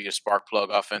bench and be a spark plug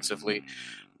offensively.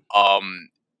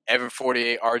 Evan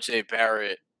Fournier, RJ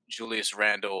Barrett, Julius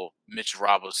Randle, Mitch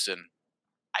Robinson.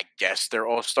 I guess they're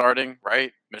all starting,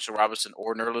 right? Mitchell Robinson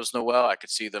or Nerlens Noel. I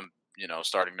could see them,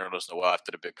 starting Nerlens Noel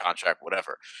after the big contract,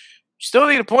 whatever. You still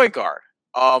need a point guard.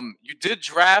 You did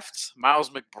draft Miles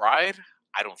McBride.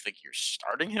 I don't think you're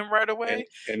starting him right away.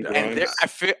 And And Grimes.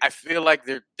 I feel like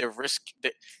they're risk.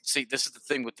 See, this is the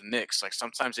thing with the Knicks. Like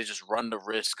sometimes they just run the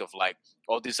risk of like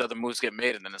all these other moves get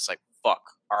made, and then it's like, fuck.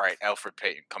 All right, Elfrid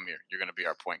Payton, come here. You're gonna be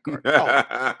our point guard.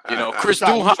 You know, Chris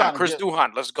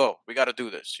Duhon, let's go. We got to do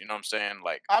this. You know what I'm saying?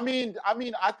 Like, I mean,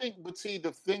 I think, but see,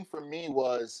 the thing for me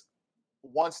was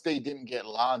once they didn't get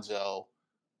Lonzo,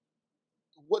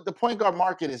 what the point guard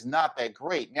market is not that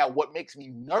great. Now, what makes me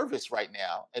nervous right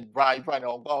now, and Brian, you probably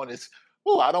know I'm going, is,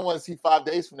 I don't want to see 5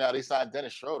 days from now they sign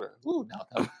Dennis Schroeder. No.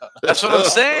 that's what I'm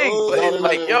saying. But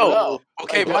like, yo,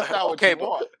 okay, like,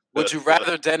 but would you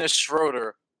rather Dennis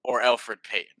Schroeder or Elfrid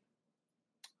Payton?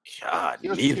 God,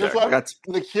 here's what,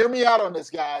 like, hear me out on this,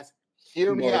 guys.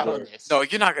 Hear me out on this. No,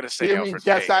 you're not going to say Elfrid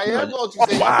Payton. Yes, I am going to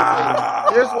say Elfrid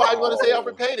Payton. Here's why I'm going to say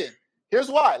Elfrid Payton. Here's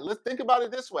why. Let's think about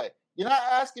it this way. You're not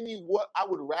asking me what I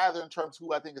would rather in terms of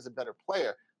who I think is a better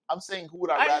player. I'm saying who would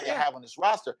I rather have on this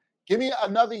roster. Give me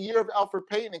another year of Elfrid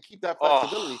Payton and keep that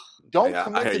flexibility. Don't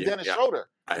commit to Dennis Schroeder.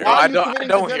 I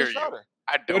don't hear you.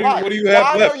 I don't. What do you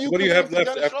have left? What do you have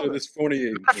left after this Fournier?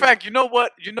 In fact, you know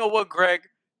what, Greg?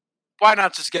 Why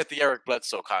not just get the Eric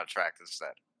Bledsoe contract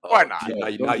instead? Why not?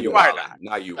 Why not?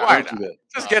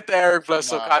 Just get the Eric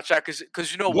Bledsoe contract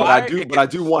because you know why? But I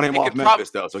do want him off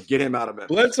Memphis though. So get him out of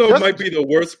Memphis. Bledsoe might be the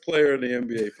worst player in the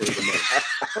NBA for the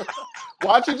month.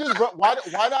 Why don't you just? Why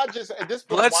not just at this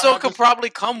point? Bledsoe could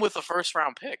probably come with a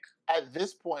first-round pick. At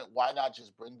this point, why not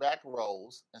just bring back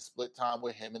Rose and split time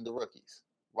with him and the rookies?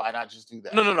 Why not just do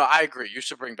that? No. I agree. You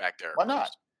should bring back Derrick. Why not?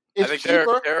 Rose. I think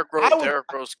Derrick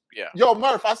Rose. Yeah. Yo,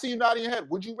 Murph, I see you nodding your head.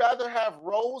 Would you rather have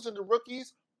Rose and the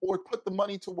rookies or put the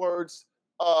money towards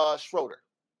Schroeder?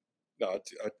 No,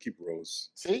 I'd keep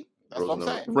Rose. See? That's what I'm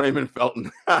saying. Raymond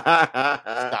Felton.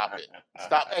 Stop it.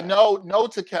 And no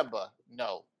to Kemba.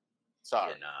 No.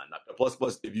 Sorry. Yeah, nah.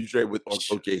 Plus, if you trade with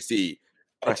OKC,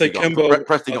 I'll take Kemba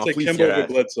over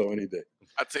Bledsoe any day.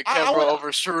 I take Kemba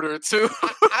over Schroeder too.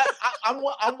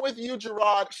 I'm with you,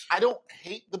 Gerard. I don't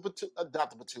hate the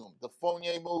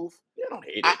Fournier move. Yeah, I don't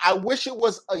hate it. I wish it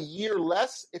was a year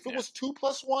less. If it was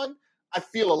 2+1, I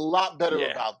feel a lot better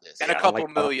about this. And a couple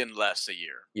million less a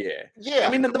year. Yeah. I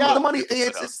mean, the money.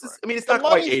 It's not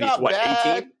quite 80. It's what,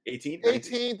 18?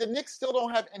 18. The Knicks still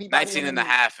don't have anybody. 19 and a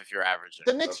half if you're averaging.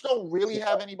 The Knicks don't really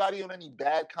have anybody on any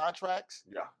bad contracts.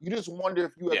 Yeah. You just wonder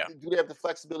if do they have the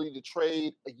flexibility to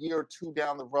trade a year or two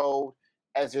down the road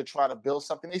as they're trying to build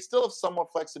something. They still have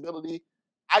somewhat flexibility.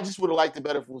 I just would have liked it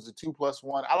better if it was a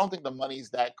 2+1. I don't think the money's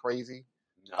that crazy.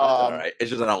 No, all right. It's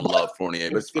just I don't love Fournier.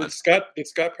 But did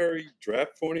Scott Perry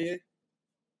draft Fournier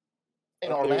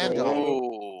in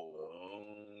Orlando?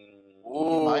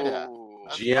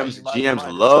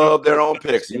 GMs love their own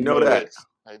picks. You know that.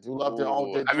 They do love their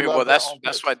own.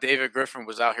 That's why David Griffin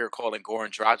was out here calling Goran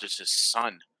Dragic his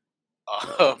son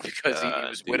because he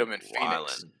was with him in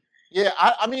Phoenix. Yeah,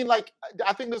 I mean, like,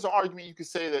 I think there's an argument you could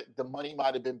say that the money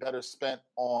might have been better spent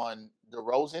on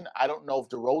DeRozan. I don't know if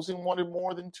DeRozan wanted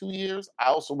more than 2 years. I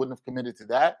also wouldn't have committed to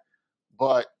that.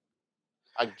 But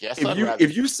I guess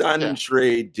if you sign and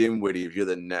trade Dinwiddie, if you're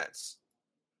the Nets,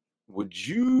 would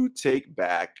you take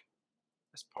back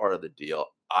as part of the deal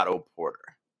Otto Porter?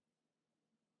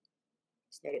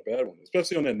 It's not a bad one,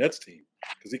 especially on that Nets team.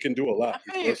 Because he can do a lot.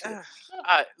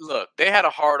 Look, they had a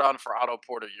hard-on for Otto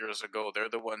Porter years ago. They're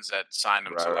the ones that signed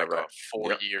him to a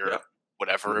 4-year,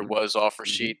 whatever it was, offer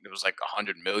sheet. It was like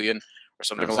 $100 million or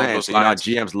something along those lines.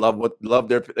 GMs love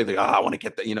their. They're like, I want to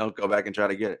get that. Go back and try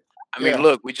to get it. I mean,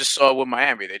 look, we just saw it with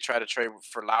Miami. They tried to trade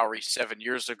for Lowry 7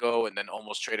 years ago, and then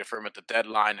almost traded for him at the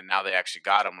deadline, and now they actually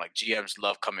got him. Like GMs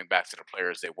love coming back to the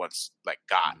players they once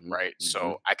got, right?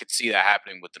 So I could see that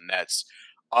happening with the Nets.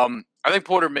 I think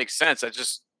Porter makes sense. I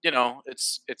just,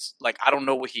 it's like I don't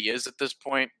know what he is at this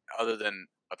point, other than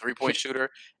a 3-point shooter,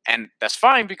 and that's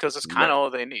fine because it's kind of all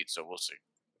they need. So we'll see.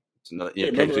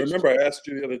 Remember, I asked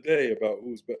you the other day about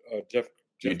who's Jeff.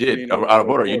 You did out of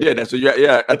order. You did. That's what.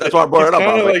 Yeah. That's why I brought it up.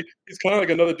 He's kind of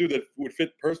like another dude that would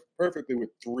fit perfectly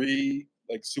with 3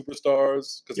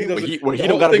 superstars because he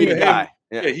don't got to be the guy.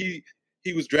 Yeah, he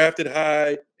was drafted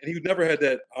high, and he never had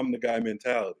that "I'm the guy"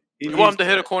 mentality. You want him to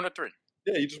hit a corner 3.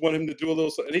 Yeah, you just want him to do a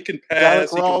little, and he can pass,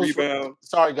 he can rebound.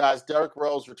 Sorry, guys. Derrick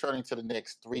Rose returning to the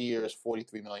Knicks, 3 years,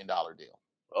 $43 million deal.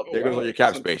 Oh, there goes all your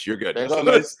cap space. You're good. There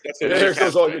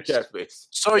goes all your cap space.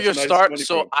 So your start.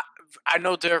 So I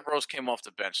know Derrick Rose came off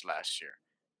the bench last year.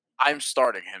 I'm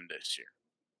starting him this year.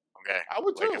 Okay, I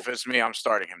would too. If it's me, I'm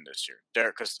starting him this year,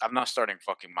 Derrick, because I'm not starting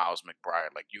fucking Miles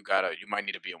McBride. Like you might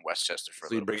need to be in Westchester for.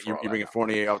 So you bringing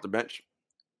Fournier off the bench?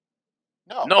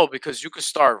 No, because you could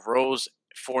start Rose,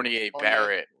 Fournier,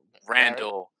 Barrett,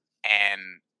 Randall, and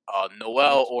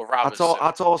Noel or Robinson.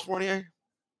 How tall is Fournier?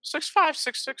 6'5",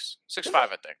 6'6", 6'5", I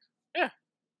think. Yeah,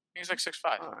 he's like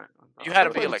 6'5". All right. You had to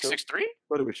I be thought like so. 6'3".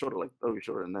 it was shorter.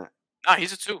 Shorter than that. Nah,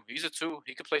 he's a 2. He's a 2.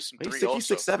 He could play some 3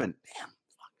 also. He's 6'7". Damn.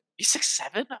 He's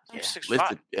 6'7". Yeah, 6'5".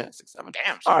 listed. Yeah, 6'7".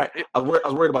 Damn. All right. It- I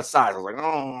was worried about size. I was like,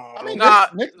 oh. I mean, Nah.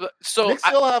 Knicks So Knicks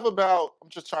still have about. I'm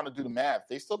just trying to do the math.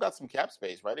 They still got some cap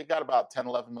space, right? They got about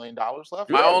 $10-11 million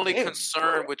left. my Yeah, only damn.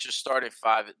 concern with your starting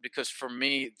 5 is because for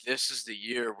me, this is the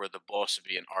year where the ball should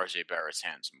be in RJ Barrett's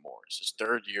hands more. It's his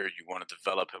 3rd year. You want to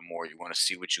develop him more. You want to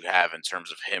see what you have in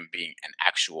terms of him being an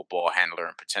actual ball handler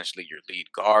and potentially your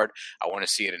lead guard. I want to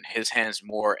see it in his hands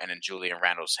more and in Julian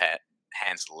Randle's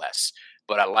hands less.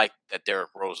 But I like that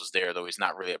Derrick Rose is there, though he's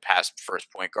not really a pass first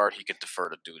point guard. He could defer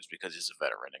to dudes because he's a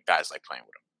veteran and guys like playing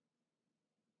with him.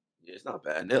 Yeah, it's not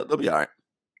bad. They'll be all right.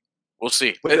 We'll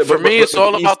see. But For me, it's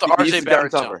all the about the East has RJ gotten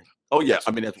Barrett tougher. jump. Oh yeah,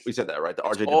 I mean we said that right. The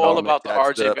RJ It's all development, about the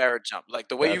that's RJ Barrett jump. Like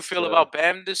the way you that's feel the- about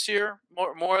Bam this year,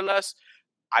 more or less,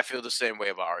 I feel the same way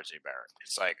about RJ Barrett.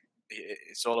 It's like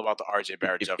it's all about the RJ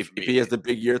Barrett jump for me. If he has the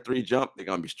big year 3 jump, they're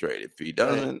gonna be straight. If he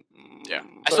doesn't, Yeah,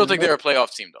 I still think they're a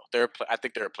playoff team, though. I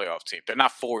think they're a playoff team. They're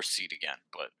not 4 seed again,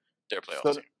 but they're a playoff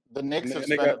So team. the Knicks And have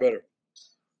they got spent. better.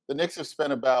 The Knicks have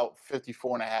spent about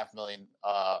 $54.5 million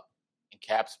in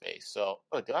cap space. So,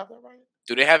 do I have that right?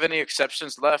 Do they have any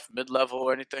exceptions left, mid-level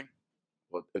or anything?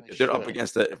 well, They if they're up should.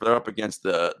 against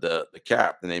the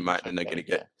cap, then they might. Then they're gonna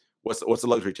get what's the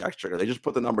luxury tax trigger? They just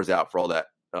put the numbers out for all that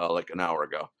like an hour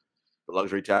ago. The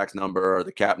luxury tax number,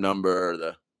 the cap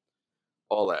number,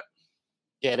 all that.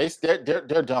 Yeah,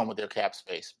 they're done with their cap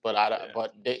space, but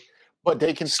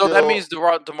they can. So still, that means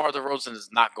DeMar DeRozan is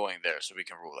not going there, so we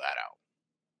can rule that out.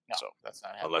 no, so- that's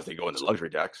not happening. Unless they go into luxury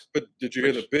tax. But did you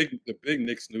hear the big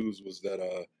Knicks news was that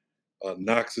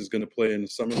Knox is going to play in the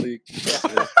summer league?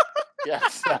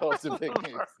 Yes, that was the big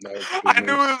news. That was the big I knew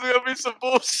news. it was gonna be some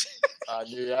bullshit.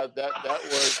 Yeah, that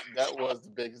was the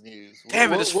big news.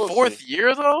 Damn, it is We'll 4th see.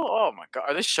 year though. Oh my god,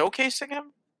 are they showcasing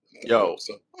him? Yo,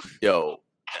 So,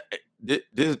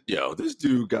 this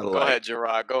dude gotta Go like. ahead,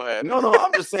 Gerard. Go ahead. No,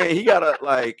 I'm just saying he gotta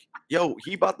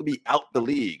he about to be out the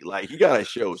league. Like he gotta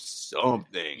show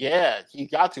something. Yeah, he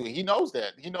got to. He knows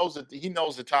that. He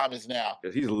knows the time is now.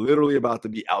 Because he's literally about to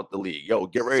be out the league. Yo,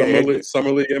 get ready.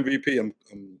 Summer League MVP.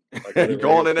 I got it right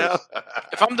Going here in now. first.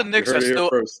 If I'm the You Knicks, heard it here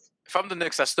first. if I'm the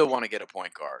Knicks, I still want to get a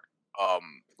point guard,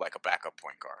 like a backup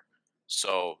point guard.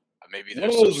 So maybe One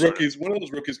there's of some those sort of- rookies. One of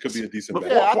those rookies could be a decent But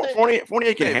back. Yeah, I think-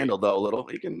 Fournier can Maybe. handle though a little.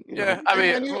 He can. Yeah, I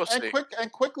mean, and we'll see.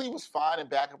 Quickly was fine in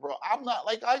backup, bro. I'm not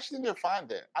like I actually think they're fine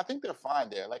there. I think they're fine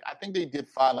there. Like I think they did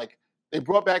fine. Like they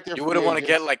brought back their. You free wouldn't want to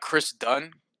get agents. like Chris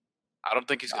Dunn. I don't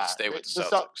think he's gonna Nah, stay with the the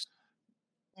Celtics.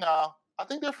 No, I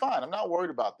think they're fine. I'm not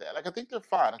worried about that. Like I think they're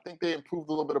fine. I think they improved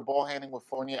a little bit of ball handling with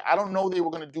Fournier. I don't know they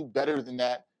were going to do better than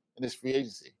that in this free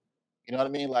agency. You know what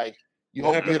I mean? Like you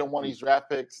hope you get on one of these draft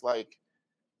picks. Like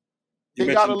You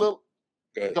they got a mentioned- little.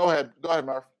 Go ahead. Go ahead,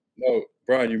 Murph. No,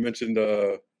 Brian, you mentioned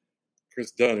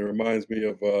Chris Dunn. It reminds me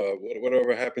of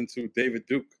whatever happened to David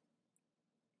Duke.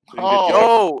 He didn't get Oh. drafted.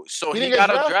 Yo, so He he didn't got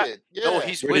get a draft. drafted. No, Yeah.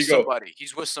 he's Where'd with he go? somebody.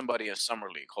 He's with somebody in summer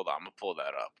league. Hold on, I'm gonna pull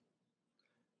that up.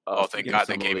 Oh, thank speaking God of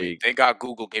they summer gave me. league, Thank God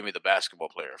Google gave me the basketball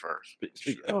player first.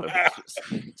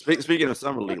 Speaking of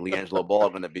summer league, LiAngelo Ball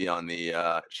going to be on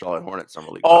the Charlotte Hornets summer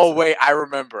league. Oh roster. wait, I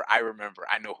remember.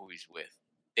 I know who he's with.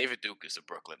 David Duke is a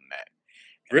Brooklyn Net.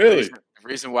 And Really? The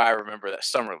reason why I remember that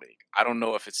summer league, I don't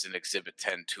know if it's an Exhibit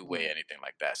 10 two-way anything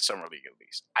like that. Summer league at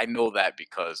least. I know that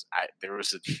because there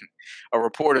was a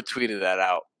reporter tweeted that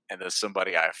out, and then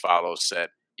somebody I follow said,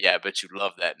 "Yeah, I bet you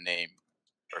love that name."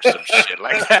 Or some shit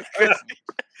like that,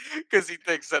 because he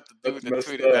thinks that the dude That's that messed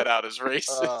tweeted up. that out is racist.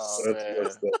 Oh, That's man.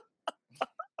 messed up.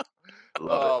 I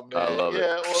love it. I love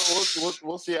yeah, it.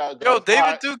 we'll see how it goes. Yo, David All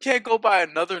right. Duke can't go by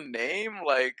another name.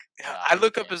 Like, Nah, I he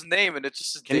look up can't. his name and it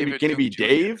just says Can he David. be Duke Jr.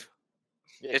 Dave?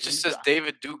 Yeah, It just he's says got-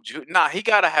 David Duke Jr. Nah, he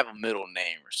gotta have a middle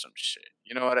name or some shit.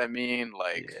 You know what I mean?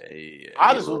 Like, Yeah, I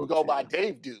he just would wrote go you. by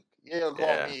Dave Duke. You're gonna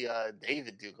Yeah. call me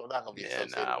David Duke. I'm not gonna be Yeah,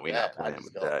 associated nah, with we that. not I playing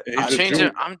just with go- that. He's I'm a changing.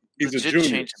 junior. I'm He's a legit junior,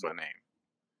 changing so- my name.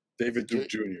 David Duke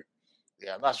Jr.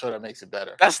 Yeah, I'm not sure that makes it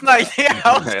better. That's not. Yeah,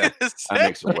 I was Yeah, gonna That say.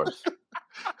 makes it worse.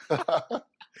 That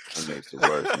makes it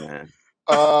worse, man.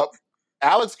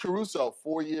 Alex Caruso,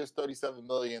 4 years, $37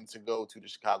 million to go to the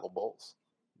Chicago Bulls.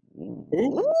 Who?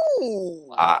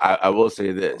 Ooh. I will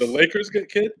say this: The Lakers get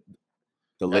kid?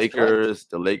 the That's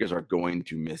Lakers are going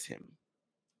to miss him.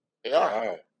 They are.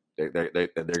 Wow. They're going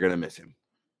to miss him.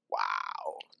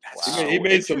 Wow. That's Wow. so He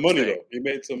made some money interesting. though. He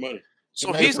made some money.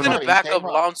 So made he's some gonna money. He back came up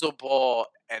up. Lonzo Ball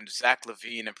and Zach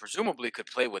LaVine, and presumably could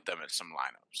play with them in some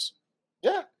lineups.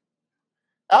 Yeah.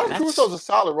 Alex That's- Caruso's a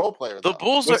solid role player. The though.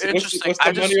 Bulls What's are interesting.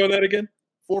 the money on that again?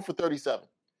 4 for 37.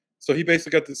 So he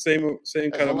basically got the same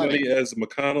kind of money Hellenic. as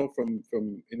McConnell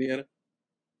from Indiana.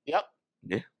 Yep.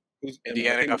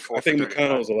 Indiana got 4 I think for 35.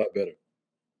 McConnell's a lot better.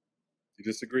 You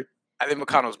disagree? I think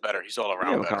McConnell's better. He's all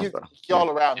around better. He's all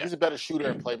around. Yeah. He's a better shooter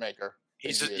and playmaker.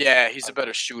 He's than he is. he's a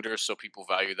better shooter, so people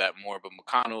value that more. But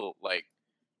McConnell, like,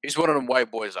 he's one of them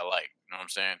white boys I like. You know what I'm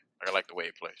saying? Like, I like the way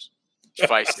he plays. He's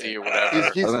feisty or whatever.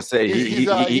 I was gonna say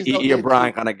he's a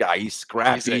Brian kind of guy. He's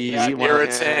scrappy. He's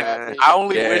irritant. I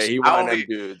only wish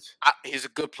dudes. He's a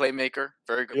good playmaker,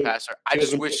 very good passer. I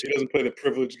just wish he doesn't play the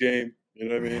privilege game. You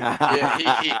know what I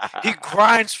mean? Yeah, he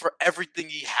grinds for everything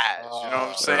he has. You know what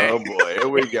I'm saying? Oh boy, here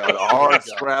we go. The hard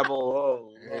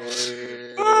scrabble.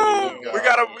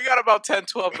 We got about 10,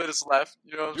 12 minutes left.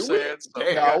 You know what I'm saying?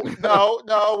 So,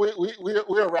 no,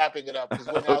 we're wrapping it up. You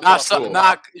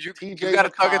got to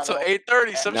talk until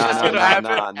 8:30. Some shit's gonna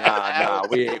happen. Nah.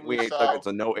 We ain't talking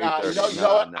to no 8:30. You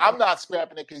know what? I'm not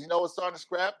scrapping it because you know what's starting to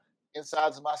scrap?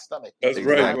 Insides of my stomach. That's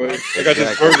right, man. I got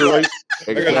this burger right.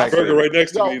 I got this burger right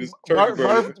next to me. This turkey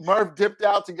burger. Murph dipped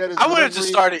out to get his. I would have just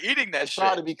started eating that shit.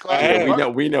 Trying to be classy.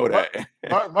 We know that.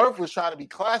 Murph was trying to be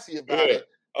classy about it.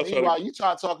 Meanwhile, you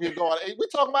trying to talk. You're going. We're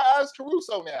talking about Alex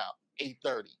Caruso now.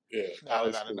 8:30. Yeah.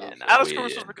 No. Alex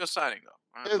Caruso's a good signing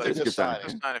though. It's a good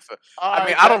signing.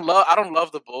 I don't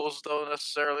love the Bulls though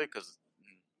necessarily because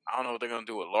I don't know what they're gonna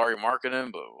do with Laurie marketing,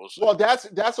 but we'll see. Well, that's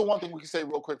the one thing we can say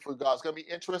real quick for guys. It's gonna be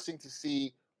interesting to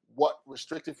see what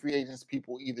restricted free agents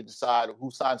people either decide, or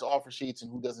who signs offer sheets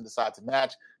and who doesn't decide to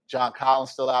match. John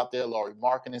Collins still out there, Laurie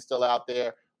marketing still out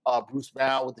there, Bruce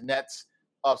Brown with the Nets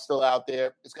still out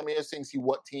there. It's gonna be interesting to see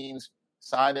what teams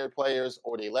sign their players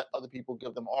or they let other people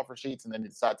give them offer sheets and then they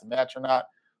decide to match or not.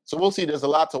 So we'll see. There's a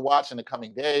lot to watch in the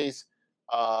coming days.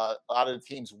 A lot of the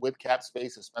teams with cap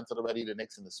space have spent it already, the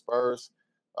Knicks and the Spurs.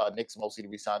 Knicks mostly to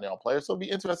re-sign their own players. So it'll be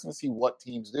interesting to see what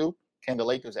teams do. Can the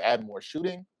Lakers add more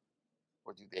shooting?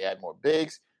 Or do they add more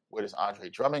bigs? Where does Andre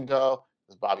Drummond go?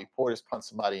 Does Bobby Portis punch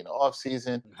somebody in the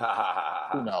offseason?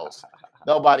 Who knows?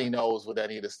 Nobody knows with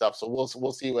any of this stuff. So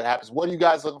we'll see what happens. What are you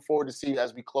guys looking forward to see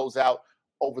as we close out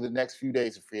over the next few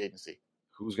days of free agency?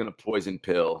 Who's going to poison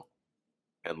pill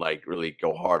and like really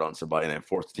go hard on somebody and then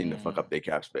force the team to fuck up their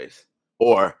cap space?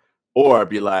 Or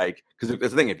be like, because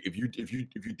that's the thing, if you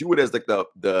do it as like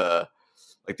the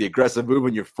aggressive move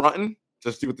when you're fronting,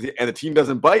 just do it, and the team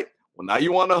doesn't bite. Well, now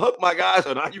you want to hook my guy,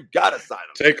 so now you gotta sign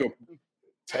him.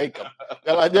 Take him.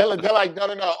 They're like, no.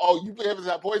 Oh, you give us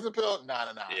that poison pill? No.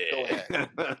 Yeah. Go ahead.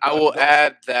 I will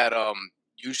add that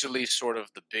usually sort of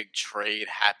the big trade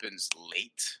happens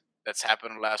late. That's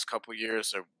happened in the last couple of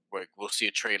years, or like we'll see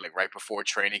a trade like right before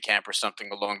training camp or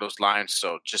something along those lines.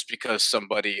 So just because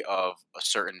somebody of a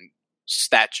certain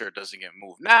stature doesn't get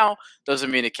moved now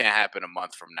doesn't mean it can't happen a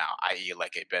month from now, i.e.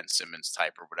 like a Ben Simmons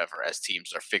type or whatever, as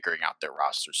teams are figuring out their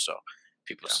rosters. So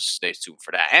people stay tuned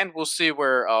for that. And we'll see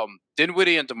where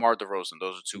Dinwiddie and DeMar DeRozan,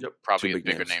 those are two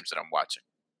bigger names that I'm watching.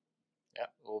 Yeah,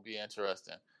 it will be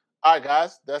interesting. All right,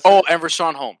 guys. That's and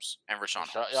Rashawn Holmes.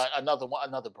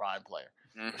 Another Brian player.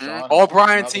 Mm-hmm. All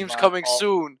Brian teams coming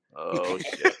soon. Oh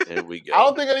shit! Here we go. I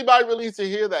don't think anybody really needs to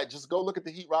hear that. Just go look at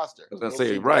the Heat roster. I was gonna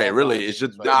say, right? Really, it's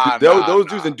just those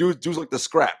dudes and dudes like the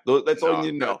scrap. That's all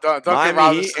you need to know.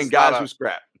 Miami Heat and guys who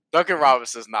scrap. Duncan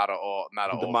Robinson's not an all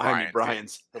Miami Brian.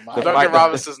 Bryans. Duncan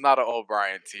Robinson's not an all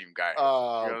Brian team guy.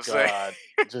 Oh, you know what God.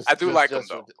 I do like him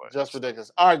though. Just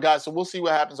ridiculous. All right, guys. So we'll see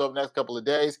what happens over the next couple of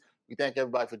days. We thank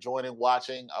everybody for joining,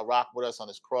 watching, rock with us on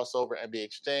this crossover NBA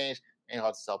Exchange and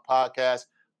Hard to Sell podcast.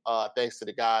 Thanks to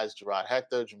the guys, Gerard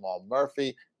Hector, Jamal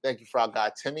Murphy. Thank you for our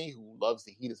guy, Timmy, who loves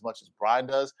the Heat as much as Brian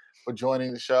does, for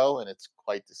joining the show. And it's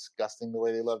quite disgusting the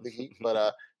way they love the Heat.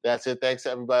 But that's it. Thanks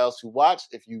to everybody else who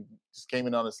watched. If you just came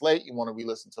in on this late, you want to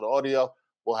re-listen to the audio,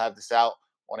 we'll have this out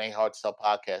on a Hard to Sell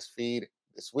podcast feed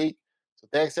this week. So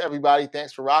thanks to everybody.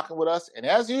 Thanks for rocking with us. And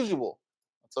as usual,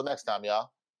 until next time,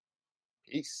 y'all.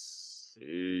 Peace.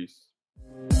 Peace.